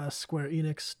was a Square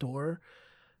Enix store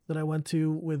that I went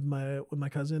to with my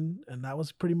cousin, and that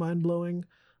was pretty mind blowing.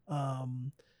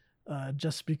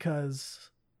 Just because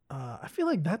I feel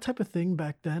like that type of thing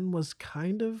back then was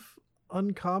kind of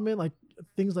uncommon. Like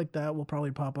things like that will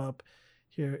probably pop up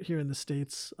here in the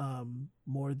States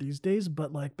more these days,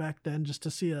 but like back then, just to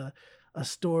see a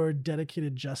store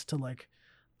dedicated just to like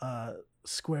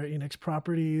Square Enix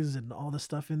properties and all the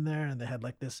stuff in there, and they had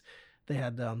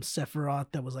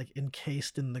Sephiroth that was like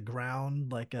encased in the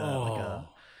ground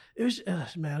it was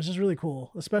man, it was just really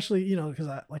cool, especially because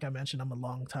like I mentioned, I'm a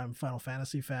longtime Final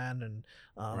Fantasy fan, and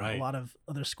a lot of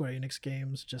other Square Enix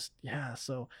games.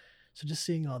 So just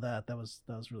seeing all that was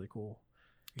really cool.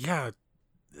 Yeah,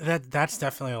 that's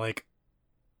definitely like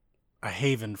a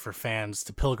haven for fans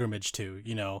to pilgrimage to,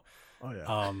 Oh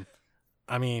yeah.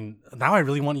 I mean, now I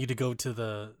really want you to go to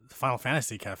the Final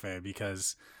Fantasy cafe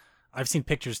because I've seen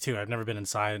pictures too. I've never been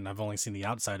inside and I've only seen the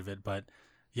outside of it, but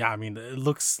yeah, I mean, it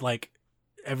looks like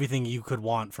everything you could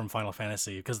want from Final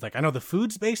Fantasy because like I know the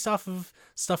food's based off of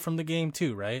stuff from the game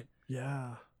too, right?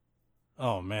 Yeah.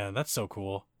 Oh man, that's so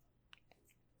cool.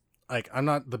 Like, I'm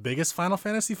not the biggest Final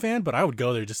Fantasy fan, but I would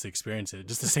go there just to experience it,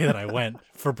 just to say that I went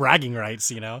for bragging rights,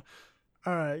 All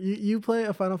right, you play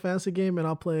a Final Fantasy game, and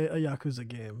I'll play a Yakuza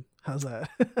game. How's that?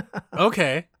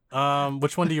 Okay.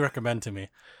 Which one do you recommend to me?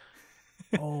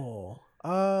 Well,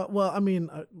 I mean,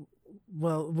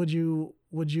 would you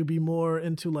be more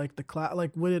into like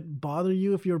like, would it bother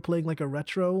you if you were playing like a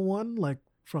retro one, like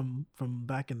from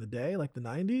back in the day, like the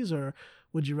 90s, or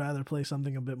would you rather play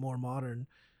something a bit more modern?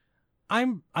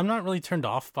 I'm not really turned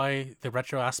off by the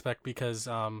retro aspect because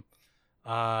I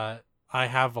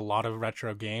have a lot of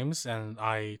retro games, and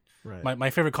my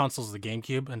favorite console is the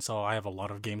GameCube, and so I have a lot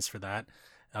of games for that.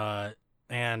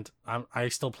 And I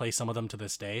still play some of them to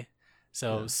this day.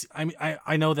 So yeah.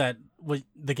 I know that what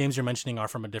the games you're mentioning are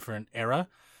from a different era,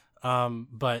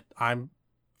 but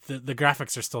the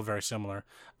graphics are still very similar.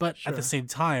 But at the same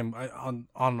time,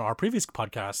 on our previous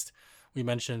podcast, we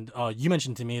mentioned you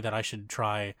mentioned to me that I should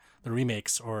try the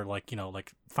remakes, or like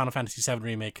Final Fantasy VII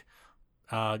remake.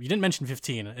 You didn't mention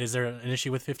 15. Is there an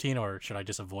issue with 15, or should I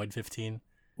just avoid 15?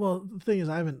 Well, the thing is,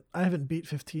 I haven't beat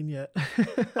 15 yet.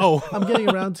 Oh, I'm getting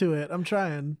around to it. I'm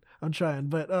trying,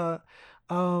 but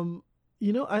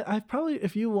I probably,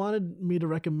 if you wanted me to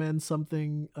recommend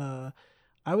something,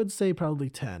 I would say probably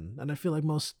 10. And I feel like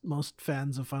most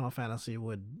fans of Final Fantasy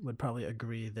would probably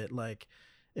agree that, like,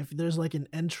 if there's like an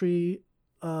entry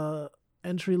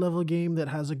level game that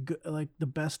has a good, like, the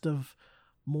best of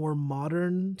more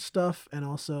modern stuff, and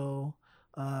also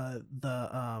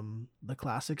the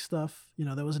classic stuff.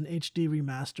 There was an HD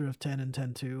remaster of 10 and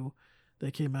 10-2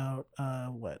 that came out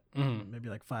maybe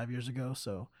like 5 years ago.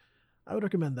 So I would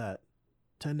recommend that.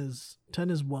 10 is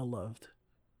well loved.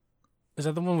 Is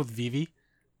that the one with Vivi?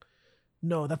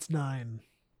 No, that's 9.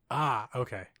 Ah,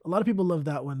 okay. A lot of people love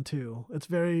that one too. It's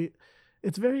very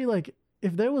like,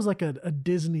 if there was like a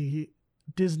Disney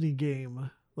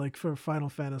game, like for Final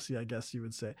Fantasy, I guess you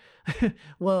would say.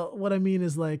 Well, what I mean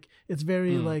is, like, it's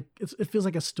very like it feels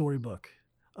like a storybook,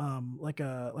 like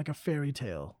a fairy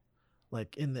tale,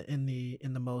 like in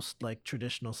the most like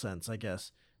traditional sense, I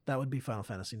guess. That would be Final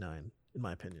Fantasy 9, in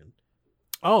my opinion.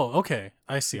 Oh, okay,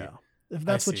 I see. Yeah, if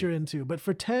that's what you're into. But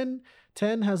for 10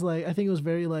 has, like, I think it was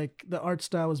very, like, the art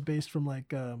style was based from like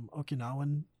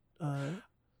Okinawan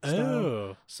style.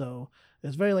 Oh. So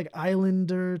it's very like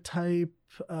Islander type,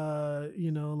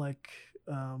 like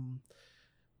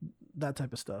that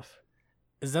type of stuff.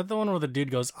 Is that the one where the dude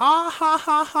goes, ah, ha,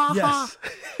 ha, ha, Yes.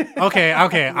 ha? Okay.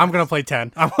 I'm going to play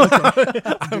 10. I'm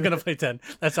going to play 10.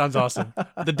 That sounds awesome.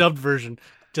 The dubbed version,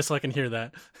 just so I can hear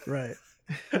that. Right.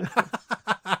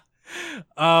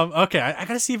 Okay, I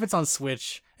gotta see if it's on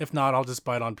Switch. If not, I'll just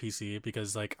buy it on PC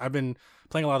because like I've been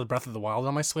playing a lot of Breath of the Wild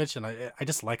on my Switch, and I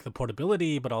just like the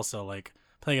portability, but also like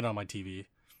playing it on my TV.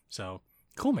 So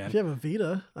cool, man. If you have a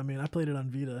Vita, I mean, I played it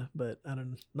on Vita, but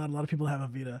not a lot of people have a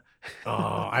Vita.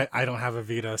 Oh, I don't have a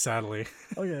Vita, sadly.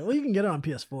 Okay, well you can get it on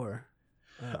PS4.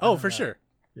 Oh, for sure.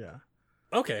 Yeah.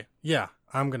 Okay, yeah,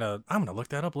 I'm gonna look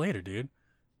that up later, dude.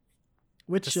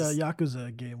 Which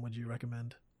Yakuza game would you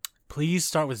recommend? Please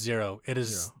start with Zero. It is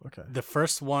Zero. Okay. the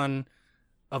first one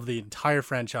of the entire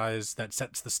franchise that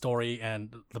sets the story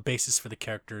and the basis for the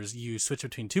characters. You switch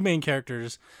between two main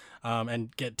characters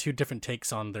and get two different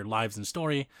takes on their lives and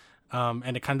story.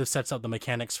 And it kind of sets up the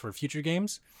mechanics for future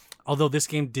games. Although this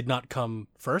game did not come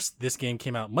first, this game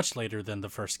came out much later than the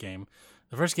first game.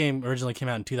 The first game originally came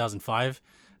out in 2005.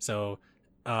 So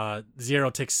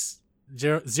Zero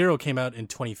came out in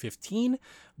 2015,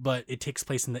 but it takes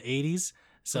place in the 80s.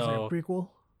 So is it a prequel?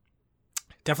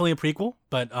 Definitely a prequel,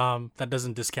 but that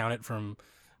doesn't discount it from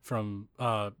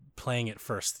playing it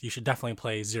first. You should definitely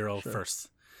play Zero first.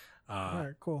 All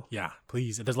right, cool. Yeah,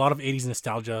 please. There's a lot of 80s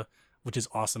nostalgia, which is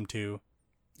awesome too.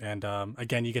 And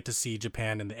again, you get to see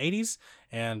Japan in the 80s.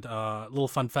 And a little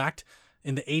fun fact,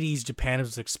 in the 80s, Japan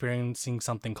was experiencing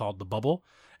something called the bubble.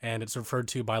 And it's referred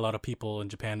to by a lot of people in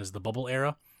Japan as the bubble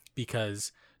era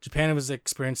because Japan was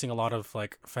experiencing a lot of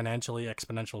like financially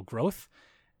exponential growth.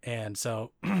 And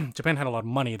so Japan had a lot of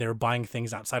money. They were buying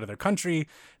things outside of their country.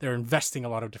 They were investing a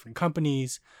lot of different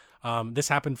companies. This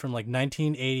happened from like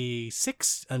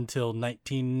 1986 until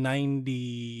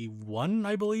 1991,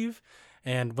 I believe.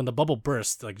 And when the bubble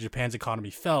burst, like Japan's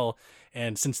economy fell.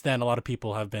 And since then, a lot of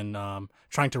people have been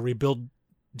trying to rebuild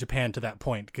Japan to that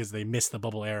point because they missed the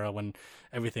bubble era when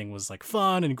everything was like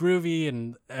fun and groovy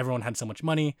and everyone had so much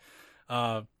money.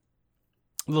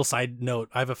 Little side note,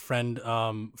 I have a friend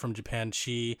from Japan.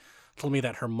 She told me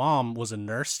that her mom was a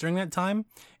nurse during that time,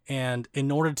 and in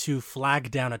order to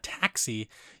flag down a taxi,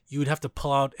 you would have to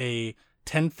pull out a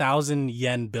 10,000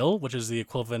 yen bill, which is the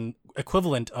equivalent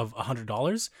of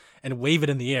 $100, and wave it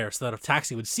in the air so that a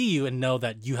taxi would see you and know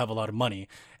that you have a lot of money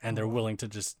and they're willing to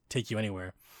just take you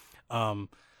anywhere.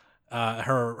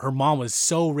 Her mom was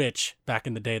so rich back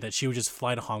in the day that she would just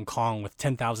fly to Hong Kong with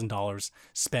 $10,000,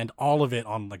 spend all of it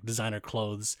on like designer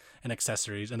clothes and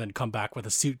accessories, and then come back with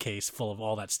a suitcase full of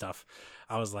all that stuff.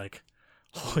 I was like,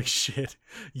 holy shit.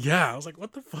 Yeah. I was like,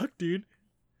 what the fuck, dude?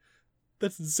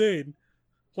 That's insane.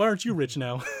 Why aren't you rich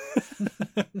now?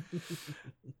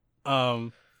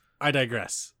 I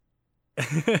digress.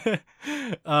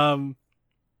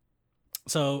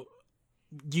 So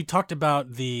you talked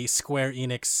about the Square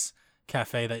Enix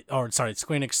Square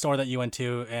Enix store that you went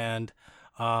to, and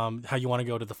how you want to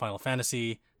go to the Final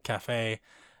Fantasy cafe.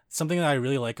 Something that I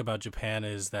really like about Japan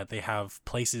is that they have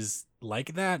places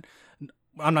like that.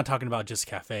 I'm not talking about just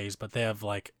cafes, but they have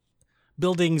like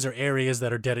buildings or areas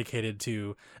that are dedicated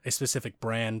to a specific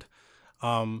brand.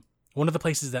 One of the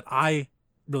places that I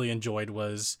really enjoyed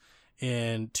was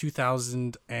in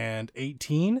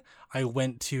 2018, I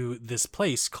went to this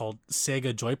place called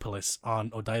Sega Joypolis on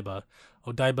Odaiba.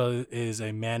 Odaiba is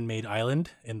a man-made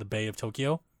island in the Bay of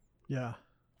Tokyo. Yeah.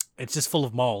 It's just full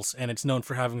of malls, and it's known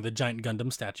for having the giant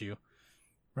Gundam statue.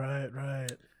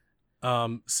 Right.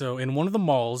 So in one of the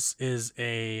malls is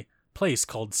a place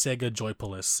called Sega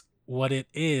Joypolis. What it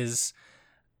is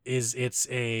it's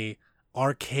a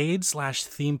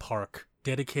arcade/theme park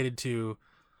dedicated to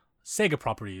Sega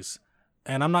properties.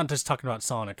 And I'm not just talking about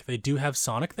Sonic. They do have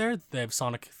Sonic there. They have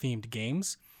Sonic-themed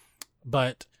games.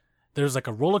 But there's like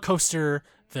a roller coaster.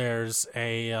 There's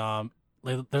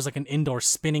there's like an indoor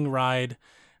spinning ride.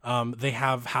 They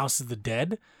have House of the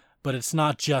Dead. But it's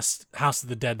not just House of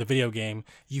the Dead, the video game.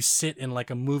 You sit in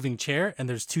like a moving chair, and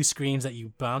there's two screens that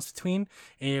you bounce between.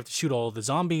 And you have to shoot all the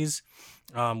zombies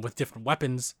with different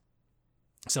weapons.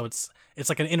 So it's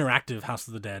like an interactive House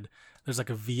of the Dead. There's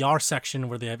like a VR section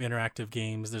where they have interactive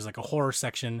games. There's like a horror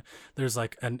section. There's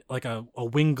like a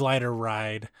wing glider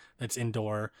ride that's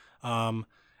indoor.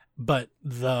 But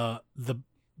the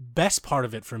best part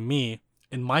of it for me,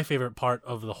 and my favorite part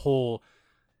of the whole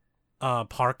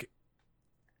park,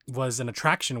 was an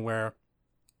attraction where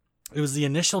it was the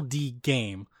Initial D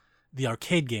game, the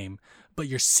arcade game, but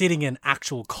you're sitting in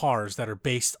actual cars that are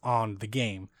based on the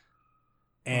game.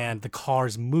 And the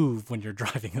cars move when you're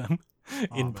driving them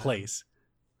in place.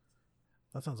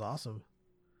 That sounds awesome.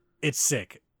 It's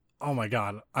sick. Oh my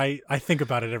god. I think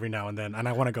about it every now and then, and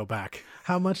I want to go back.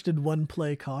 How much did one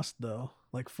play cost though?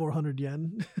 Like 400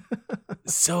 yen?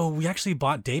 So we actually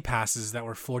bought day passes that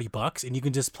were $40, and you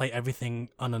can just play everything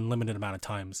an unlimited amount of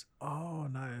times. Oh,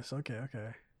 nice. Okay,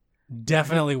 okay.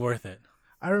 Definitely worth it.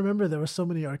 I remember there were so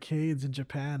many arcades in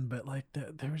Japan, but like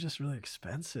they were just really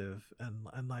expensive,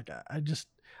 and like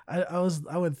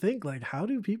I would think like how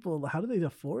do they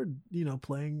afford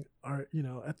playing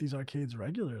at these arcades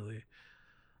regularly?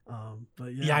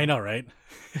 But Yeah, I know, right?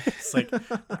 It's like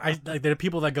there are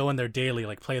people that go in there daily,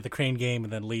 like play the crane game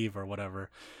and then leave or whatever.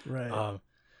 right.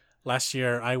 Last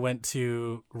year I went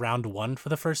to round one for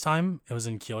the first time. It was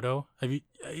in Kyoto. Have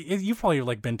you've probably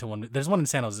like been to one? There's one in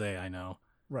San Jose, I know.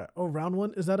 Right. Oh, round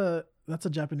one, that's a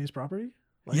Japanese property?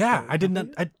 Like Yeah, a I did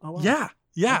not. company? Oh, wow.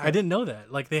 Yeah, I Okay. didn't know that.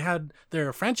 Like they had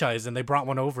their franchise and they brought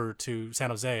one over to San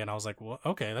Jose, and I was like, well,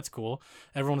 okay, that's cool.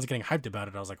 Everyone was getting hyped about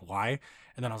it. I was like, why?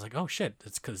 And then I was like, oh shit,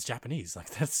 it's because it's Japanese. Like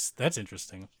that's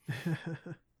interesting.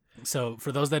 So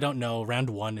for those that don't know, round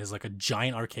one is like a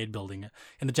giant arcade building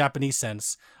in the Japanese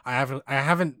sense. I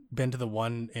haven't been to the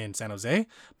one in San Jose,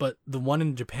 but the one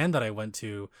in Japan that I went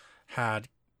to had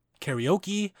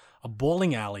karaoke, a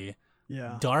bowling alley,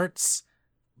 Yeah. darts.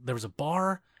 There was a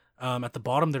bar. At the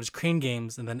bottom, there was crane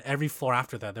games, and then every floor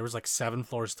after that, there was like 7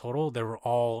 floors total. They were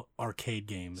all arcade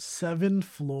games. 7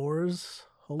 floors.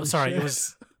 Holy Oh, sorry,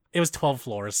 shit. it was 12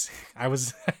 floors. I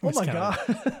was Oh my miscounted.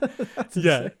 god. That's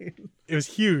Yeah. insane. It was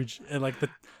huge, and like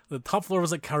the top floor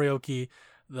was like karaoke.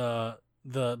 The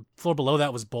floor below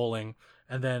that was bowling,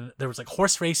 and then there was like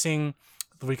horse racing,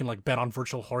 where you can like bet on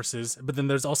virtual horses. But then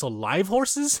there's also live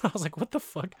horses. I was like, what the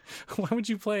fuck? Why would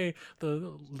you play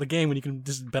the game when you can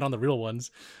just bet on the real ones?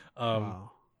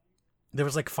 Wow. There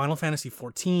was like Final Fantasy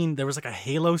 14. There was like a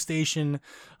Halo station.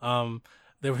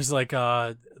 There was like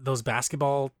those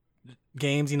basketball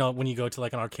games. You know, when you go to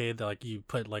like an arcade, that like you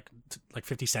put like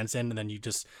 50 cents in, and then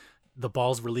the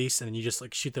balls release, and then you just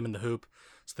like shoot them in the hoop.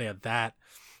 So they had that.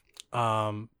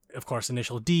 Of course,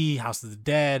 Initial D, House of the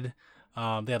Dead.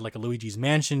 They had like a Luigi's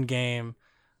Mansion game.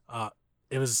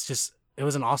 It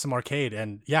was an awesome arcade,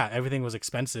 and yeah, everything was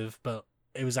expensive, but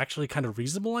it was actually kind of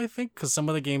reasonable, I think, because some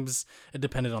of the games it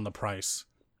depended on the price.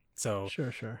 So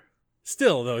Sure.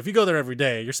 still, though, if you go there every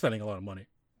day, you're spending a lot of money.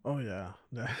 Oh yeah.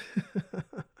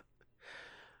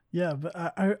 Yeah, but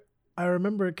I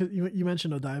remember cuz you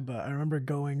mentioned Odaiba. I remember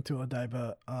going to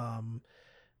Odaiba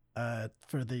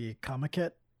for the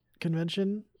Comiket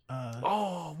convention.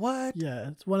 Oh, what? Yeah,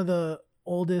 it's one of the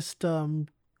oldest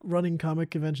running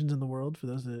comic conventions in the world for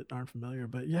those that aren't familiar.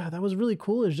 But yeah, that was really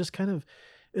cool. It's kind of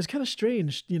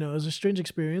strange, it was a strange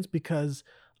experience because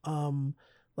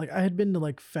like I had been to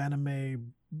like Fanime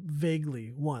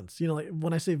vaguely once. Like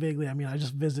when I say vaguely, I mean I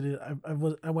just visited. I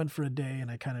went for a day and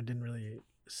I kind of didn't really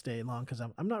stay long cuz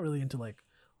I'm not really into like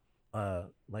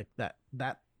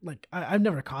that like I've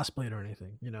never cosplayed or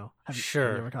anything, Have you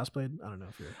Sure. ever cosplayed? I don't know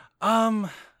if you're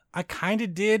I kind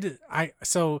of did.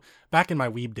 So back in my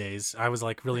weeb days, I was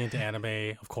like really into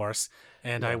anime, of course,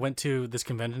 and I Yeah. went to this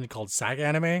convention called SAG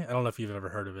Anime. I don't know if you've ever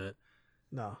heard of it.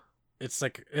 No. It's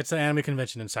an anime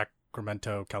convention in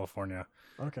Sacramento, California.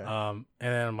 Okay. And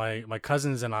then my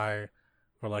cousins and I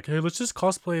were like, hey, let's just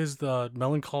cosplay as the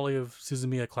Melancholy of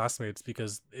Suzumiya classmates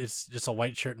because it's just a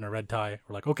white shirt and a red tie.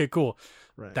 We're like, okay, cool.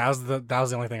 Right. That was the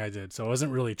only thing I did. So it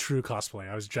wasn't really true cosplay.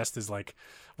 I was dressed as like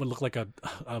what looked like a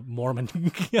Mormon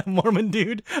Mormon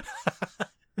dude.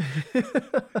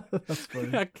 That's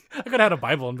funny. I could have had a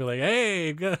Bible and be like,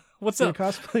 hey, what's So you're up?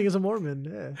 cosplaying as a Mormon,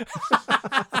 yeah.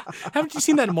 Haven't you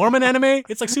seen that Mormon anime?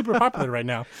 It's like super popular right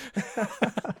now.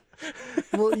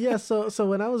 Well, yeah. So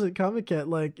when I was at Comic-Con,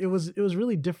 like it was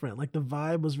really different. Like the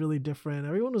vibe was really different.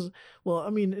 Everyone was I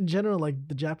mean, in general, like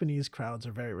the Japanese crowds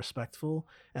are very respectful,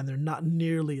 and they're not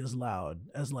nearly as loud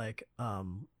as like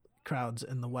crowds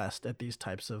in the West at these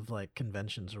types of like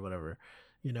conventions or whatever,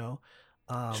 you know.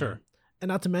 Sure. And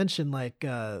not to mention like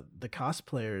the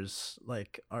cosplayers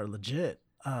like are legit.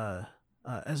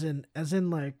 As in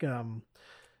like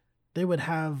they would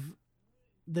have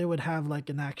like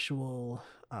an actual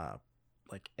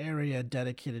like area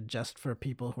dedicated just for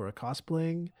people who are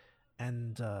cosplaying,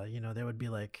 and there would be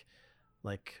like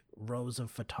rows of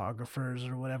photographers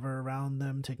or whatever around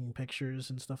them taking pictures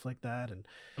and stuff like that,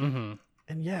 Mm-hmm.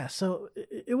 and yeah, so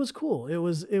it was cool. It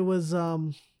was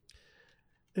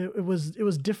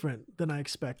different than I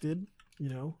expected,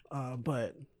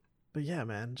 but yeah,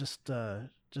 man, just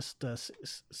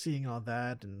seeing all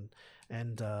that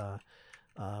and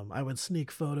I would sneak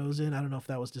photos in. I don't know if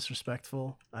that was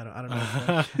disrespectful. I don't know. If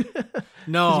that...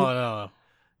 No, 'Cause no.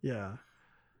 yeah.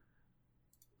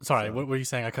 Sorry, So- what were you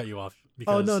saying? I cut you off.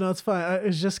 Oh no, because no, it's fine.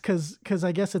 It's just because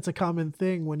I guess it's a common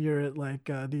thing when you're at like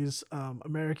these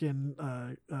American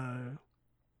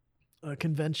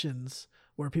conventions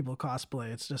where people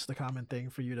cosplay. It's just a common thing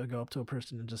for you to go up to a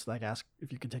person and just like ask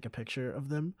if you could take a picture of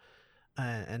them.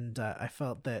 And I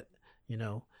felt that, you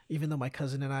know, even though my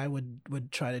cousin and I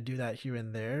would try to do that here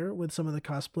and there with some of the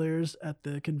cosplayers at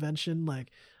the convention,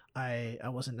 like I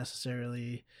wasn't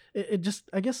necessarily it just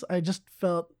I guess I just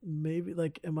felt maybe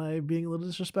like, am I being a little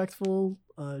disrespectful,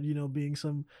 you know, being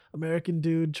some American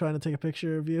dude trying to take a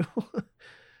picture of you.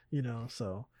 You know,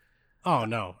 so oh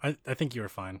no, I think you were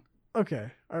fine.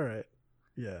 okay, all right,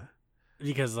 yeah,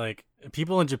 Because like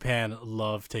people in Japan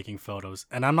love taking photos,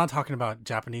 and I'm not talking about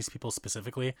Japanese people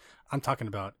specifically. I'm talking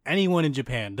about anyone in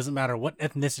Japan. Doesn't matter what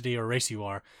ethnicity or race you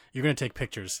are, you're gonna take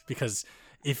pictures because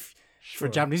if for sure.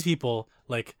 Japanese people,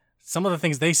 like some of the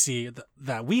things they see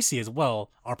that we see as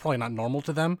well are probably not normal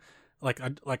to them. Like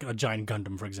a giant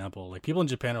Gundam, for example. Like people in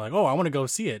Japan are like, oh, I want to go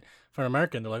see it. For an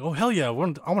American, they're like, oh hell yeah, I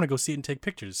want to go see it and take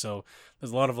pictures. So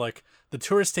there's a lot of like the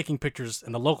tourists taking pictures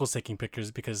and the locals taking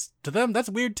pictures because to them that's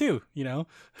weird too, you know.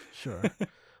 Sure.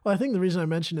 Well, I think the reason I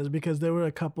mentioned is because there were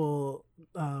a couple,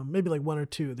 maybe like one or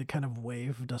two, that kind of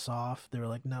waved us off. They were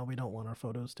like, "No, we don't want our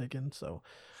photos taken." So,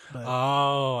 but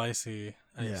Oh, I see.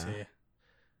 I yeah, see.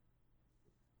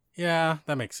 Yeah,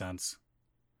 that makes sense.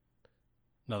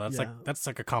 No, yeah, that's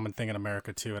like a common thing in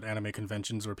America too at anime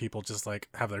conventions where people just like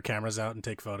have their cameras out and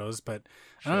take photos, but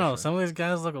I don't sure, know, sure. some of these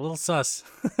guys look a little sus.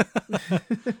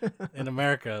 In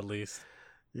America at least.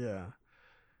 Yeah.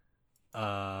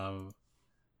 Um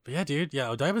but yeah, dude, yeah,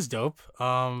 Odaiba's dope.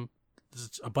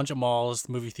 There's a bunch of malls,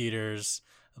 movie theaters,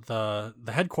 the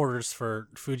headquarters for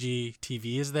Fuji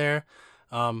TV is there.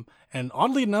 And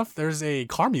oddly enough, there's a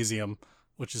car museum,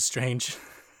 which is strange.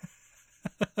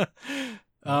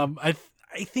 Wow.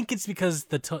 I think it's because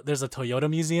there's a Toyota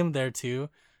museum there too.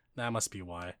 That must be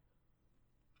why.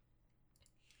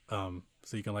 So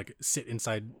you can like sit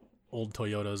inside old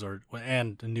Toyotas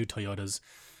and new Toyotas.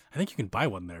 I think you can buy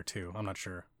one there too. I'm not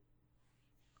sure.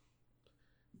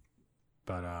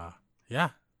 But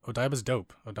yeah, Odaiba's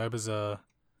dope. Odaiba's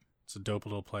it's a dope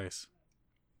little place.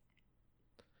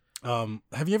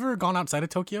 Have you ever gone outside of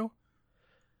Tokyo?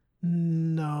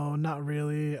 No, not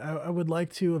really. I would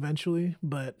like to eventually,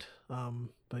 but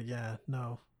yeah,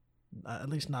 no, at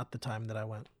least not the time that I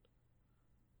went.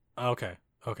 Okay.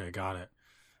 Okay, got it.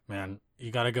 Man,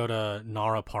 you got to go to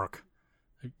Nara Park.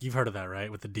 You've heard of that,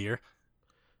 right? With the deer.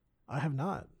 I have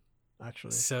not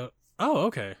actually. So, oh,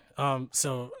 okay.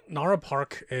 So Nara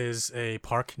Park is a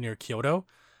park near Kyoto.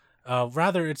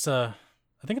 Rather,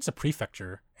 I think it's a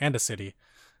prefecture and a city.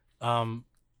 Um,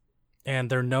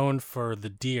 and they're known for the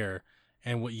deer.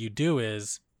 And what you do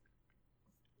is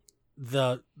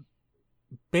the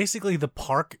basically the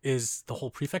park is the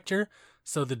whole prefecture,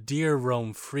 so the deer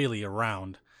roam freely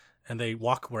around, and they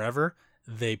walk wherever,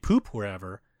 they poop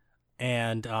wherever,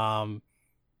 and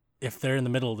if they're in the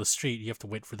middle of the street, you have to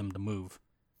wait for them to move.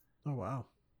 Oh wow.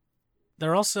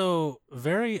 They're also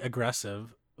very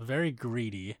aggressive, very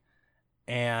greedy,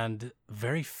 and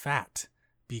very fat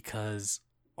because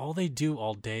all they do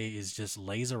all day is just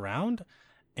laze around.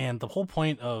 And the whole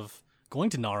point of going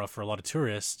to Nara for a lot of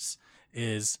tourists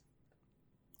is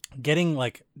getting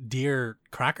like deer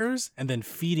crackers and then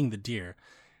feeding the deer.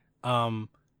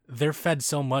 They're fed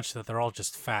so much that they're all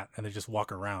just fat and they just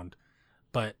walk around.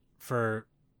 But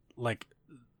like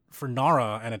for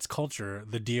Nara and its culture,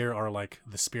 the deer are like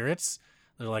the spirits.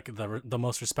 They're like the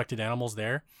most respected animals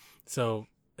there. So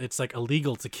it's like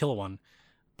illegal to kill one,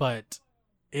 but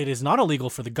it is not illegal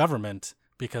for the government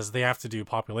because they have to do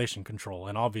population control,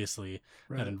 and obviously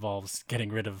that Right. involves getting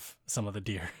rid of some of the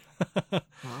deer. Wow.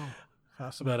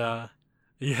 Fascinating. But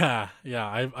yeah,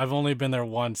 I've only been there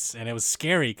once, and it was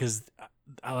scary because,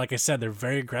 like I said, they're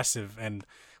very aggressive, and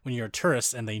when you're a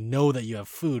tourist and they know that you have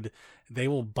food, they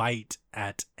will bite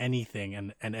at anything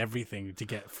and everything to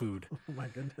get food. Oh my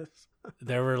goodness.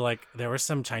 There were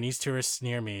some Chinese tourists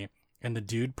near me, and the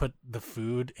dude put the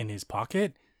food in his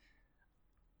pocket,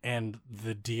 and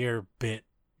the deer bit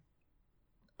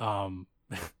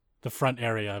the front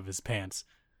area of his pants.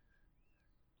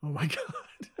 Oh my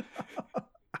god.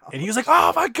 And he was like,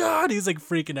 "Oh my god!" He's like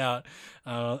freaking out.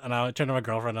 And I turned to my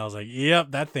girlfriend, and I was like,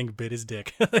 "Yep, that thing bit his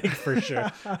dick, like for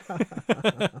sure."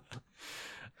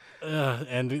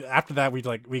 And after that,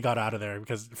 we got out of there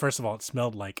because first of all, it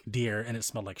smelled like deer and it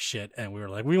smelled like shit, and we were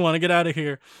like, "We want to get out of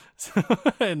here."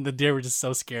 And the deer were just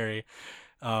so scary.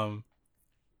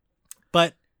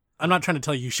 But I'm not trying to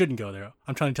tell you shouldn't go there.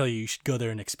 I'm trying to tell you should go there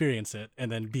and experience it,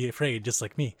 and then be afraid, just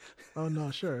like me. Oh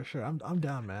no, sure, sure. I'm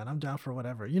down, man. I'm down for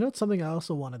whatever. You know, it's something I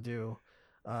also want to do.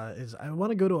 is I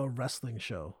want to go to a wrestling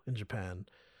show in Japan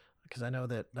because I know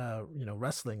that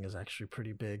wrestling is actually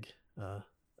pretty big.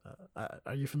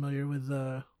 Are you familiar with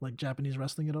like Japanese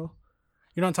wrestling at all?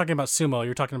 You're not talking about sumo.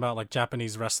 You're talking about like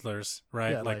Japanese wrestlers,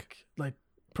 right? Yeah, like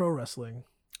pro wrestling.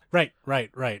 Right.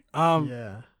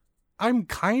 Yeah. I'm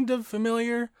kind of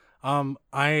familiar.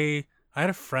 I had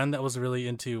a friend that was really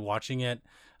into watching it.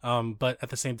 But at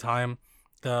the same time,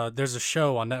 there's a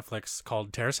show on Netflix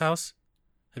called Terrace House.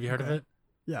 Have you heard of Okay. it?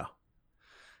 Yeah.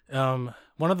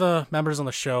 One of the members on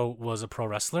the show was a pro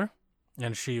wrestler,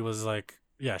 and she was like,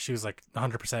 yeah, she was like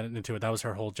 100% into it. That was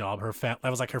her whole job. That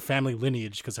was like her family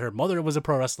lineage because her mother was a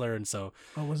pro wrestler, and so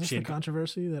Oh, was this she the had,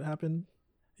 controversy that happened?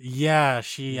 yeah,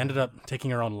 she Yeah. ended up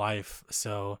taking her own life.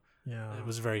 So Yeah. it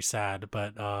was very sad.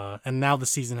 But and now the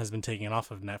season has been taken off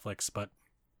of Netflix. But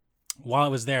while I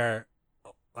was there,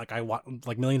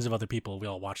 like millions of other people, we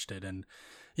all watched it, and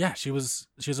yeah, she was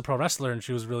a pro wrestler, and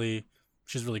she's really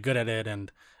good at it,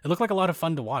 and it looked like a lot of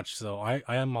fun to watch. So I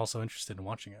am also interested in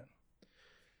watching it.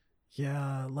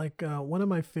 Yeah, like one of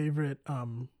my favorite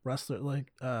wrestler,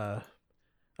 like a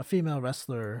female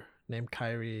wrestler named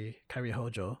Kairi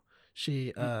Hojo.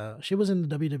 She was in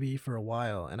the WWE for a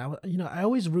while, and I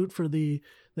always root for the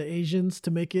Asians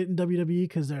to make it in WWE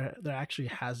because there actually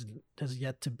has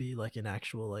yet to be like an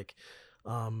actual like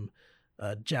um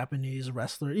Japanese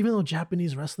wrestler. Even though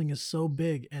Japanese wrestling is so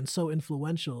big and so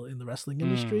influential in the wrestling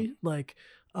industry, like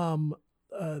um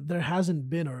there hasn't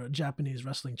been a Japanese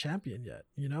wrestling champion yet,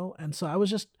 And so I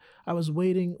was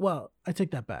waiting. Well, I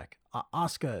take that back.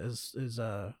 Asuka is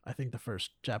I think the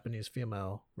first Japanese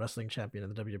female wrestling champion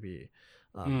in the WWE.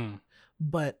 Um,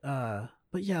 Mm.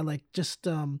 but yeah, like just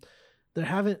there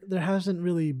hasn't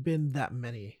really been that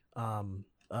many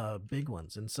big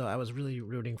ones, and so I was really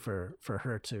rooting for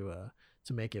her to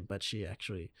make it, but she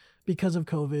actually, because of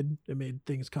COVID, it made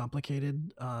things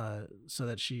complicated, so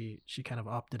that she kind of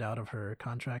opted out of her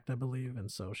contract, I believe,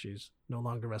 and so she's no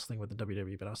longer wrestling with the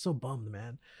WWE. But I was so bummed,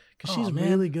 man, because Oh she's man.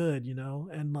 really good,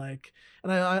 and like,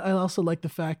 and I also like the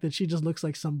fact that she just looks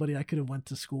like somebody I could have went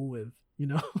to school with.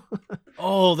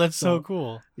 Oh, that's so So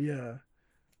cool. yeah,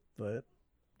 but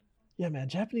yeah, man,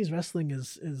 Japanese wrestling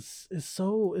is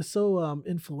so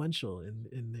influential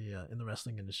in the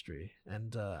wrestling industry,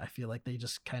 and I feel like they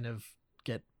just kind of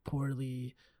get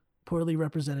poorly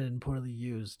represented and poorly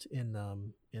used in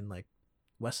like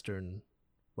Western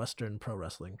pro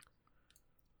wrestling.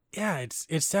 Yeah,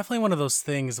 it's definitely one of those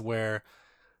things where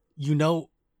you know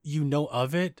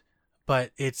of it,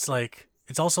 but it's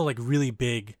also like really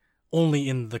big only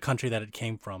in the country that it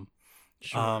came from.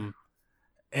 Sure.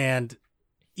 And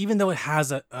even though it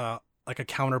has a like a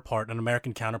counterpart, an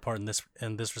American counterpart in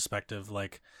this respective,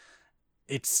 like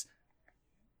it's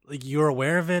like you're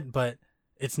aware of it, but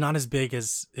it's not as big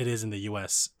as it is in the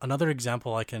U.S. Another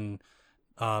example I can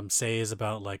say is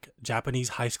about like Japanese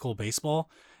high school baseball.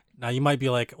 Now you might be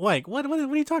like, wait, what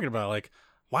are you talking about? Like,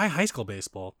 why high school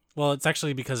baseball? Well, it's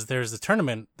actually because there's a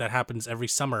tournament that happens every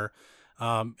summer,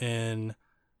 in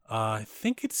I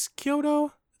think it's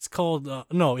Kyoto. It's called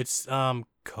no, it's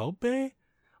Kobe.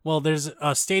 Well, there's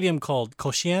a stadium called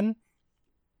Koshien,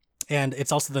 and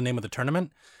it's also the name of the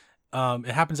tournament. It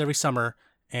happens every summer,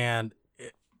 and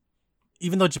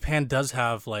even though Japan does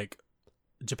have like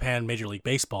Japan Major League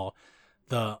Baseball,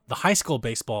 the high school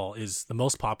baseball is the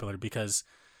most popular because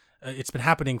it's been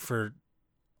happening for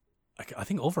I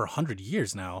think over 100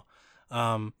 years now.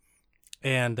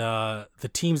 And the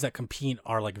teams that compete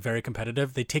are like very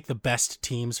competitive. They take the best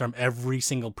teams from every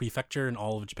single prefecture in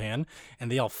all of Japan,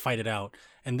 and they all fight it out.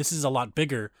 And this is a lot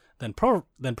bigger than pro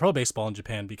baseball in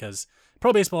Japan because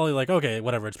pro baseball, you're like, okay,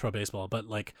 whatever, it's pro baseball. But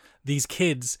like these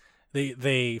kids,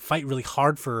 they fight really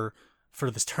hard for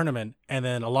this tournament, and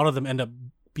then a lot of them end up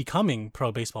becoming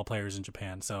pro baseball players in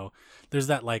Japan. So there's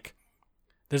that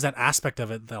aspect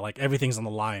of it that like everything's on the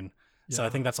line. So I Yeah.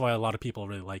 think that's why a lot of people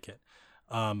really like it.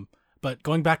 But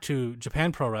going back to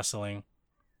Japan Pro Wrestling,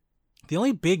 the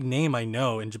only big name I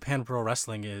know in Japan Pro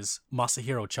Wrestling is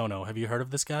Masahiro Chono. Have you heard of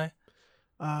this guy?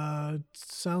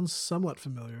 Sounds somewhat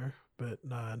familiar, but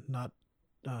not.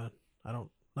 I don't.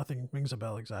 Nothing rings a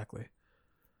bell exactly.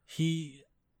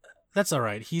 That's all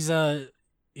right. He's a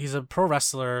pro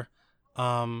wrestler,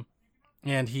 and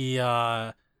he's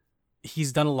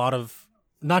done a lot of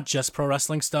not just pro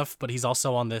wrestling stuff, but he's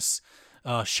also on this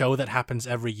show that happens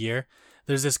every year.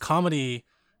 There's this comedy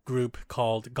group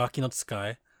called Gaki no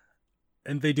Tsukai,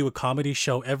 and they do a comedy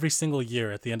show every single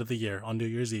year at the end of the year on New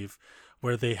Year's Eve,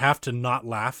 where they have to not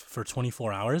laugh for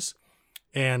 24 hours.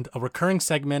 And a recurring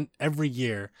segment every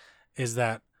year is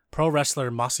that pro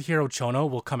wrestler Masahiro Chono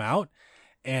will come out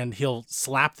and he'll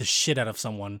slap the shit out of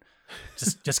someone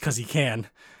just because he can.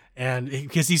 and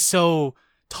because he's so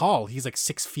tall, he's like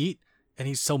 6 feet, and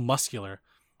he's so muscular.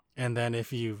 And then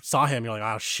if you saw him, you're like,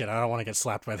 oh shit, I don't want to get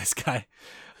slapped by this guy.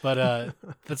 But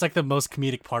that's like the most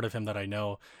comedic part of him that I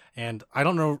know. And I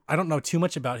don't know too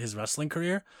much about his wrestling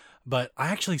career, but I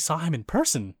actually saw him in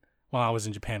person while I was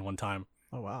in Japan one time.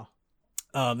 Oh wow.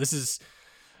 This is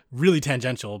really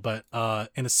tangential, but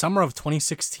in the summer of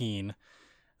 2016,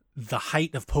 the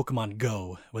height of Pokemon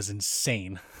Go was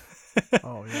insane.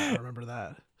 Oh yeah, I remember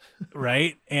that.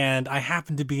 Right? And I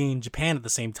happened to be in Japan at the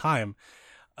same time.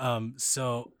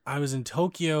 So I was in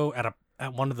Tokyo at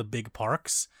one of the big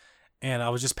parks, and I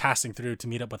was just passing through to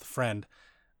meet up with a friend.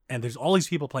 And there's all these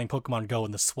people playing Pokemon Go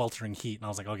in the sweltering heat, and I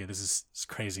was like, okay, this is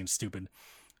crazy and stupid.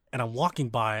 And I'm walking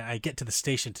by, I get to the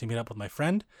station to meet up with my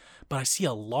friend, but I see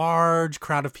a large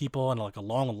crowd of people and like a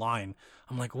long line.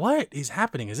 I'm like, what is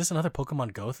happening? Is this another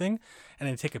Pokemon Go thing? And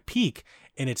I take a peek,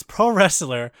 and it's pro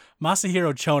wrestler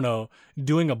Masahiro Chono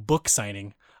doing a book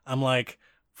signing. I'm like,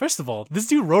 first of all, this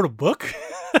dude wrote a book?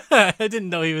 I didn't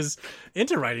know he was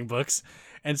into writing books.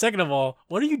 And second of all,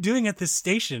 what are you doing at this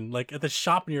station? Like at the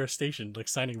shop near a station, like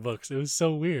signing books? It was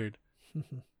so weird.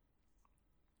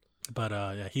 But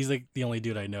yeah, he's like the only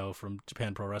dude I know from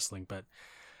Japan Pro Wrestling. But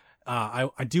I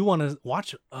do want to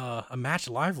watch a match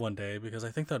live one day, because I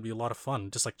think that'd be a lot of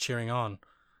fun, just like cheering on,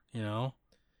 you know?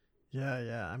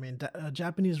 Yeah. I mean,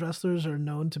 Japanese wrestlers are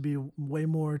known to be way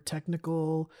more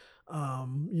technical.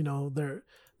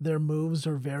 Their moves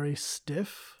are very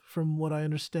stiff, from what I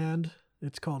understand.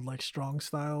 It's called like strong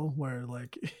style, where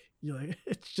like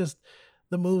it's just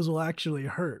the moves will actually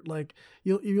hurt. Like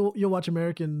you'll watch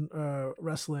American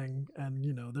wrestling, and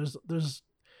there's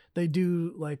they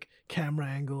do like camera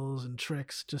angles and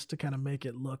tricks just to kind of make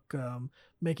it look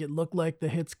like the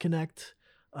hits connect,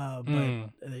 but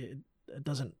it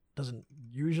doesn't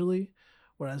usually.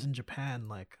 Whereas in Japan,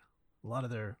 like a lot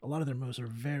of their moves are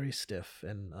very stiff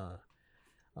and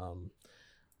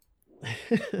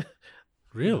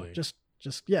Really? just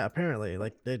yeah, apparently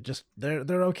like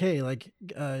they're okay, like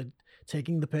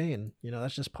taking the pain,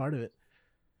 that's just part of it.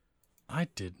 I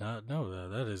did not know that.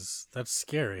 That's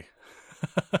scary.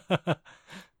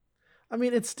 I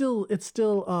mean, it's still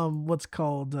what's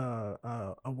called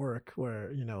a work,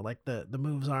 where like the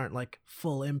moves aren't like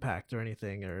full impact or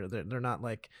anything, or they're not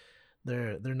like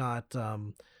they're not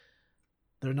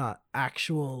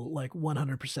actual like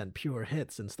 100% pure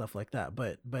hits and stuff like that,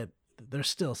 but they're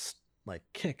still like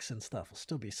kicks and stuff will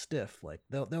still be stiff, like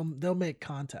they'll make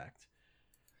contact.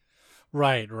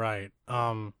 Right. Because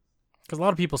a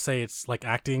lot of people say it's like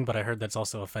acting, but I heard that's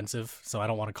also offensive, so I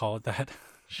don't want to call it that.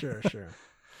 Sure.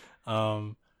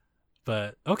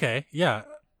 But okay, yeah,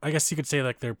 I guess you could say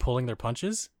like they're pulling their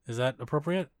punches. Is that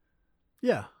appropriate?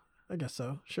 Yeah, I guess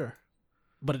so. Sure.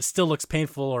 But it still looks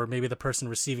painful, or maybe the person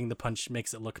receiving the punch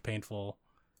makes it look painful.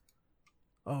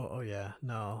 Oh yeah.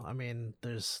 No, I mean,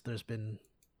 there's been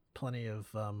plenty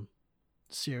of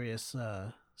serious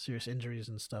injuries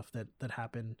and stuff that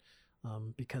happen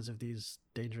because of these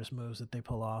dangerous moves that they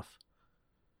pull off.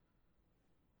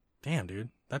 Damn, dude,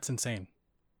 that's insane.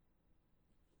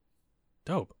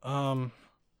 Dope.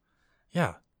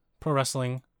 Yeah, pro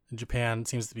wrestling in Japan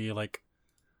seems to be like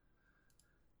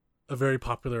a very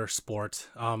popular sport.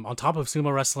 On top of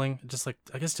sumo wrestling, just like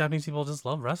I guess Japanese people just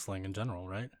love wrestling in general,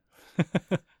 right?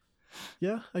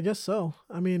 Yeah, I guess so.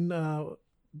 I mean, I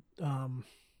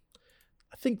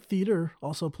think theater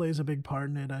also plays a big part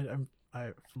in it.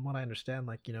 I from what I understand,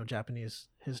 like Japanese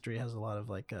history has a lot of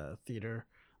like theater,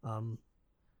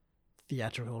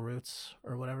 theatrical roots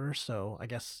or whatever. So I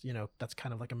guess that's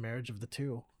kind of like a marriage of the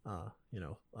two.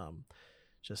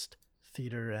 Just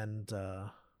theater and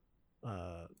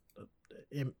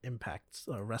impact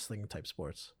wrestling type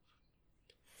sports.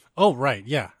 Oh, right.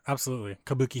 Yeah, absolutely.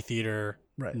 Kabuki theater,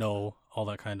 Right. No, all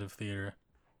that kind of theater.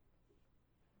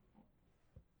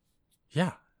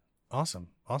 Yeah. Awesome.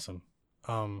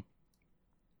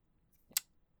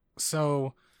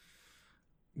 So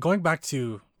going back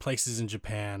to places in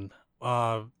Japan,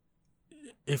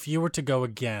 if you were to go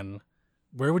again,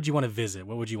 where would you want to visit?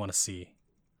 What would you want to see?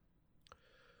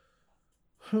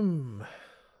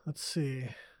 Let's see.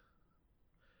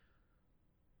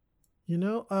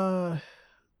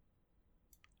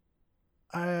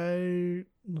 I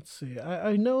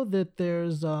know that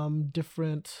there's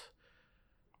different.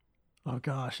 Oh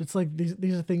gosh, it's like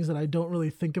these are things that I don't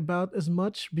really think about as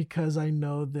much, because I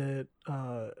know that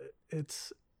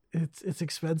it's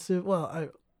expensive.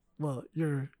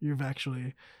 You've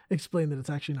actually explained that it's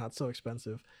actually not so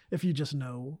expensive if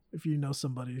you know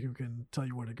somebody who can tell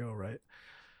you where to go, right?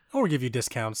 Or give you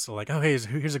discounts. So like, oh, hey,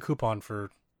 here's a coupon for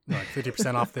like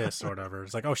 50% off this or whatever.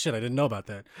 It's like, oh shit, I didn't know about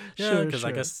that. Yeah, Sure, because I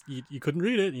sure. guess you couldn't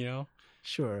read it, you know.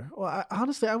 Sure. Well,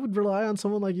 honestly, I would rely on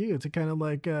someone like you to kind of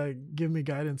like give me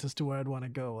guidance as to where I'd want to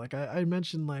go. Like I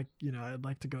mentioned, like I'd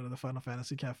like to go to the Final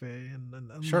Fantasy Cafe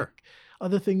and Sure. like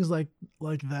other things like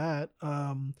that.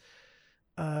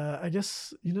 I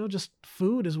guess just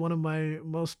food is one of my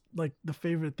most like the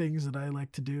favorite things that I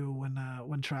like to do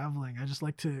when traveling. I just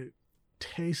like to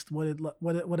taste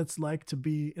what it's like to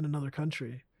be in another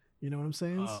country. You know what I'm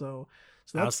saying? Uh, So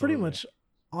that's pretty Absolutely. much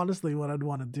honestly what I'd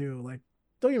want to do. Like,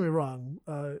 don't get me wrong,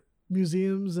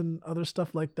 museums and other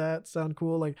stuff like that sound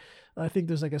cool. Like, I think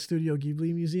there's like a Studio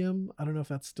Ghibli museum. I don't know if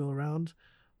that's still around,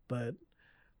 but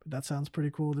that sounds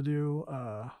pretty cool to do.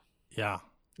 Yeah.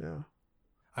 Yeah.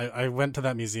 I went to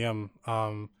that museum.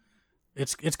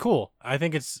 It's cool. I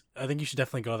think you should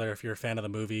definitely go there if you're a fan of the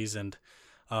movies and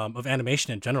of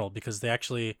animation in general, because they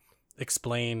actually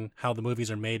explain how the movies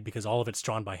are made, because all of it's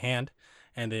drawn by hand,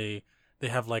 and they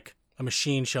have like a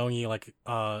machine showing you like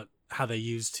how they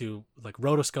use to like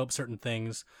rotoscope certain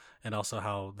things, and also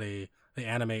how they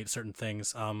animate certain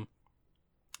things.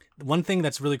 One thing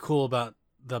that's really cool about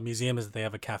the museum is that they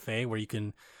have a cafe where you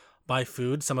can buy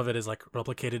food. Some of it is like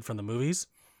replicated from the movies,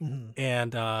 Hmm.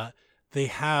 and they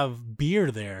have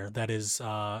beer there that is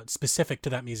specific to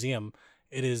that museum.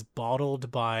 It is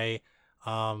bottled by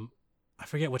I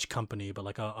forget which company, but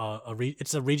like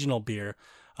it's a regional beer.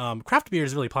 Craft beer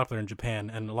is really popular in Japan,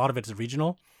 and a lot of it's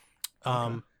regional. Okay.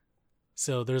 Um,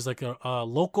 so there's like a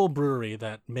local brewery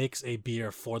that makes a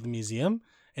beer for the museum,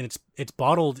 and it's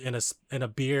bottled in a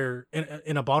beer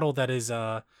in a bottle that is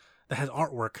that has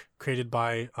artwork created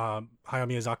by Hayao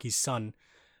Miyazaki's son.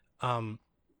 Um,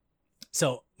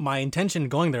 so my intention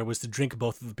going there was to drink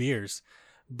both of the beers,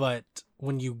 but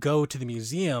when you go to the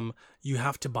museum, you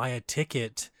have to buy a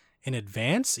ticket in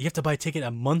advance. You have to buy a ticket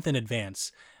a month in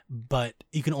advance, but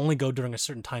you can only go during a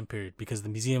certain time period because the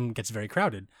museum gets very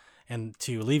crowded. And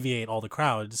to alleviate all the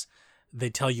crowds, they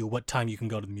tell you what time you can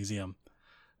go to the museum,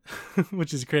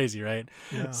 which is crazy, right?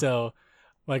 Yeah. So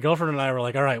my girlfriend and I were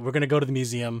like, all right, we're going to go to the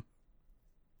museum,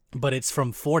 but it's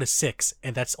from 4 to 6,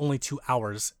 and that's only 2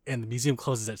 hours, and the museum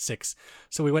closes at 6.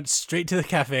 So we went straight to the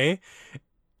cafe,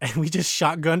 and we just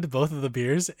shotgunned both of the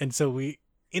beers, and so we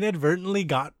inadvertently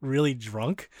got really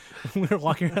drunk when we were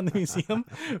walking around the museum.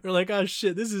 We're like, oh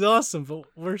shit, this is awesome, but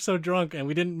we're so drunk, and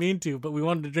we didn't mean to, but we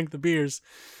wanted to drink the beers.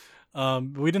 But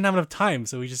we didn't have enough time,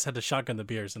 so we just had to shotgun the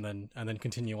beers and then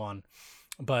continue on.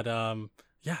 But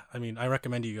yeah, I mean, I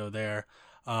recommend you go there.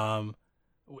 Um,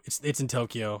 it's in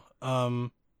Tokyo.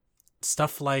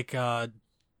 Stuff like Tokyo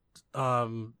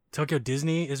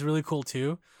Disney is really cool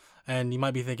too. And you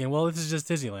might be thinking, well, this is just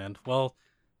Disneyland. Well,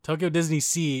 Tokyo Disney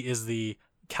Sea is the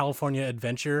California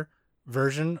Adventure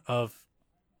version of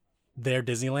their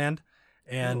Disneyland,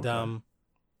 Oh, and okay.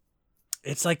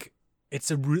 it's like it's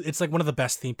like one of the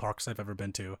best theme parks I've ever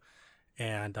been to.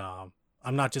 And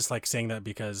I'm not just like saying that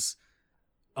because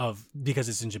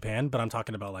it's in Japan, but I'm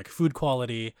talking about like food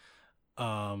quality,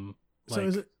 um, So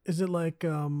like is it like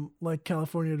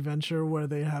California Adventure where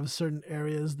they have certain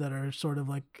areas that are sort of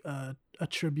like a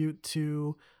tribute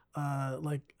to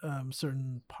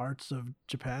certain parts of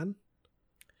Japan?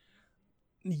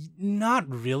 not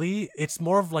really. It's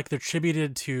more of like they're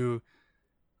tributed to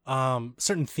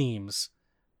certain themes.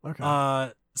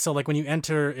 Okay. So like when you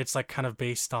enter, it's like kind of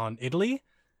based on Italy.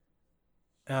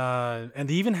 And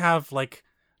they even have like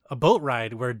a boat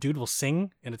ride where a dude will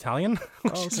sing in Italian, Oh,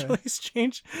 which is okay. really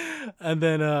strange. And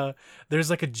then there's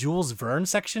like a Jules Verne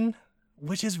section,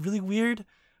 which is really weird,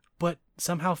 but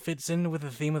somehow fits in with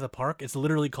the theme of the park. It's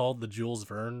literally called the Jules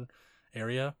Verne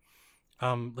area.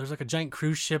 There's like a giant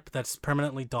cruise ship that's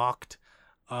permanently docked.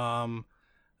 Um,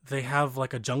 they have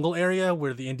like a jungle area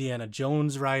where the Indiana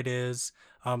Jones ride is.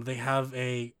 They have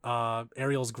a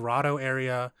Ariel's Grotto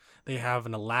area. They have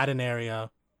an Aladdin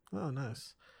area. Oh,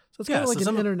 nice. So it's kind Yeah, of so like an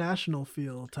some international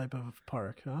feel type of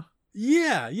park, huh?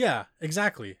 yeah,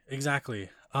 exactly.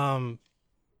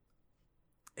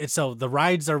 It's so the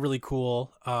rides are really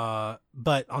cool.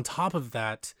 But on top of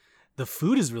that, the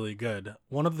food is really good.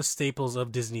 One of the staples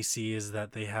of Disney Sea is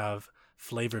that they have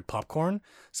flavored popcorn.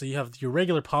 So you have your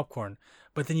regular popcorn,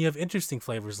 but then you have interesting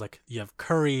flavors like you have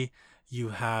curry, you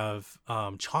have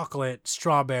chocolate,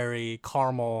 strawberry,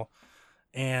 caramel,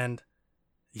 and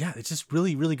yeah, it's just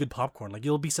really, really good popcorn. Like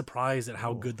you'll be surprised at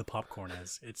how Oh, good the popcorn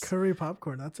is. It's curry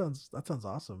popcorn. That sounds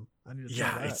awesome. I need to try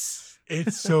yeah, that.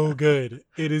 it's so good.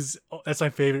 It is. That's my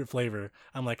favorite flavor.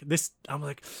 I'm like this. I'm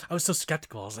like I was so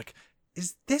skeptical. I was like,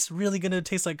 is this really gonna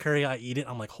taste like curry? I eat it.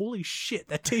 I'm like, holy shit,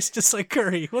 that tastes just like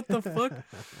curry. What the fuck?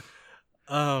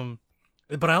 Um,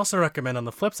 but I also recommend on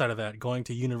the flip side of that going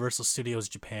to Universal Studios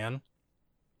Japan.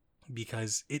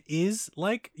 because it is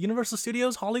like Universal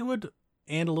Studios Hollywood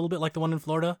and a little bit like the one in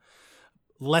Florida.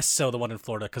 Less so the one in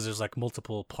Florida because there's like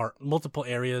multiple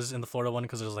areas in the Florida one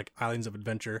because there's like Islands of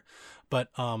Adventure. But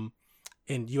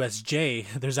in USJ,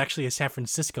 there's actually a San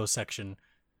Francisco section,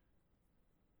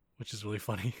 which is really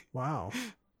funny. Wow.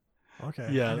 Okay.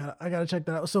 Yeah. I gotta check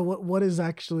that out. So what is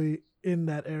actually in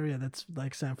that area that's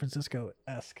like San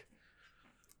Francisco-esque?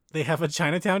 They have a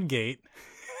Chinatown gate,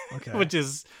 Okay. which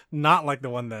is not like the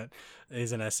one that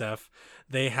is in SF.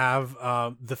 They have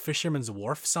the Fisherman's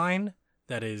Wharf sign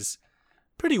that is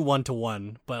pretty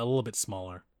one-to-one, but a little bit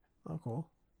smaller. Oh, cool.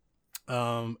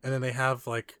 And then they have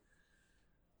like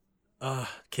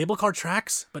cable car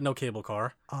tracks, but no cable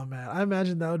car. Oh man, I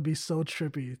imagine that would be so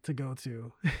trippy to go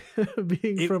to,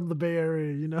 being from the Bay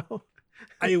Area, you know.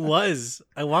 I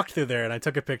walked through there and I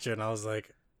took a picture and I was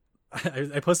like,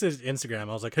 I posted it to Instagram.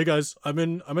 I was like, hey guys, I'm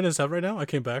in SF right now. I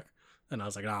came back and I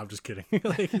was like, nah, I'm just kidding.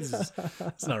 Like,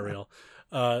 it's not real.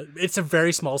 It's a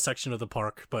very small section of the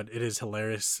park, but it is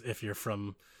hilarious if you're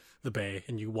from the Bay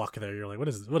and you walk there. You're like, what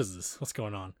is this? What's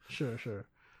going on? Sure.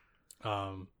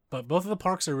 But both of the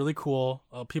parks are really cool.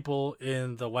 People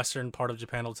in the western part of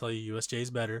Japan will tell you USJ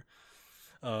is better,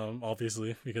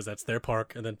 obviously, because that's their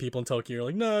park. And then people in Tokyo are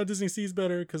like, no, Disney Sea is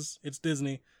better because it's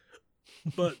Disney.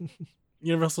 But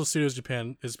Universal Studios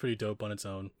Japan is pretty dope on its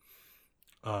own.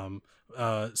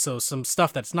 So some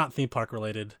stuff that's not theme park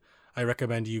related, I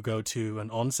recommend you go to an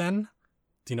onsen.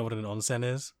 Do you know what an onsen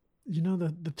is? You know,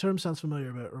 the term sounds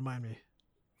familiar, but remind me.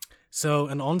 So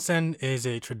an onsen is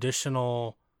a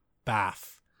traditional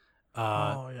bath.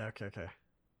 Okay.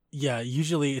 Yeah,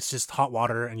 usually it's just hot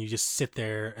water and you just sit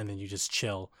there and then you just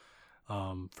chill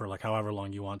for like however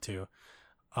long you want to.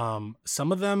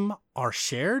 Some of them are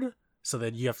shared so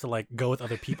that you have to like go with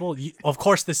other people. Of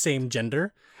course, the same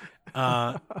gender.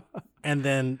 And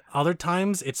then other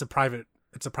times it's a private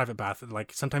bath.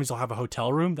 Like sometimes you'll have a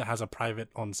hotel room that has a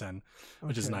private onsen,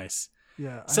 which is nice.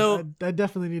 Yeah, so I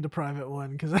definitely need a private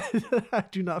one because I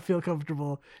do not feel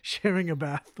comfortable sharing a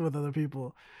bath with other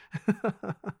people.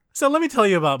 So let me tell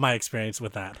you about my experience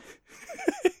with that.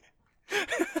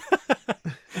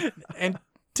 And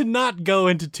to not go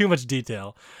into too much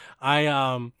detail,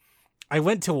 I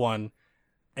went to one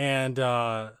and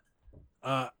I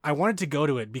wanted to go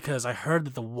to it because I heard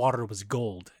that the water was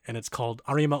gold, and it's called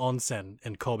Arima Onsen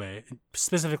in Kobe,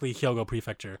 specifically Hyogo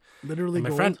Prefecture. Literally and my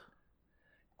gold? friend,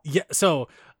 yeah, so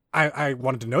I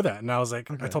wanted to know that, and I was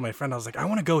like, Okay. I told my friend, I was like, I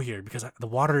want to go here because the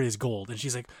water is gold, and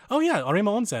she's like, oh yeah,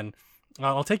 Arima Onsen,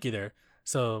 I'll take you there.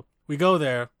 So we go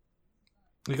there.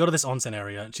 We go to this onsen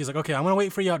area, and she's like, okay, I'm going to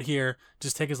wait for you out here.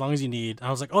 Just take as long as you need. And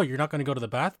I was like, oh, you're not going to go to the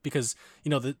bath? Because,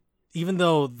 even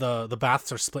though the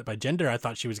baths are split by gender, I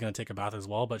thought she was going to take a bath as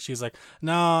well. But she's like,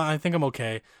 no, I think I'm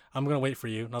okay. I'm going to wait for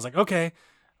you. And I was like, okay.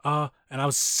 And I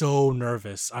was so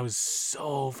nervous. I was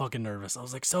so fucking nervous. I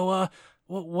was like, so,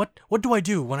 what do I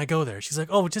do when I go there? She's like,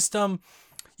 oh, just, you're going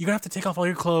to have to take off all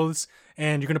your clothes,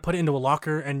 and you're going to put it into a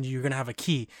locker, and you're going to have a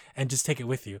key, and just take it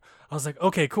with you. I was like,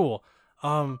 okay, cool.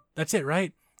 That's it,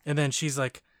 right? And then she's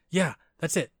like, yeah,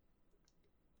 that's it.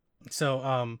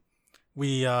 So,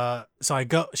 so I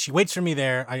go, she waits for me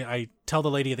there. I tell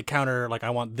the lady at the counter, like, I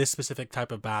want this specific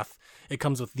type of bath. It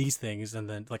comes with these things, and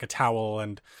then like a towel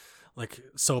and like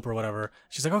soap or whatever.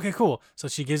 She's like, okay, cool. So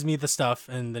she gives me the stuff,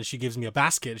 and then she gives me a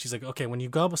basket. She's like, okay, when you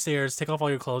go upstairs, take off all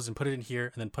your clothes and put it in here,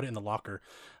 and then put it in the locker.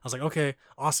 I was like, okay,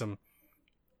 awesome.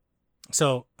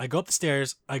 So I go up the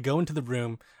stairs, I go into the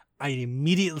room, I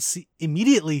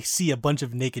immediately see a bunch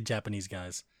of naked Japanese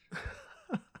guys.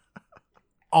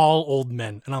 All old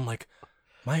men. And I'm like,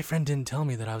 my friend didn't tell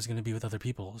me that I was going to be with other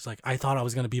people. It's like, I thought I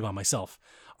was going to be by myself.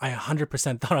 I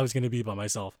 100% thought I was going to be by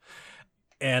myself.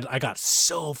 And I got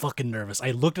so fucking nervous. I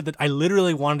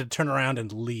literally wanted to turn around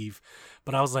and leave.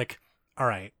 But I was like, all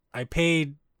right, I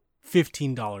paid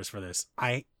 $15 for this.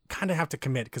 I kind of have to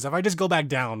commit, because if I just go back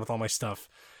down with all my stuff,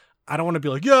 I don't want to be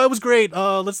like, yeah, it was great.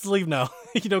 Let's leave now.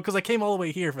 Because I came all the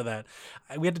way here for that.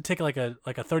 We had to take like a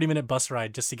 30-minute bus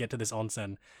ride just to get to this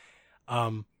onsen.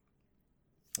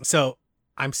 So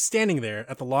I'm standing there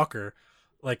at the locker,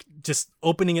 like just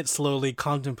opening it slowly,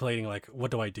 contemplating like,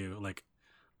 what do I do? Like,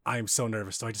 I'm so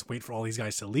nervous. Do I just wait for all these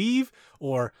guys to leave,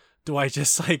 or do I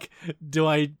just like, do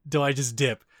I just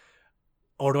dip,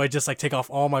 or do I just like take off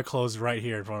all my clothes right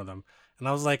here in front of them? And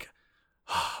I was like,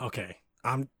 okay,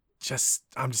 I'm just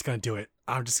gonna do it.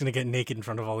 I'm just gonna get naked in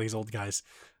front of all these old guys.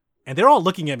 And they're all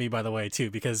looking at me, by the way, too,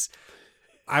 because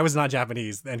I was not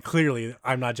Japanese, and clearly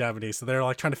I'm not Japanese. So they're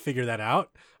like trying to figure that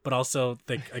out. But also,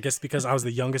 I guess because I was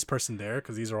the youngest person there,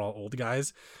 because these are all old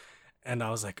guys. And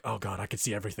I was like, oh God, I could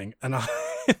see everything. And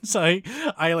So I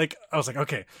was like,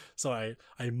 okay. So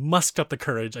I musked up the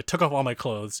courage. I took off all my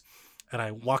clothes, and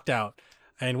I walked out.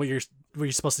 And what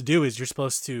you're supposed to do is you're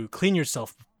supposed to clean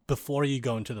yourself before you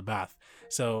go into the bath.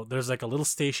 So there's like a little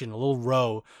station, a little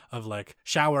row of like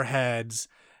shower heads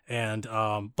and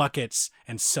buckets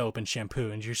and soap and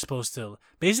shampoo, and you're supposed to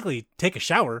basically take a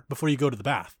shower before you go to the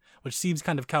bath, which seems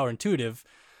kind of counterintuitive,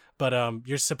 but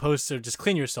you're supposed to just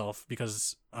clean yourself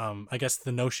because I guess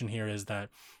the notion here is that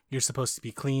you're supposed to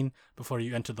be clean before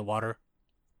you enter the water,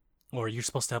 or you're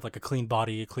supposed to have like a clean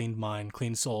body, a clean mind,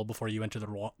 clean soul before you enter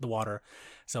the water.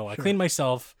 So I clean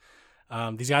myself.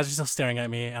 These guys are still staring at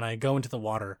me, and I go into the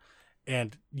water,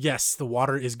 and yes, the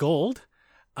water is gold.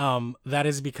 That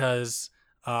is because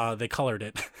they colored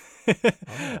it.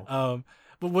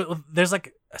 But there's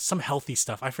like some healthy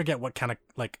stuff. I forget what kind of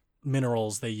like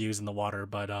minerals they use in the water,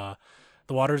 but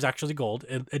the water is actually gold.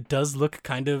 It does look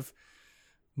kind of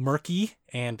murky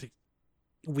and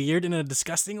weird in a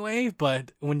disgusting way,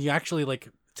 but when you actually like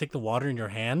take the water in your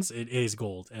hands, it is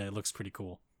gold and it looks pretty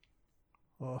cool.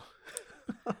 Oh.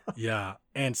 Yeah.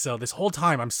 And so this whole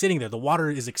time I'm sitting there, the water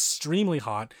is extremely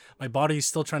hot. My body's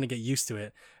still trying to get used to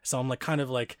it. So I'm like kind of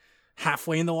like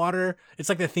halfway in the water. It's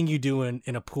like the thing you do in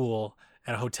a pool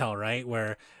at a hotel, right?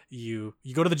 Where you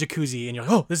go to the jacuzzi and you're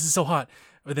like, oh, this is so hot.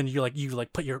 But then you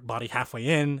put your body halfway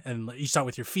in, and you start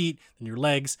with your feet and your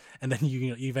legs, and then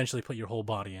you eventually put your whole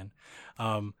body in.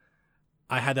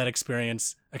 I had that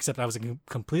experience, except I was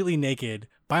completely naked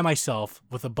by myself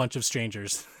with a bunch of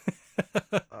strangers.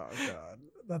 Oh God,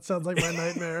 that sounds like my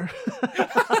nightmare.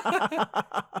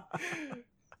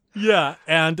 Yeah,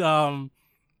 and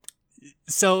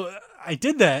so I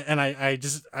did that, and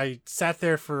I sat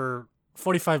there for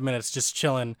 45 minutes just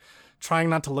chilling, trying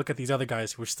not to look at these other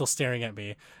guys who were still staring at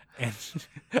me. And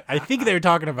I think they were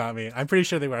talking about me. I'm pretty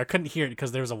sure they were. I couldn't hear it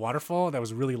because there was a waterfall that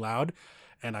was really loud.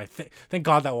 And I thank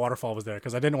God that waterfall was there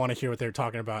because I didn't want to hear what they were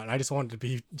talking about. And I just wanted to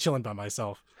be chilling by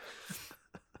myself.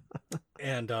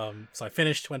 And so I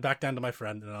finished, went back down to my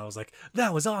friend, and I was like,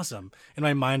 that was awesome. In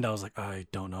my mind, I was like, I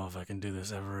don't know if I can do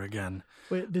this ever again.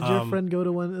 Wait, did your friend go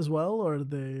to one as well, or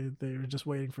they were just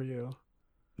waiting for you?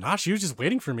 Nah, she was just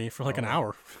waiting for me for like an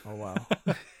hour. Oh, wow.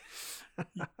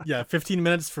 Yeah, 15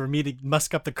 minutes for me to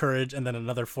musk up the courage, and then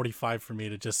another 45 for me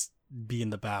to just be in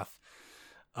the bath.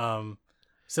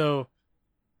 So...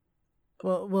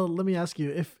 Well, let me ask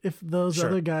you, if those Sure.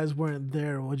 other guys weren't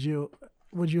there, would you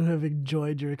have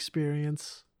enjoyed your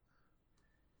experience?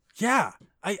 Yeah,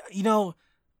 I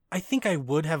think I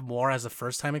would have more as a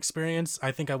first time experience.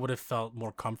 I think I would have felt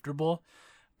more comfortable,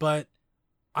 but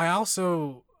I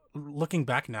also, looking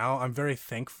back now, I'm very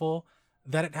thankful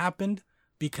that it happened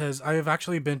because I have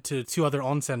actually been to 2 other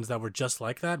onsens that were just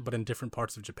like that, but in different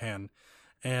parts of Japan,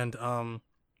 and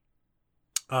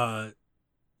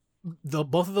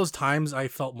both of those times I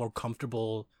felt more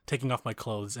comfortable taking off my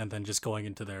clothes and then just going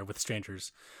into there with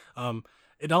strangers.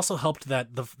 It also helped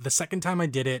that the second time I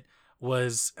did it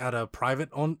was at a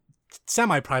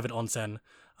semi-private onsen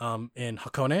in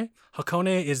Hakone.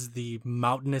 Hakone is the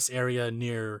mountainous area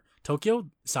near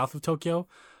Tokyo, south of Tokyo.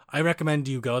 I recommend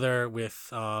you go there with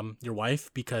your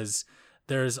wife because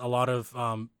there's a lot of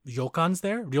ryokans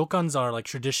there. Ryokans are like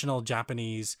traditional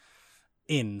Japanese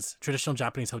inns, traditional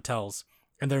Japanese hotels.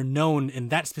 And they're known in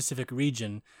that specific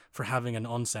region for having an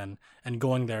onsen and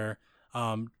going there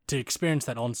to experience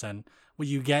that onsen. What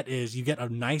you get is you get a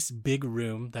nice big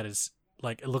room that is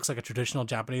like, it looks like a traditional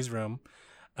Japanese room.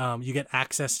 You get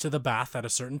access to the bath at a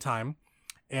certain time.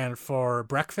 And for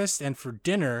breakfast and for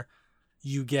dinner,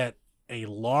 you get a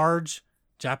large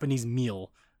Japanese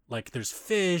meal. Like there's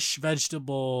fish,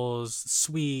 vegetables,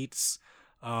 sweets,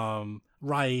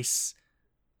 rice,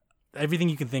 everything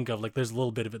you can think of. Like there's a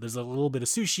little bit of it. There's a little bit of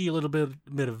sushi, a little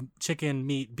bit of chicken,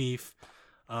 meat, beef,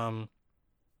 and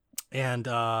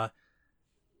going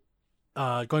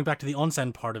back to the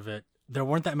onsen part of it, there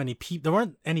weren't that many people. There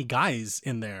weren't any guys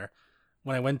in there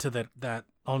when I went to that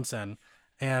onsen,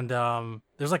 and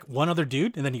there's like one other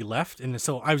dude, and then he left, and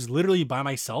so I was literally by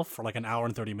myself for like an hour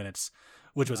and 30 minutes,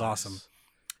 which was awesome.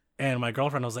 And my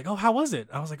girlfriend was like, "Oh, how was it?"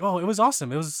 I was like, "Oh, it was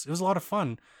awesome. It was a lot of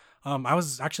fun." I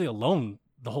was actually alone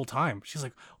the whole time. She's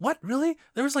like, "What? Really?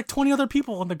 There was like 20 other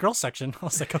people in the girls section." I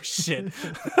was like, "Oh shit."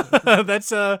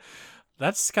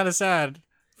 That's kind of sad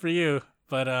for you,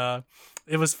 but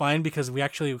it was fine because we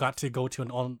actually got to go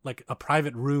to a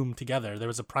private room together. There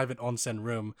was a private onsen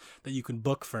room that you can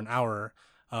book for an hour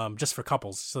just for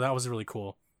couples. So that was really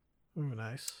cool. Ooh,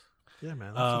 nice. Yeah,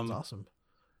 man, that sounds awesome.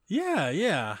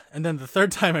 Yeah. And then the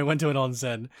third time I went to an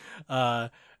onsen,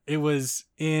 it was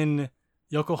in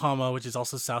Yokohama, which is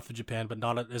also south of Japan, but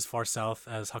not as far south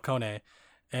as Hakone.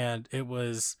 And it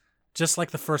was just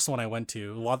like the first one I went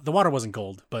to, the water wasn't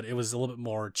cold, but it was a little bit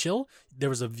more chill. There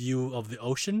was a view of the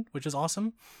ocean, which is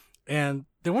awesome. And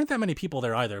there weren't that many people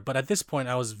there either. But at this point,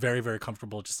 I was very, very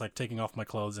comfortable just like taking off my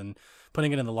clothes and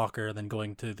putting it in the locker and then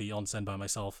going to the onsen by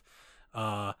myself.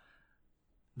 That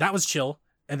was chill.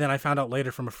 And then I found out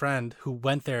later from a friend who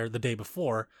went there the day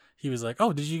before. He was like,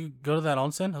 "Oh, did you go to that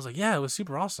onsen?" I was like, "Yeah, it was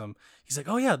super awesome." He's like,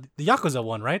 "Oh yeah, the Yakuza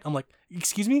one, right?" I'm like,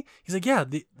 "Excuse me?" He's like, "Yeah,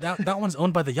 that one's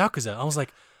owned by the Yakuza." I was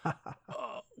like,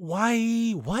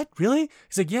 "Why? What? Really?"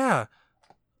 He's like, "Yeah."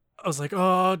 I was like,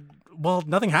 well,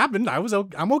 nothing happened.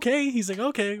 I'm okay." He's like,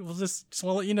 "Okay, we'll just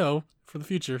want to let you know for the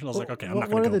future." And I was like, "Okay, I'm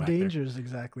not going to go back there." What are the dangers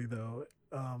exactly, though?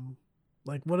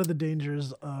 Like, what are the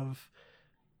dangers of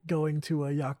going to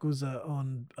a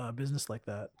Yakuza-owned business like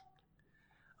that?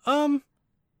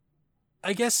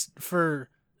 I guess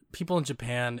for people in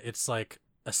Japan, it's like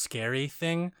a scary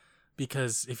thing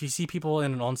because if you see people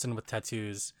in an onsen with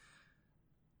tattoos,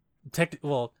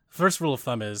 first rule of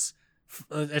thumb is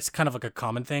it's kind of like a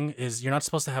common thing is you're not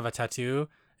supposed to have a tattoo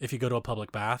if you go to a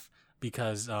public bath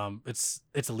because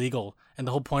it's illegal, and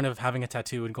the whole point of having a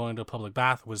tattoo and going to a public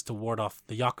bath was to ward off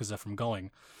the Yakuza from going.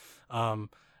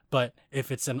 But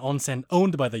if it's an onsen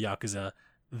owned by the Yakuza,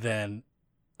 then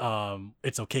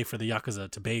it's okay for the Yakuza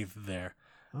to bathe there.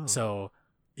 Oh. So,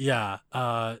 yeah.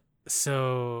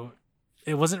 So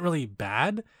it wasn't really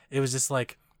bad. It was just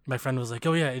like, my friend was like,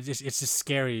 "Oh yeah, it's just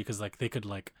scary because like they could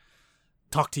like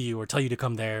talk to you or tell you to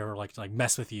come there or like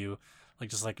mess with you, like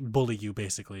just like bully you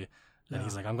basically." And Yeah.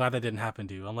 he's like, "I'm glad that didn't happen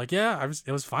to you." I'm like, "Yeah,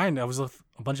 it was fine. I was with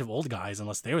a bunch of old guys,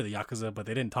 unless they were the Yakuza, but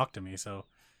they didn't talk to me, so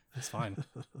it's fine."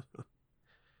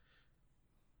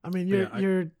 I mean, But yeah,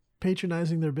 you're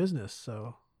patronizing their business,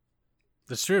 so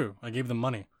that's true. I gave them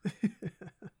money.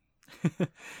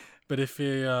 But if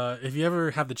you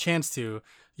ever have the chance to,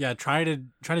 yeah, try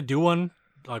to do one,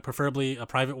 like preferably a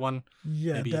private one.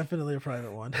 yeah, Maybe. definitely a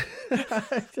private one.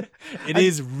 It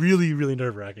is really, really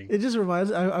nerve-wracking. It just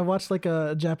reminds. I watched like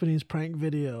a Japanese prank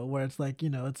video where it's like,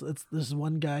 it's this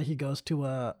one guy, he goes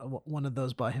to one of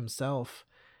those by himself,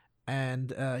 and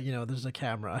there's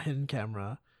a hidden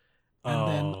camera, and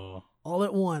then all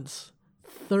at once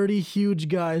 30 huge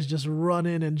guys just run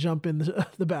in and jump in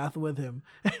the bath with him.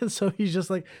 And so he's just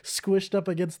like squished up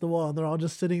against the wall, and they're all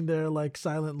just sitting there like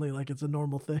silently, like it's a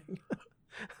normal thing.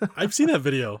 I've seen that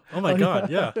video. Oh my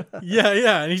god, yeah.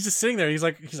 Yeah. And he's just sitting there. He's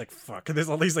like, fuck. And there's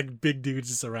all these like big dudes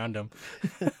just around him.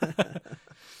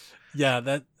 Yeah,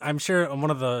 that I'm sure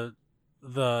one of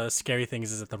the scary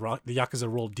things is that the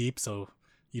Yakuza roll deep, so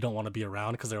you don't want to be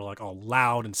around because they're like all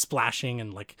loud and splashing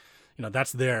and like,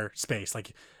 that's their space.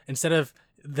 Like instead of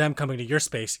them coming to your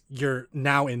space, you're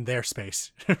now in their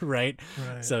space, right?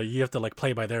 So you have to like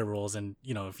play by their rules, and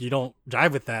if you don't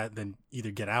jive with that, then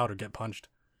either get out or get punched.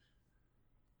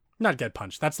 Not get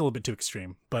punched. That's a little bit too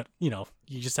extreme, but you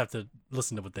just have to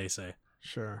listen to what they say.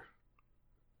 Sure.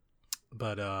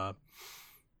 But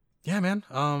yeah, man.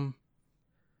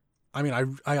 I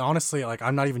mean, I honestly, like,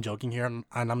 I'm not even joking here, and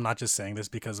I'm not just saying this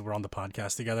because we're on the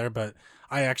podcast together, but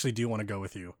I actually do want to go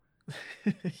with you.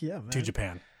 Yeah, man. To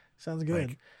Japan. Sounds good.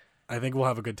 Like, I think we'll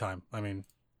have a good time. I mean,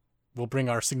 we'll bring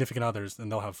our significant others,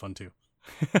 and they'll have fun too.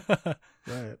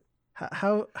 Right.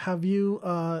 How have you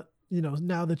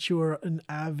now that you're an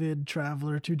avid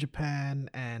traveler to Japan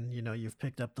and you've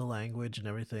picked up the language and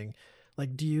everything,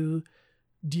 like do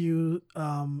you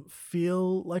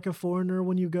feel like a foreigner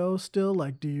when you go still?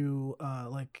 Like do you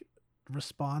like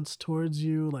response towards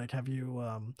you? Like have you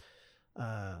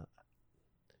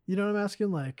you know what I'm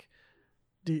asking? Like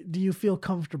do you feel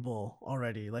comfortable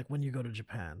already like when you go to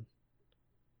Japan?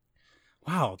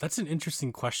 Wow, that's an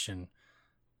interesting question.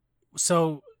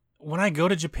 So when I go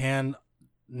to Japan,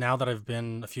 now that I've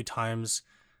been a few times,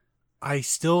 I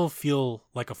still feel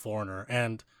like a foreigner,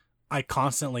 and I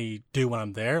constantly do when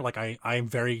I'm there. Like I'm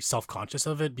very self-conscious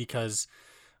of it because,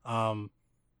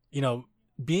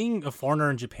 being a foreigner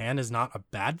in Japan is not a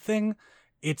bad thing.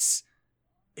 It's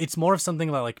more of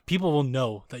something that like people will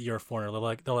know that you're a foreigner. They're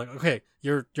like, okay,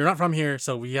 you're not from here,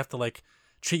 so we have to like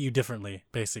treat you differently,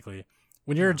 basically.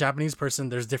 When you're a Japanese person,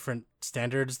 there's different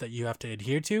standards that you have to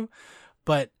adhere to,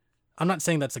 but I'm not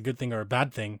saying that's a good thing or a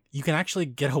bad thing. You can actually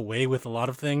get away with a lot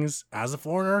of things as a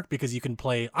foreigner because you can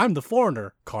play "I'm the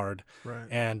foreigner" card, Right?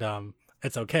 And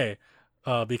it's okay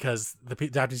because the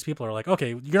Japanese people are like,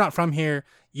 okay, you're not from here,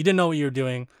 you didn't know what you were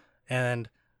doing, and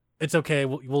it's okay.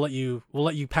 We'll let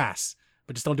you pass,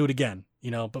 but just don't do it again.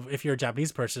 But if you're a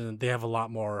Japanese person, they have a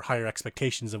lot more higher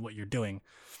expectations of what you're doing.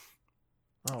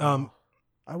 Oh, wow.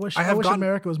 I wish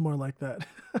America was more like that.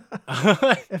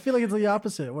 I feel like it's the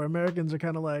opposite, where Americans are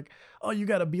kind of like, "Oh, you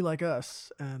got to be like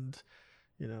us," and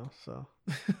so.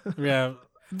 Yeah,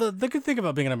 the good thing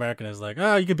about being an American is like,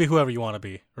 oh, you can be whoever you want to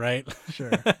be, right? Sure,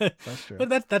 that's true.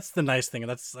 But that's the nice thing.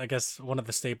 That's, I guess, one of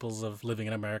the staples of living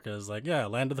in America is like, yeah,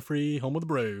 land of the free, home of the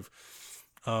brave.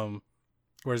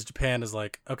 Whereas Japan is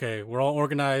like, okay, we're all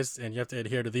organized and you have to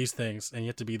adhere to these things and you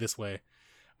have to be this way,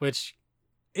 which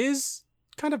is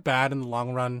kind of bad in the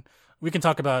long run. We can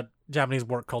talk about Japanese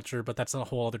work culture, but that's a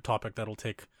whole other topic that'll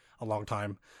take a long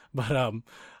time. But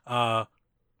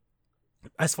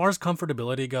as far as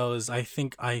comfortability goes, I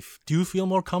think I do feel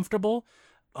more comfortable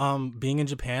being in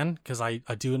Japan because I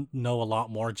do know a lot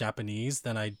more Japanese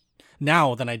than I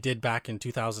did back in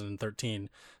 2013.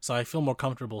 So I feel more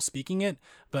comfortable speaking it,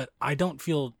 but I don't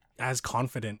feel as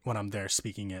confident when I'm there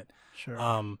speaking it.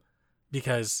 Sure.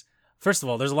 Because first of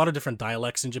all, there's a lot of different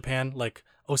dialects in Japan. Like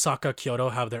Osaka, Kyoto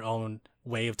have their own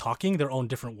way of talking, their own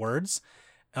different words.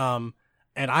 And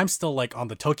I'm still like on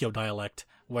the Tokyo dialect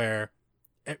where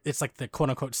it's like the quote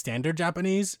unquote standard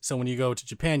Japanese. So when you go to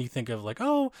Japan, you think of like,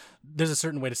 oh, there's a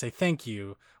certain way to say thank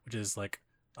you, which is like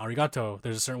arigato.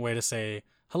 There's a certain way to say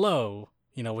hello,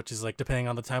 which is like depending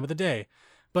on the time of the day.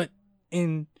 But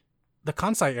in the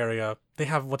Kansai area, they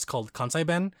have what's called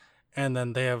Kansai-ben. And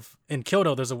then they have, in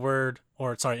Kyoto,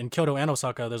 in Kyoto and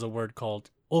Osaka, there's a word called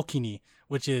okini,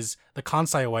 which is the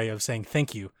Kansai way of saying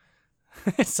thank you.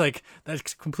 It's like,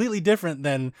 that's completely different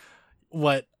than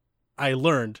what I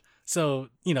learned. So,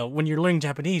 when you're learning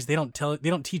Japanese, they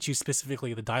don't teach you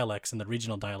specifically the dialects and the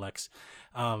regional dialects.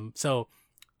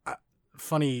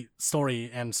 Funny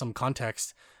story and some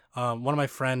context. One of my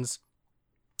friends,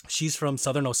 she's from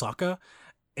southern Osaka,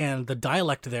 and the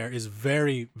dialect there is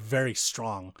very, very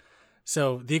strong.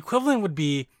 So the equivalent would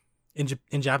be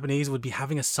in Japanese would be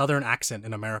having a southern accent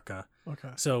in America. Okay.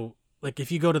 So like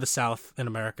if you go to the South in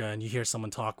America and you hear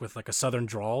someone talk with like a southern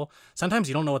drawl, sometimes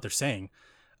you don't know what they're saying.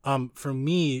 For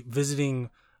me, visiting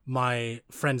my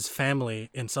friend's family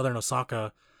in southern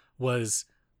Osaka was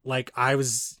like I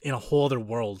was in a whole other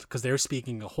world because they were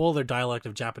speaking a whole other dialect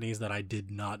of Japanese that I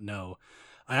did not know.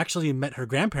 I actually met her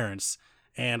grandparents,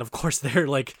 and of course they're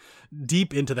like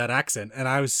deep into that accent, and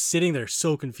I was sitting there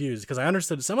so confused because I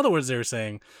understood some of the words they were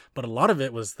saying, but a lot of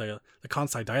it was the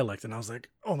Kansai dialect, and I was like,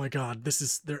 oh my god,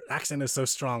 their accent is so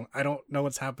strong. I don't know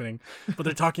what's happening, but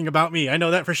they're talking about me. I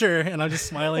know that for sure, and I'm just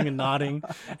smiling and nodding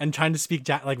and trying to speak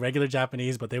like regular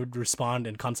Japanese, but they would respond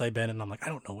in Kansai-ben, and I'm like, I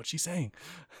don't know what she's saying.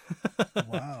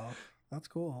 Wow, that's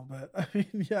cool. But I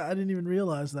mean, yeah, I didn't even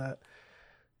realize that.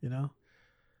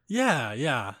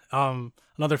 Yeah.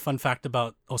 Another fun fact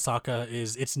about Osaka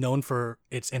is it's known for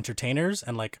its entertainers,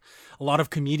 and like a lot of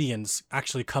comedians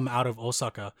actually come out of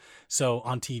Osaka. So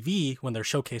on TV, when they're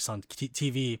showcased on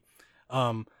TV,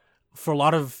 for a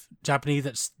lot of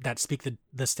Japanese that speak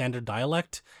the standard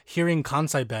dialect, hearing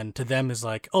Kansai-ben to them is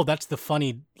like, oh, that's the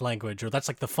funny language, or that's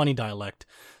like the funny dialect.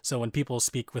 So when people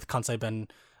speak with Kansai-ben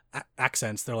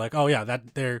accents, they're like, oh yeah,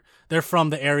 that they're from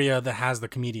the area that has the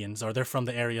comedians, or they're from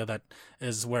the area that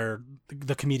is where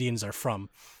the comedians are from.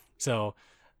 So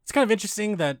it's kind of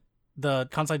interesting that the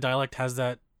Kansai dialect has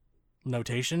that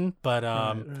notation, but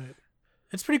Right.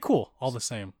 it's pretty cool all the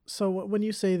same. So when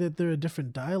you say that they're a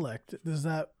different dialect, is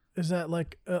that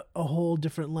like a whole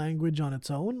different language on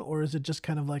its own, or is it just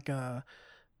kind of like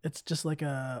it's just like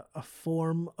a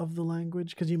form of the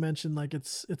language? Because you mentioned like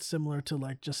it's similar to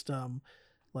like just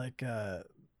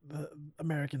the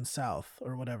American South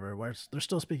or whatever, where they're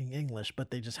still speaking English,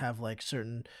 but they just have like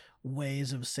certain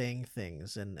ways of saying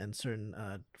things and certain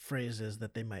phrases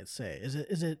that they might say. Is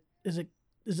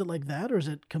it like that, or is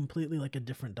it completely like a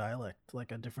different dialect,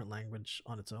 like a different language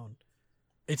on its own?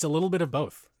 It's a little bit of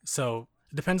both. So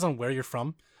it depends on where you're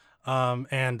from,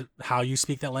 and how you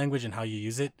speak that language and how you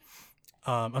use it.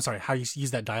 I'm sorry, how you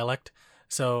use that dialect.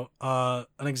 So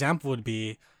an example would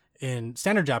be, in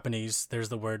standard Japanese, there's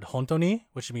the word hontoni,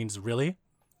 which means really.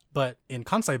 But in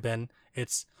Kansai-ben,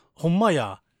 it's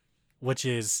honmaya, which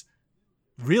is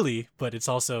really, but it's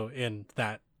also in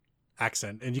that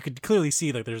accent. And you could clearly see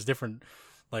that there's different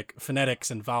like phonetics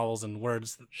and vowels and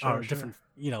words that are different,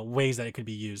 ways that it could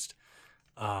be used.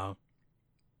 So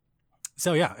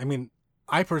yeah, I mean,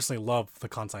 I personally love the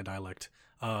Kansai dialect.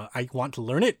 I want to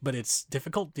learn it, but it's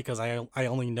difficult because I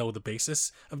only know the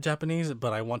basis of Japanese,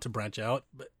 but I want to branch out.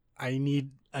 But I need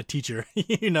a teacher,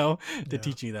 to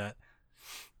teach me that.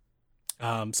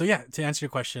 So yeah, to answer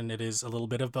your question, it is a little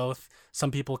bit of both.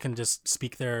 Some people can just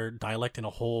speak their dialect in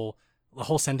a whole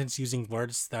sentence using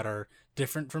words that are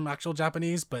different from actual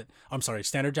Japanese,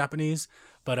 standard Japanese.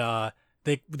 But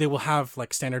they will have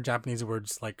like standard Japanese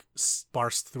words like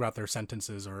sparse throughout their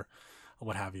sentences or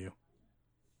what have you.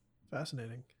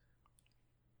 Fascinating.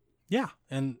 Yeah,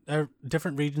 and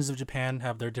different regions of Japan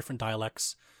have their different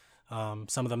dialects.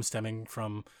 Some of them stemming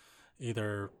from,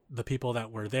 either the people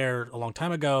that were there a long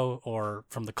time ago or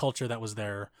from the culture that was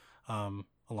there a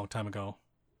long time ago.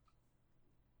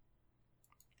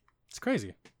 It's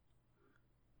crazy.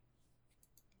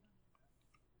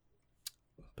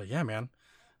 But yeah, man.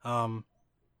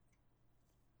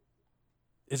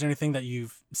 Is there anything that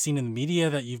you've seen in the media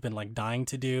that you've been like dying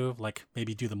to do? Like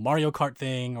maybe do the Mario Kart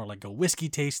thing, or like go whiskey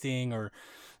tasting, or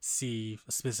see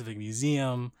a specific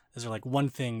museum? Is there like one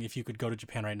thing if you could go to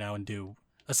Japan right now and do,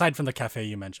 aside from the cafe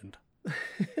you mentioned?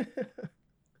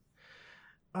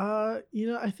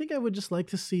 I think I would just like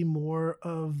to see more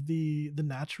of the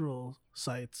natural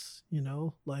sites,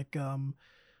 like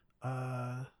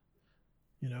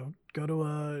go to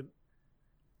a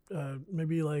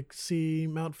maybe like see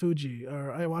Mount Fuji.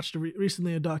 Or I watched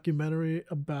recently a documentary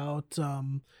about I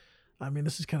mean,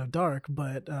 this is kind of dark,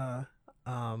 but the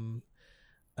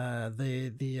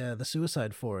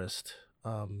suicide forest.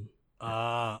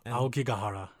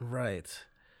 Aokigahara. Right.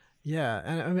 Yeah,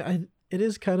 and I mean, it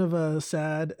is kind of a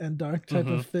sad and dark type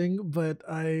of thing, but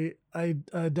I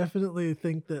definitely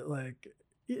think that like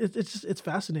it's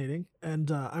fascinating,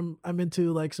 and I'm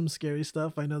into like some scary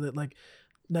stuff. I know that like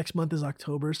next month is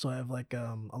October, so I have like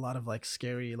a lot of like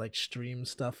scary like stream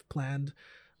stuff planned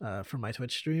for my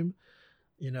Twitch stream,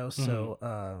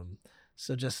 so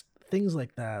just things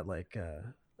like that, like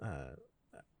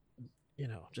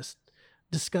just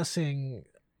discussing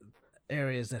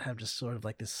areas that have just sort of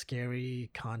like this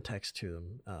scary context to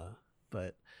them.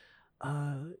 But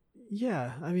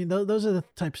yeah, I mean, those are the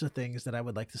types of things that I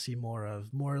would like to see more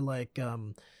of, more like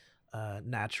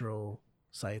natural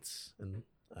sites. And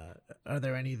are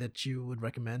there any that you would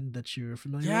recommend that you're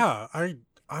familiar with? Yeah,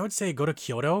 I would say go to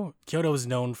Kyoto. Kyoto is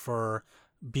known for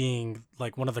being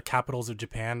like one of the capitals of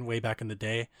Japan way back in the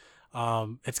day.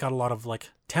 It's got a lot of like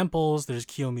temples. There's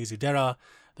Kiyomizu-dera.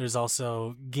 There's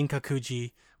also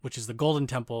Ginkakuji, which is the golden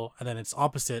temple, and then its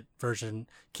opposite version,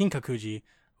 Kinkakuji,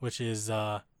 which is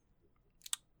do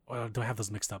I have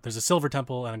those mixed up? There's a silver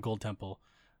temple and a gold temple.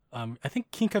 I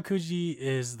think Kinkakuji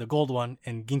is the gold one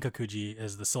and Ginkakuji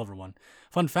is the silver one.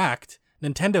 Fun fact,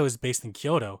 Nintendo is based in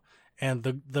Kyoto, and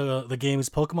the games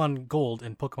Pokemon Gold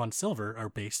and Pokemon Silver are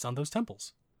based on those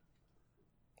temples.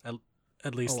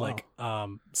 At least like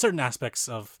certain aspects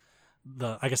of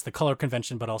the color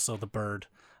convention, but also the bird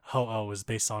Ho-Oh is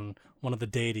based on one of the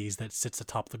deities that sits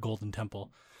atop the golden temple.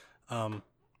 Yeah.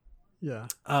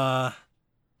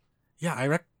 Yeah,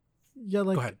 like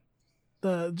go ahead.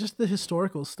 The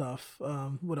historical stuff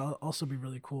would also be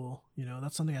really cool.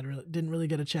 That's something I didn't really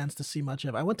get a chance to see much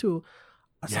of. I went to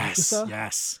Asakusa.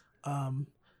 Yes. And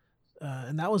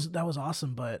that was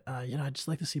awesome, but I'd just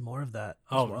like to see more of that.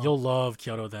 You'll love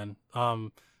Kyoto then,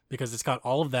 because it's got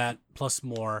all of that plus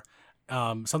more.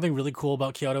 Something really cool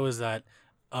about Kyoto is that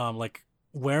like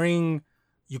wearing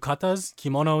yukatas,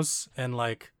 kimonos, and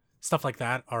like stuff like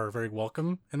that are very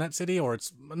welcome in that city, or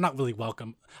it's not really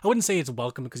welcome. I wouldn't say it's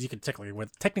welcome because you could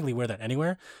technically wear that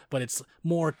anywhere, but it's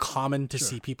more common to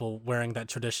see people wearing that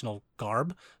traditional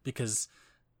garb because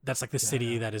that's like the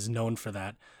city that is known for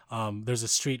that. There's a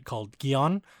street called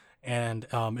Gion, and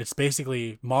it's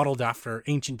basically modeled after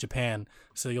ancient Japan.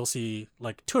 So you'll see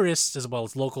like tourists as well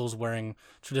as locals wearing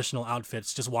traditional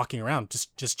outfits, just walking around,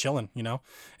 just chilling.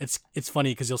 It's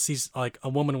funny because you'll see like a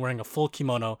woman wearing a full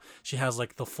kimono. She has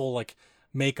like the full like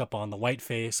makeup on, the white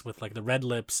face with like the red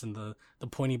lips and the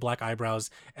pointy black eyebrows,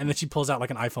 and then she pulls out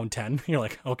like an iPhone 10. You're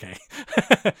like, okay,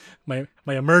 my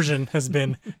immersion has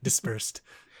been dispersed.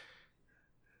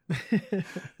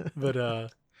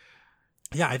 But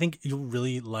yeah, I think you'll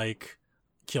really like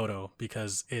Kyoto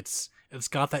because it's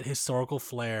got that historical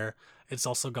flair. It's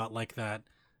also got like the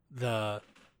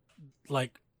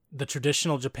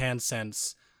traditional Japan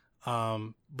sense,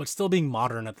 but still being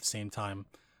modern at the same time.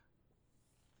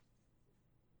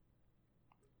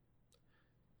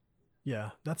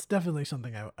 Yeah, that's definitely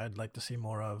something I'd like to see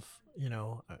more of.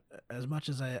 As much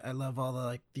as I love all the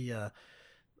like the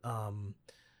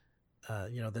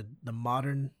the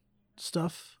modern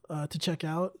stuff to check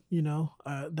out.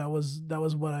 That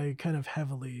was what I kind of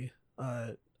heavily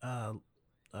that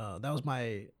was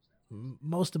my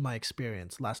most of my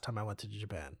experience last time I went to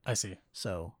Japan. I see.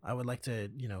 So I would like to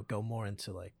go more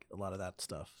into like a lot of that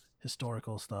stuff,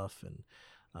 historical stuff and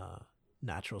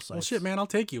natural sites. Well, shit, man, I'll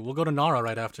take you. We'll go to Nara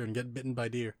right after and get bitten by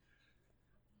deer.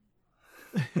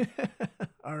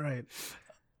 All right.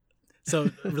 So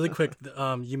really quick,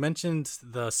 you mentioned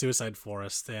the suicide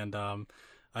forest, and I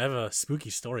have a spooky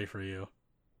story for you.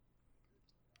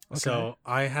 Okay. So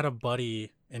I had a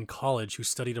buddy in college who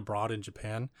studied abroad in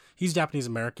Japan. He's Japanese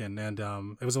American, and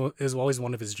it was always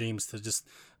one of his dreams to just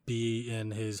be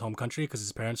in his home country because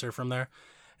his parents are from there.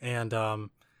 And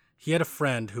he had a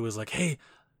friend who was like, hey,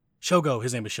 Shogo,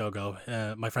 his name is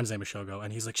Shogo. My friend's name is Shogo,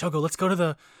 and he's like, Shogo, let's go to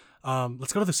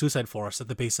the suicide forest at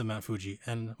the base of Mount Fuji.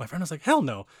 And my friend was like, hell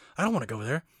no, I don't want to go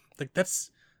there. Like,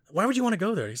 why would you want to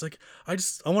go there? He's like, I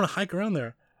want to hike around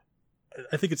there.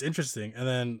 I think it's interesting. And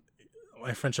then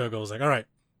my friend Shogo was like, all right,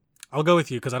 I'll go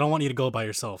with you because I don't want you to go by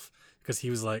yourself. Because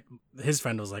he was like, his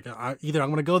friend was like, either I'm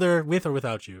going to go there with or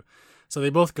without you. So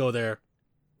they both go there.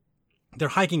 They're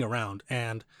hiking around,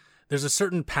 and there's a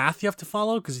certain path you have to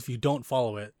follow, because if you don't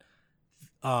follow it,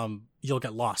 you'll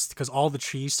get lost, because all the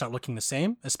trees start looking the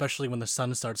same, especially when the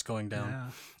sun starts going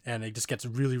down, and it just gets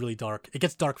really, really dark. It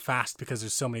gets dark fast because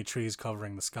there's so many trees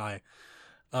covering the sky.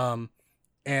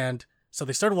 And so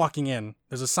they started walking in.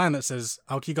 There's a sign that says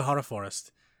Aokigahara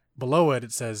Forest. Below it,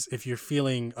 it says, if you're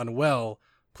feeling unwell,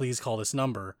 please call this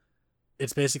number.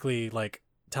 It's basically like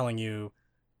telling you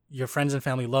your friends and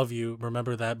family love you.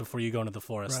 Remember that before you go into the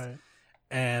forest. Right.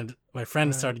 And my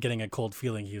friend started getting a cold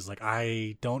feeling. He was like,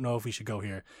 I don't know if we should go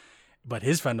here. But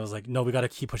his friend was like, no, we got to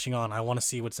keep pushing on. I want to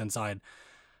see what's inside.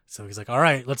 So he's like, all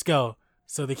right, let's go.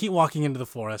 So they keep walking into the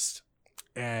forest,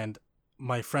 and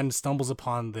my friend stumbles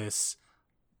upon this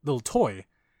little toy.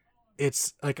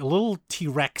 It's like a little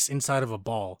T-Rex inside of a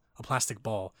plastic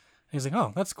ball. And he's like,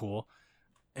 oh, that's cool.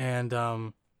 And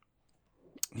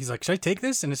he's like, should I take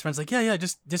this? And his friend's like, yeah,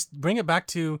 just bring it back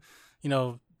to,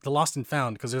 the Lost and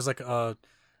Found, because there's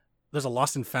a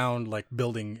Lost and Found like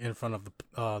building in front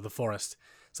of the forest.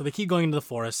 So they keep going into the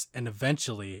forest, and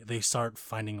eventually they start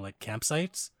finding like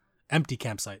campsites, empty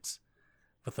campsites,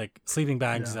 with like sleeping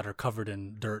bags that are covered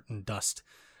in dirt and dust.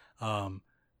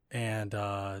 And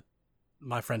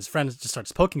my friend's friend just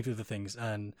starts poking through the things,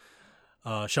 and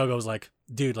Shogo's like,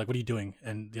 dude, like, what are you doing?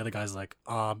 And the other guy's like,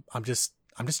 I'm just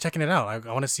checking it out.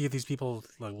 I want to see if these people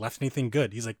like left anything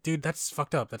good. He's like, dude, that's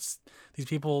fucked up. These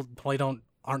people probably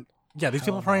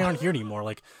aren't here anymore.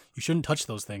 Like, you shouldn't touch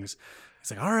those things.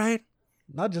 He's like, all right.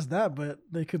 Not just that, but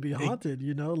they could be haunted,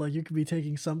 like you could be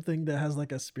taking something that has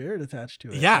like a spirit attached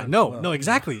to it. Yeah, no,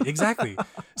 exactly.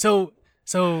 So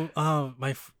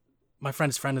my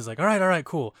friend's friend is like, all right,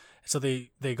 cool. So they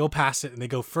go past it and they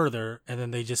go further, and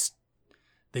then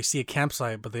they see a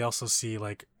campsite, but they also see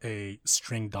like a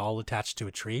string doll attached to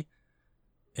a tree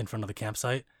in front of the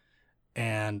campsite.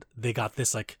 And they got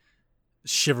this like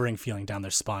shivering feeling down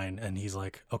their spine. And he's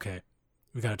like, okay,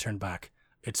 we got to turn back.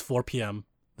 It's 4 p.m.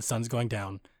 The sun's going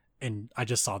down, and I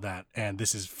just saw that, and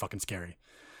this is fucking scary.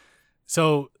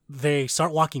 So they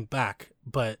start walking back,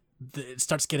 but it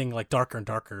starts getting like darker and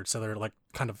darker. So they're like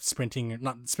kind of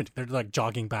they're like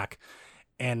jogging back,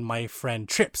 and my friend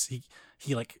trips.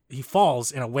 He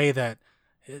falls in a way that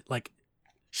it, like,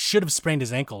 should have sprained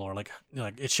his ankle, or like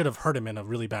it should have hurt him in a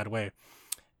really bad way.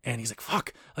 And he's like,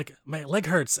 fuck, like my leg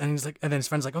hurts. And he's like, and then his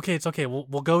friend's like, okay, it's okay.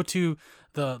 We'll go to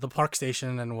the park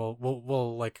station, and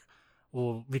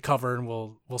we'll recover, and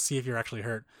we'll see if you're actually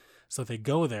hurt. So they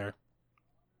go there,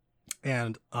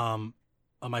 and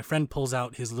my friend pulls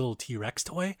out his little T-Rex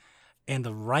toy, and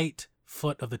the right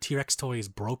foot of the T-Rex toy is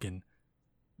broken.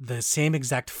 The same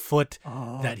exact foot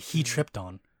that he tripped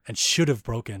on and should have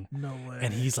broken. No way.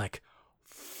 And he's like,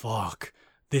 fuck.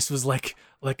 This was like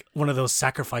one of those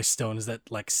sacrifice stones that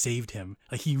like saved him.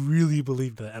 Like, he really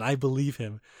believed that, and I believe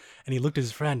him. And he looked at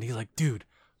his friend, he's like, dude,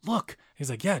 look. He's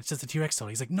like, yeah, it's just a T-Rex toy.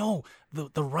 He's like, no,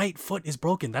 the right foot is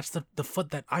broken. That's the foot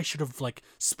that I should have like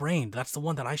sprained. That's the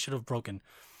one that I should have broken.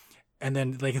 And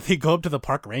then like they go up to the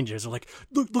park rangers. They're like,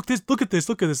 look at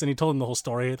this. And he told them the whole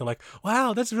story. They're like,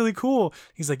 wow, that's really cool.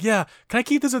 He's like, yeah, can I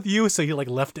keep this with you? So he like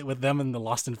left it with them in the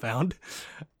Lost and Found.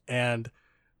 And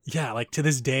yeah, like to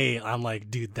this day, I'm like,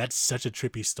 dude, that's such a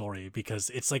trippy story, because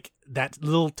it's like that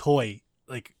little toy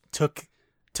like took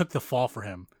the fall for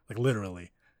him, like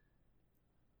literally.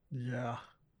 Yeah,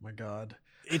 my God.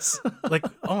 It's like,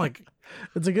 oh my.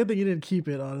 It's a good thing you didn't keep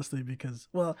it, honestly, because,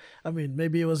 well, I mean,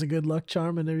 maybe it was a good luck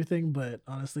charm and everything, but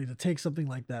honestly, to take something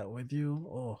like that with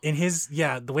you,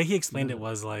 the way he explained it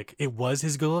was like, it was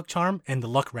his good luck charm, and the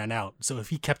luck ran out. So if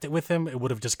he kept it with him, it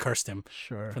would have just cursed him.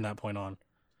 Sure. From that point on.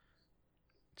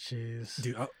 Jeez.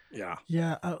 Dude, yeah.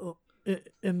 Yeah.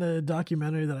 In the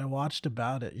documentary that I watched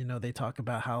about it, they talk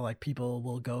about how like people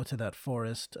will go to that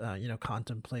forest,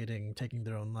 contemplating taking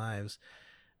their own lives,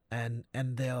 and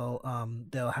they'll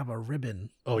have a ribbon.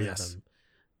 Oh, with yes. them.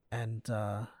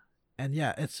 And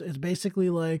yeah, it's basically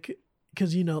like,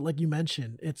 because like you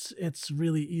mentioned, it's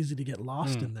really easy to get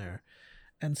lost in there,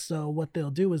 and so what they'll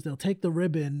do is they'll take the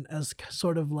ribbon as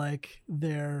sort of like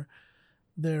their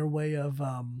way of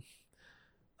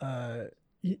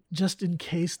just in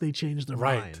case they change their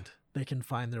mind, they can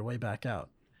find their way back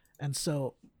out. And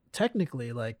so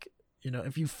technically, like,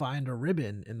 if you find a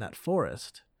ribbon in that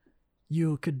forest,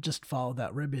 you could just follow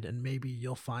that ribbon and maybe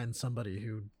you'll find somebody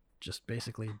who just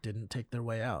basically didn't take their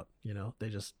way out.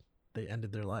 They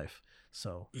ended their life.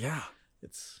 So yeah,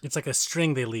 it's like a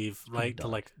string they leave, right, dark.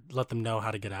 to like let them know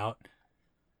how to get out.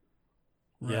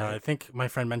 Right. Yeah, I think my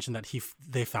friend mentioned that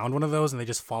they found one of those and they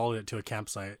just followed it to a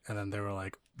campsite, and then they were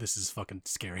like, "This is fucking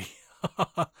scary."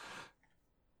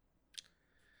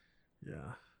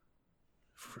 Yeah.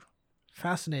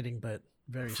 Fascinating, but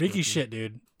very freaky spooky. shit,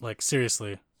 dude. Like,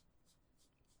 seriously.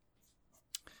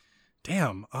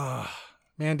 Damn.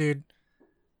 Man, dude.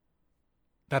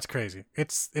 That's crazy.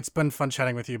 It's been fun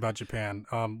chatting with you about Japan.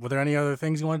 Were there any other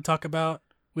things you want to talk about?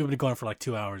 We've been going for like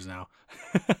 2 hours now.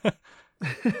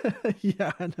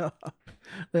 Yeah, I know.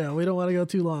 Yeah, we don't want to go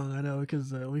too long. I know,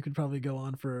 because we could probably go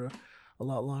on for a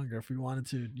lot longer if we wanted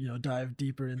to, dive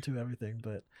deeper into everything.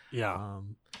 But yeah,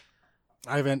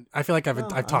 I feel like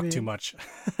I've talked too much.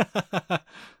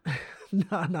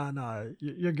 No,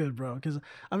 you're good, bro. Because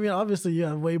obviously you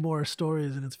have way more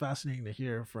stories, and it's fascinating to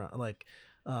hear from like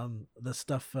the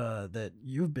stuff that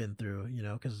you've been through.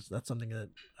 Because that's something that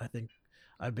I think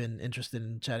I've been interested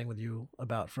in chatting with you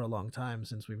about for a long time,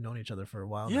 since we've known each other for a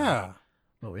while. Yeah. Now,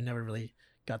 but we never really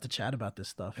got to chat about this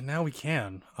stuff. And now we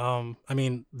can.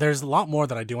 There's a lot more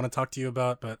that I do want to talk to you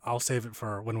about, but I'll save it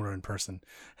for when we're in person.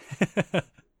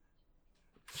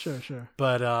 Sure.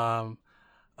 But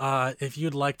if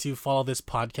you'd like to follow this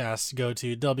podcast, go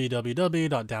to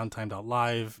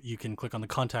www.downtime.live. You can click on the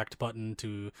contact button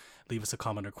to leave us a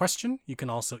comment or question. You can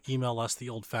also email us the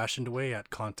old-fashioned way at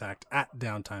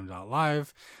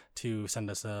contact@downtime.live to send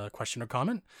us a question or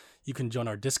comment. You can join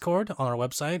our Discord on our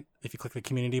website if you click the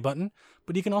community button,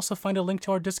 but you can also find a link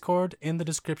to our Discord in the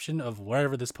description of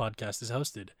wherever this podcast is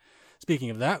hosted. Speaking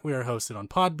of that, we are hosted on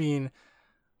Podbean,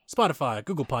 Spotify,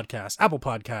 Google Podcasts, Apple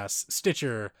Podcasts,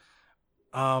 Stitcher,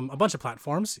 a bunch of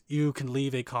platforms. You can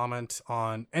leave a comment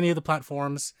on any of the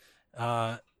platforms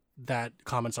that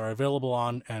comments are available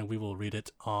on, and we will read it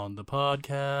on the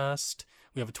podcast.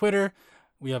 We have a Twitter,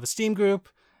 we have a Steam group,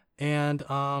 and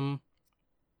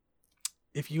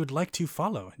if you would like to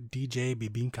follow DJ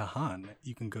Bibinkahan,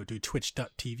 you can go to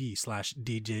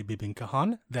twitch.tv/DJ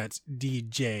Bibinkahan. That's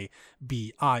DJ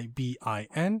BIBINKAK.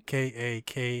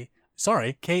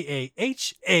 Sorry,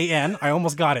 KAHAN. I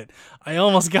almost got it.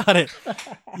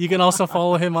 You can also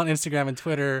follow him on Instagram and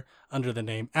Twitter under the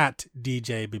name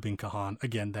 @DJ Bibinkahan.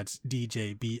 Again, that's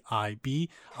DJ BIBINKAHAN.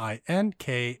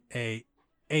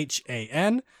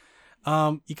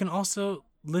 You can also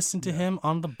listen to him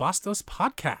on the Bastos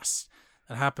podcast.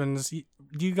 That happens. Do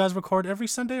you guys record every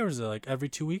Sunday, or is it like every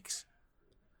 2 weeks?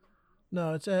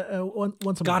 No, it's once a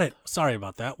month. Got it. Sorry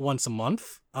about that. Once a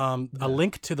month. A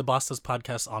link to the Bastos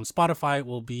podcast on Spotify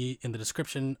will be in the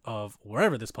description of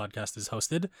wherever this podcast is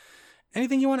hosted.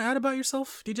 Anything you want to add about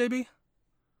yourself, DJB?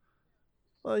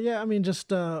 Well, yeah,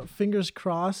 just fingers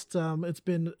crossed. It's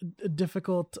been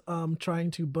difficult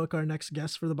trying to book our next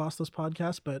guest for the Bastos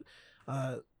podcast, but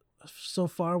so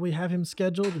far we have him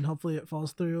scheduled, and hopefully it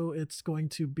falls through. It's going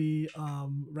to be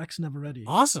Rex Neveretti.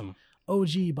 Awesome.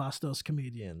 OG Bastos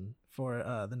comedian for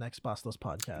the next Bastos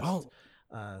podcast. Oh.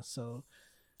 So,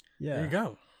 yeah. There you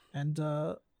go. And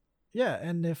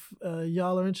and if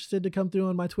y'all are interested to come through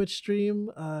on my Twitch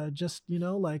stream, just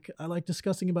I like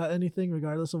discussing about anything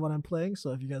regardless of what I'm playing.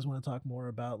 So if you guys want to talk more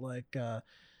about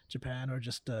Japan or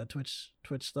just Twitch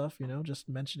stuff, just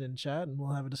mention it in chat and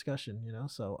we'll have a discussion.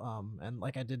 So and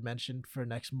like I did mention, for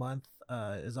next month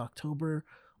is October.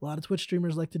 A lot of Twitch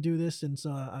streamers like to do this, and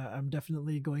so I'm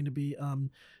definitely going to be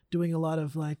doing a lot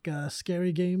of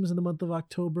scary games in the month of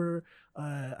October.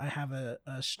 I have a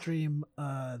stream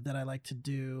that I like to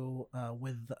do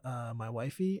with my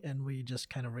wifey, and we just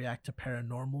kind of react to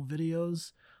paranormal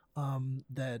videos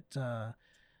that are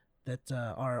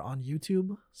on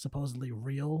YouTube, supposedly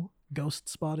real ghost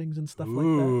spottings and stuff like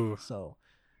that. So,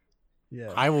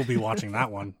 yeah, I will be watching that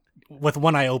one with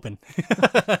one eye open.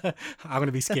 I'm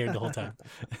gonna be scared the whole time.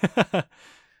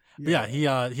 Yeah,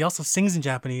 he also sings in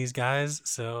Japanese, guys.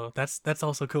 So that's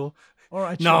also cool. All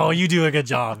right. No, you do a good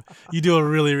job. You do a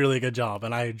really, really good job,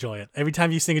 and I enjoy it. Every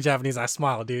time you sing in Japanese, I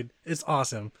smile, dude. It's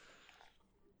awesome.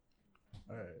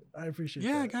 All right, I appreciate.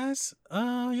 Yeah, that. guys.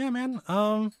 Yeah, man.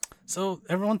 So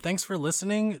everyone, thanks for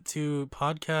listening to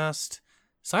podcast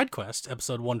SideQuest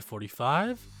episode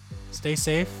 145. Stay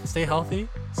safe, stay healthy.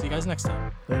 See you guys next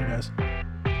time. Later, guys.